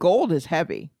 I mean, gold is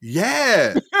heavy.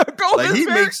 Yeah, gold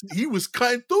like he was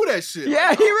cutting through that shit. Yeah,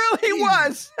 like, he really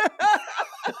was.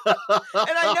 And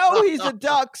I know he's a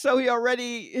duck, so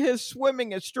his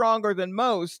swimming is stronger than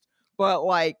most. But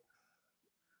like,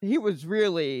 he was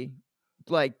really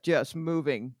like just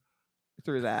moving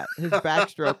through that. His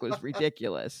backstroke was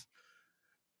ridiculous.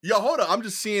 Yo, hold on. I'm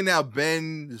just seeing now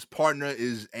Ben's partner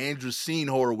is Andreessen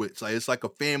Horowitz. Like it's like a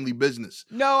family business.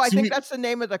 No, I think that's the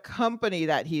name of the company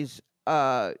that he's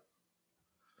I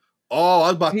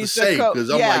was about to say, because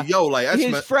I'm like, yo, like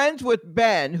he's friends with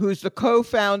Ben, who's the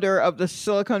co-founder of the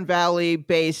Silicon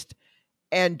Valley-based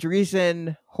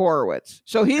Andreessen Horowitz.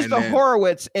 So he's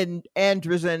Horowitz in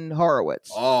Andreessen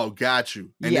Horowitz. Oh, got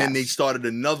you. And then they started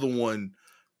another one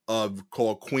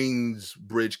called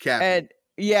Queensbridge Capital. And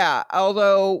yeah,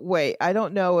 although wait, I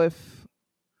don't know if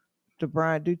the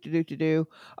Brian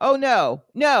Oh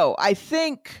no, I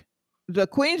think the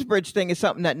Queensbridge thing is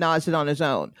something that Nas did on his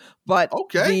own. But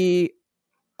the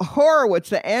Horowitz,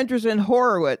 the Andreessen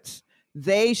Horowitz,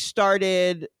 they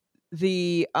started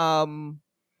the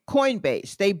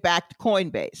Coinbase. They backed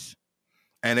Coinbase.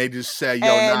 And they just said, yo,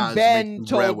 and Nas, Ben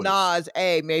told Nas,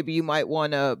 hey, maybe you might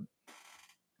want to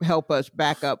help us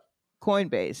back up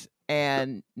Coinbase.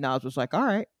 And Nas was like, all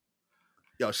right.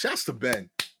 Yo, shouts to Ben.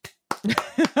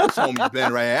 That's homie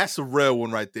Ben right here. That's a real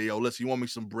one right there. Yo, listen, you want me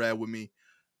some bread with me?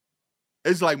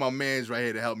 It's like my man's right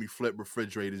here to help me flip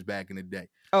refrigerators back in the day.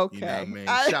 Okay. You know what I mean?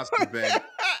 Shouts to Ben.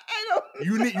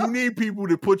 You need people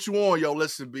to put you on. Yo,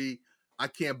 listen, B, I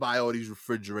can't buy all these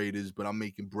refrigerators, but I'm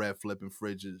making bread flipping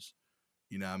fridges.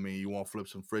 You know what I mean? You want to flip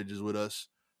some fridges with us?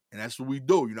 And that's what we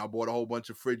do. I bought a whole bunch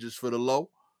of fridges for the low.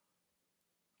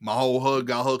 My whole hood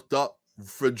got hooked up.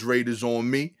 Refrigerators on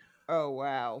me. Oh,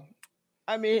 wow.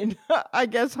 I mean, I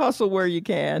guess hustle where you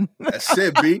can. That's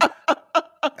it, B.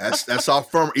 That's our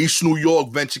firm, East New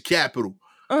York Venture Capital.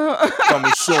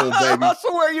 Coming soon, baby.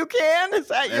 Hustle where you can. Is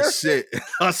that your? That's it.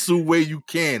 Hustle where you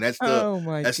can. That's the. Oh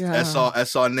my that's God.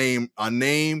 that's our name. Our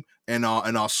name and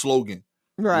our slogan.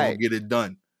 We're gonna Right. get it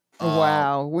done.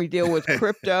 Wow. We deal with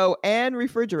crypto and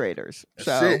refrigerators. That's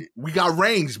So it. We got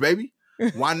range, baby.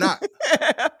 Why not?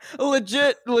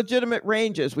 legitimate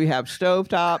ranges. We have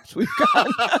stovetops. We've got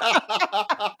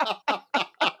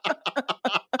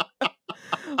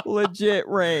legit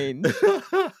range.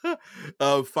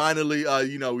 Finally,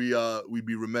 we'd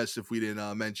be remiss if we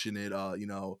didn't mention it. RIP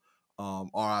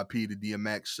to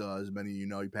DMX. As many of you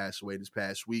know, he passed away this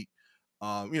past week.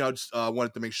 Just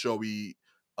wanted to make sure we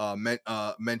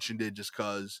mentioned it just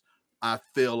because I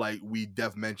feel like we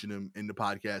mentioned him in the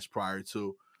podcast prior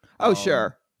to. Oh,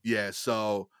 sure. Yeah,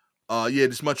 so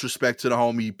just much respect to the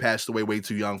homie. He passed away way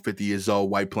too young, 50 years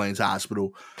old, White Plains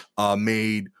Hospital.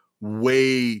 Made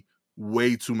way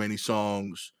too many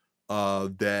songs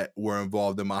that were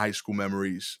involved in my high school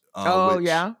memories.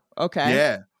 Yeah. Okay.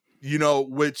 Yeah.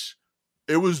 Which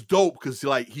it was dope because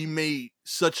like he made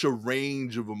such a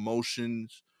range of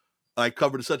emotions, like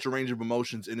covered such a range of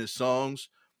emotions in his songs,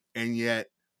 and yet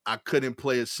I couldn't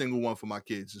play a single one for my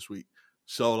kids this week.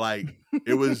 So like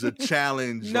it was a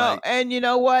challenge. No, and you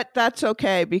know what? That's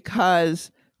okay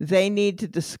because they need to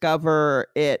discover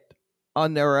it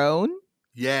on their own.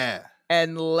 Yeah.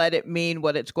 And let it mean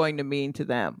what it's going to mean to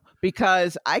them.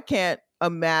 Because I can't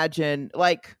imagine,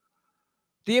 like,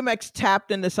 DMX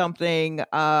tapped into something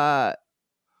that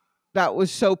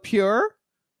was so pure.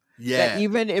 Yeah. That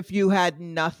even if you had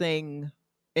nothing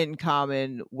in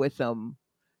common with him,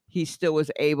 he still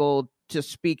was able to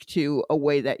speak to a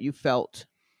way that you felt,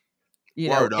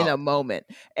 in a moment.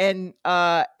 And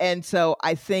so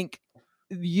I think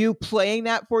you playing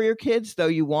that for your kids, though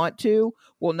you want to,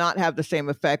 will not have the same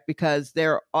effect because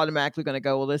they're automatically going to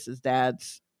go, well, this is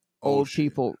dad's old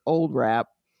rap.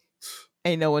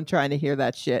 Ain't no one trying to hear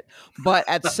that shit. But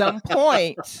at some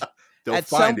point,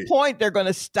 they're going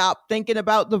to stop thinking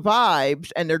about the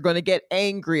vibes and they're going to get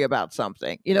angry about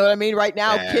something. You know what I mean? Right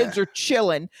now, kids are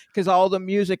chilling because all the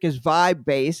music is vibe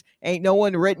based. Ain't no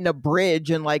one written a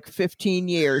bridge in like 15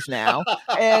 years now.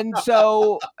 And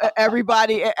so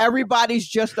everybody's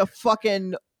just a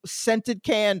fucking scented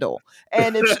candle.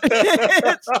 And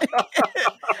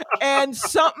and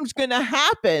something's going to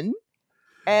happen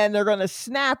and they're going to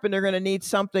snap and they're going to need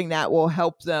something that will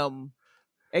help them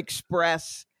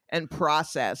express and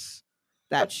process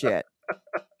that shit.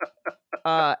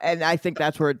 And I think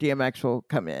that's where DMX will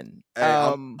come in. Hey,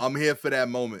 I'm here for that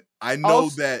moment. I know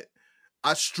that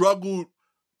I struggled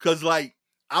because like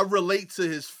I relate to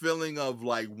his feeling of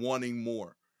like wanting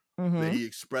more that he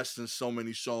expressed in so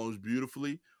many songs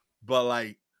beautifully. But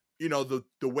like, the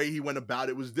way he went about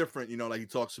it was different. Like he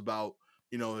talks about,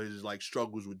 his like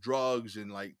struggles with drugs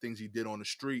and like things he did on the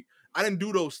street. I didn't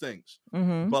do those things,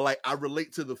 but like I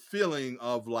relate to the feeling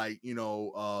of like,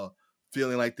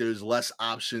 feeling like there's less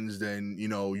options than,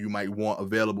 you might want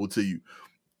available to you.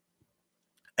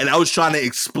 And I was trying to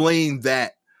explain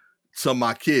that to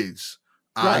my kids.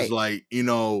 I was like,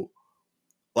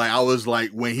 like I was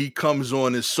like, when he comes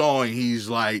on this song, he's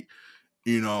like,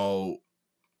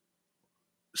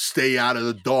 stay out of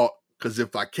the dark. Cause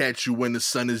if I catch you when the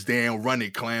sun is down, run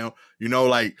it, clown.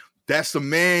 Like that's a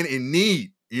man in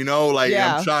need.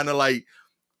 I'm trying to like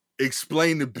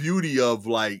explain the beauty of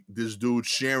like this dude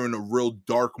sharing a real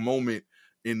dark moment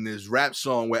in this rap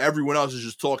song where everyone else is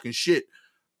just talking shit.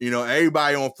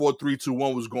 Everybody on 4 3 2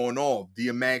 1 was going off.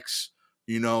 DMX,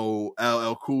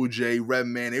 LL Cool J,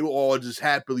 Redman, they were all just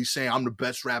happily saying, I'm the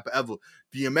best rapper ever.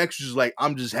 DMX was like,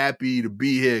 I'm just happy to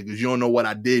be here because you don't know what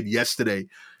I did yesterday.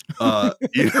 And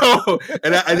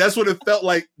that's what it felt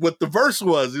like what the verse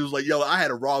was. It was like, yo, I had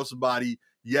to rob somebody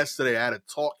yesterday. I had to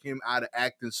talk him out of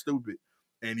acting stupid.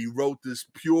 And he wrote this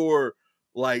pure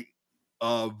like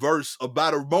verse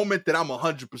about a moment that I'm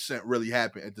 100% really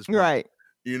happy at this point. Right.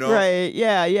 Right.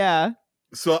 Yeah.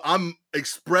 So I'm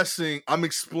explaining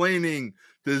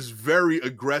this very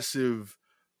aggressive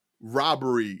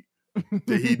robbery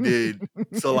that he did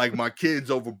to like my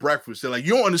kids over breakfast. They're like,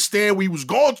 you don't understand what he was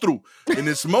going through in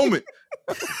this moment.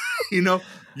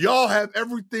 Y'all have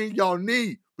everything y'all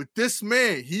need, but this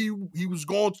man, he was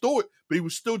going through it, but he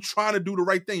was still trying to do the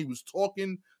right thing. He was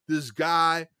talking this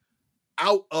guy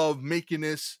out of making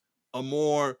this a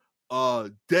more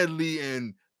deadly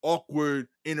and awkward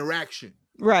interaction.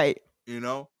 Right.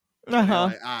 Like, all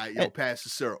right, yo, pass the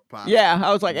syrup. Pop. Yeah,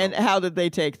 I was like, and how did they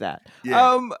take that?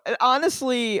 Yeah.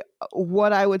 Honestly,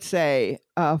 what I would say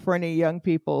for any young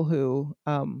people who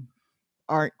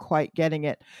aren't quite getting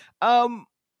it, I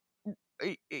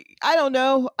don't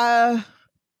know,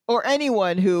 or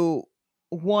anyone who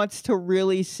wants to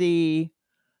really see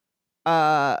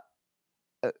uh,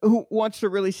 who wants to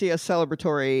really see a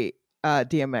celebratory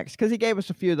DMX, because he gave us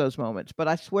a few of those moments. But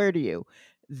I swear to you,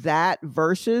 that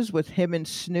verses with him and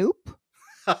Snoop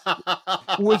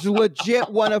was legit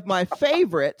one of my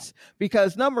favorites,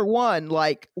 because number one,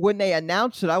 like when they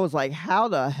announced it, I was like, how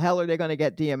the hell are they going to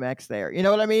get DMX there? You know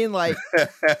what I mean? Like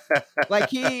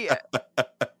he,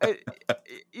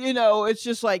 it's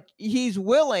just like he's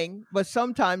willing, but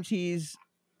sometimes he's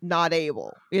not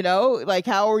able, like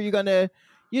how are you going to,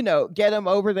 get him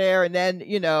over there? And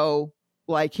then,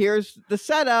 like here's the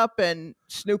setup, and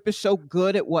Snoop is so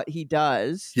good at what he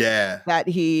does that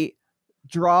he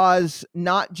draws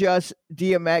not just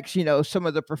DMX, some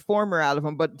of the performer out of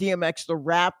him, but DMX, the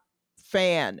rap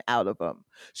fan, out of him.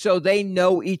 So they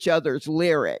know each other's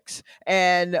lyrics.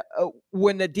 And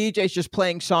when the DJ's just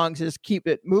playing songs, just keep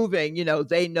it moving,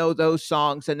 they know those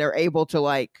songs, and they're able to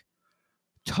like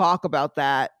talk about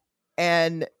that.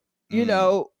 And,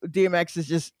 DMX is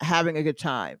just having a good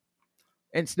time.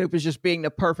 And Snoop is just being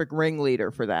the perfect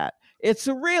ringleader for that. It's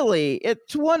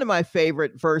one of my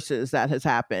favorite verses that has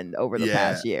happened over the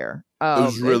past year. It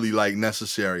was really like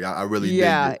necessary. I really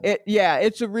did.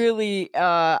 It's a really,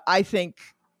 I think,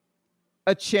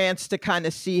 a chance to kind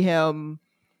of see him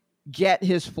get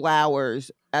his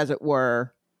flowers, as it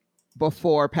were,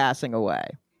 before passing away.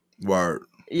 Word.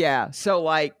 Yeah. So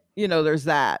like, there's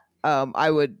that. I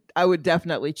would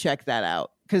definitely check that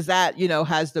out, because that,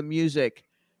 has the music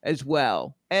as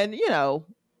well. And,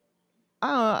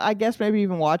 I guess maybe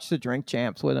even watch the Drink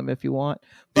Champs with him if you want.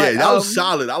 But, that was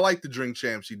solid. I like the Drink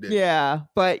Champs he did. Yeah.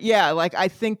 But yeah, like I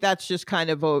think that's just kind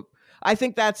of I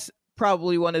think that's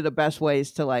probably one of the best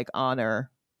ways to like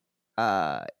honor,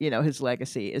 his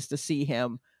legacy, is to see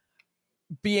him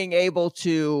being able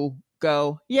to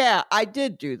go, yeah, I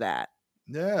did do that.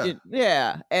 Yeah.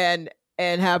 Yeah.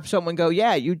 And have someone go,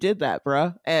 yeah, you did that,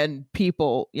 bruh. And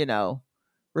people,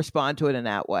 respond to it in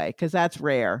that way, because that's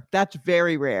rare. That's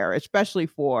very rare, especially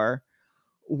for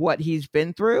what he's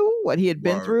been through, what he had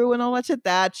been through, and all that shit.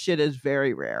 That shit is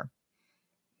very rare.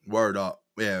 Word up.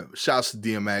 Yeah. Shouts to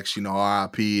DMX,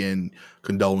 RIP, and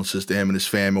condolences to him and his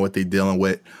family, what they dealing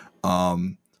with.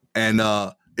 And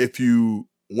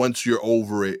once you're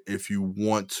over it, if you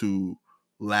want to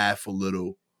laugh a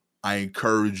little, I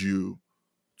encourage you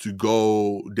to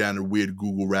go down the weird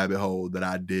Google rabbit hole that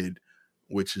I did,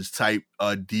 which is type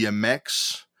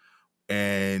DMX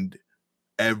and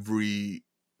every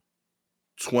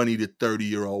 20 to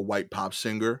 30-year-old white pop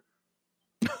singer,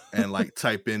 and like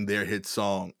type in their hit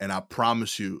song. And I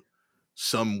promise you,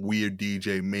 some weird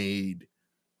DJ made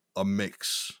a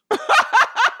mix.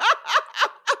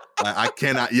 I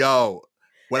cannot,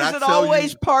 when is it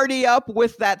always Party Up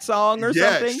with that song or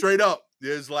something? Yeah, straight up.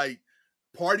 There's like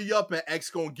Party Up and X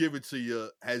Gonna Give It To You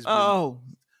has been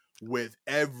with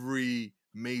every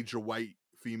major white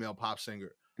female pop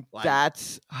singer. Like,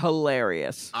 that's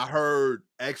hilarious. I heard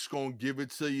X Gonna Give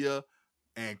It To You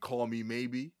and Call Me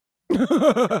Maybe. That's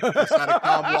not a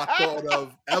combo I thought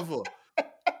of ever.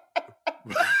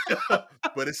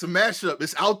 But it's a mashup.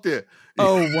 It's out there.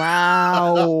 Oh,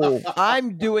 wow.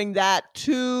 I'm doing that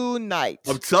tonight.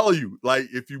 I'm telling you, like,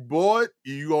 if you bored,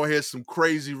 you're going to hear some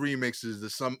crazy remixes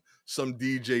that some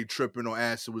DJ tripping on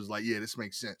acid was like, yeah, this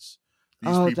makes sense.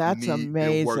 These people that's amazing.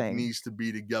 Their work needs to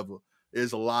be together.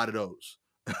 There's a lot of those.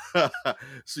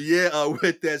 So yeah,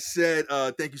 with that said,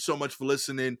 thank you so much for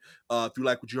listening. If you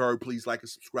like what you heard, please like and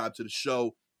subscribe to the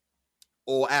show.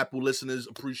 All Apple listeners,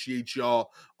 appreciate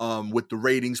y'all. With the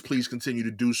ratings, please continue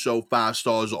to do so. 5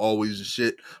 stars are always the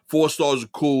shit. 4 stars are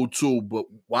cool too, but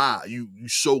wow, you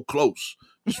so close.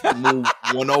 Just move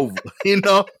one over,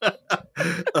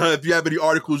 If you have any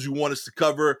articles you want us to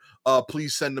cover,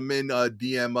 please send them in.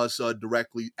 DM us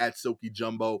directly at Silky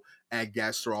Jumbo at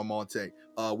Gastro Almonte.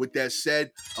 With that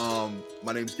said,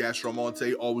 my name is Gastro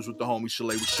Almonte, always with the homie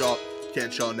Chalet with Sharp.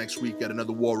 Catch y'all next week at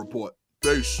another War Report.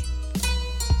 Peace.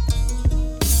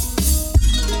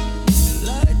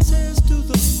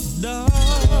 Dark,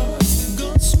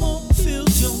 gun smoke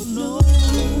fills your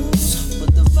nose,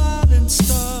 but the violence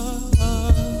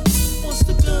starts once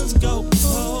the guns go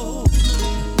cold.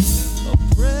 A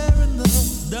prayer in the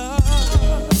dark,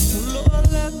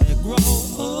 Lord, let me grow,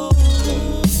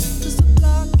 'cause the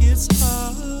block gets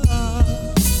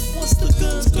hard once the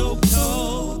guns go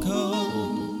cold, cold.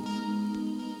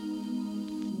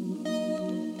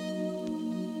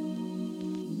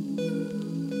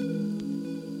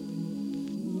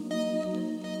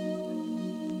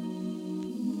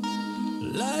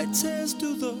 Light tears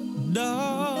through the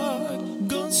dark,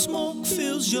 gun smoke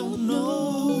fills your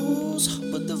nose,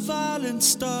 but the violence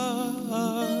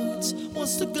starts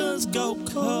once the guns go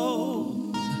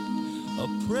cold. A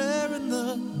prayer in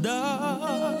the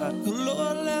dark.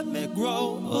 Lord, let me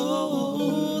grow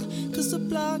old. Cause the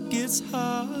block gets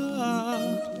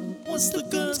hard once the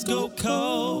guns go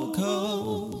cold,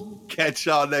 cold. Catch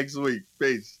y'all next week.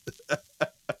 Peace.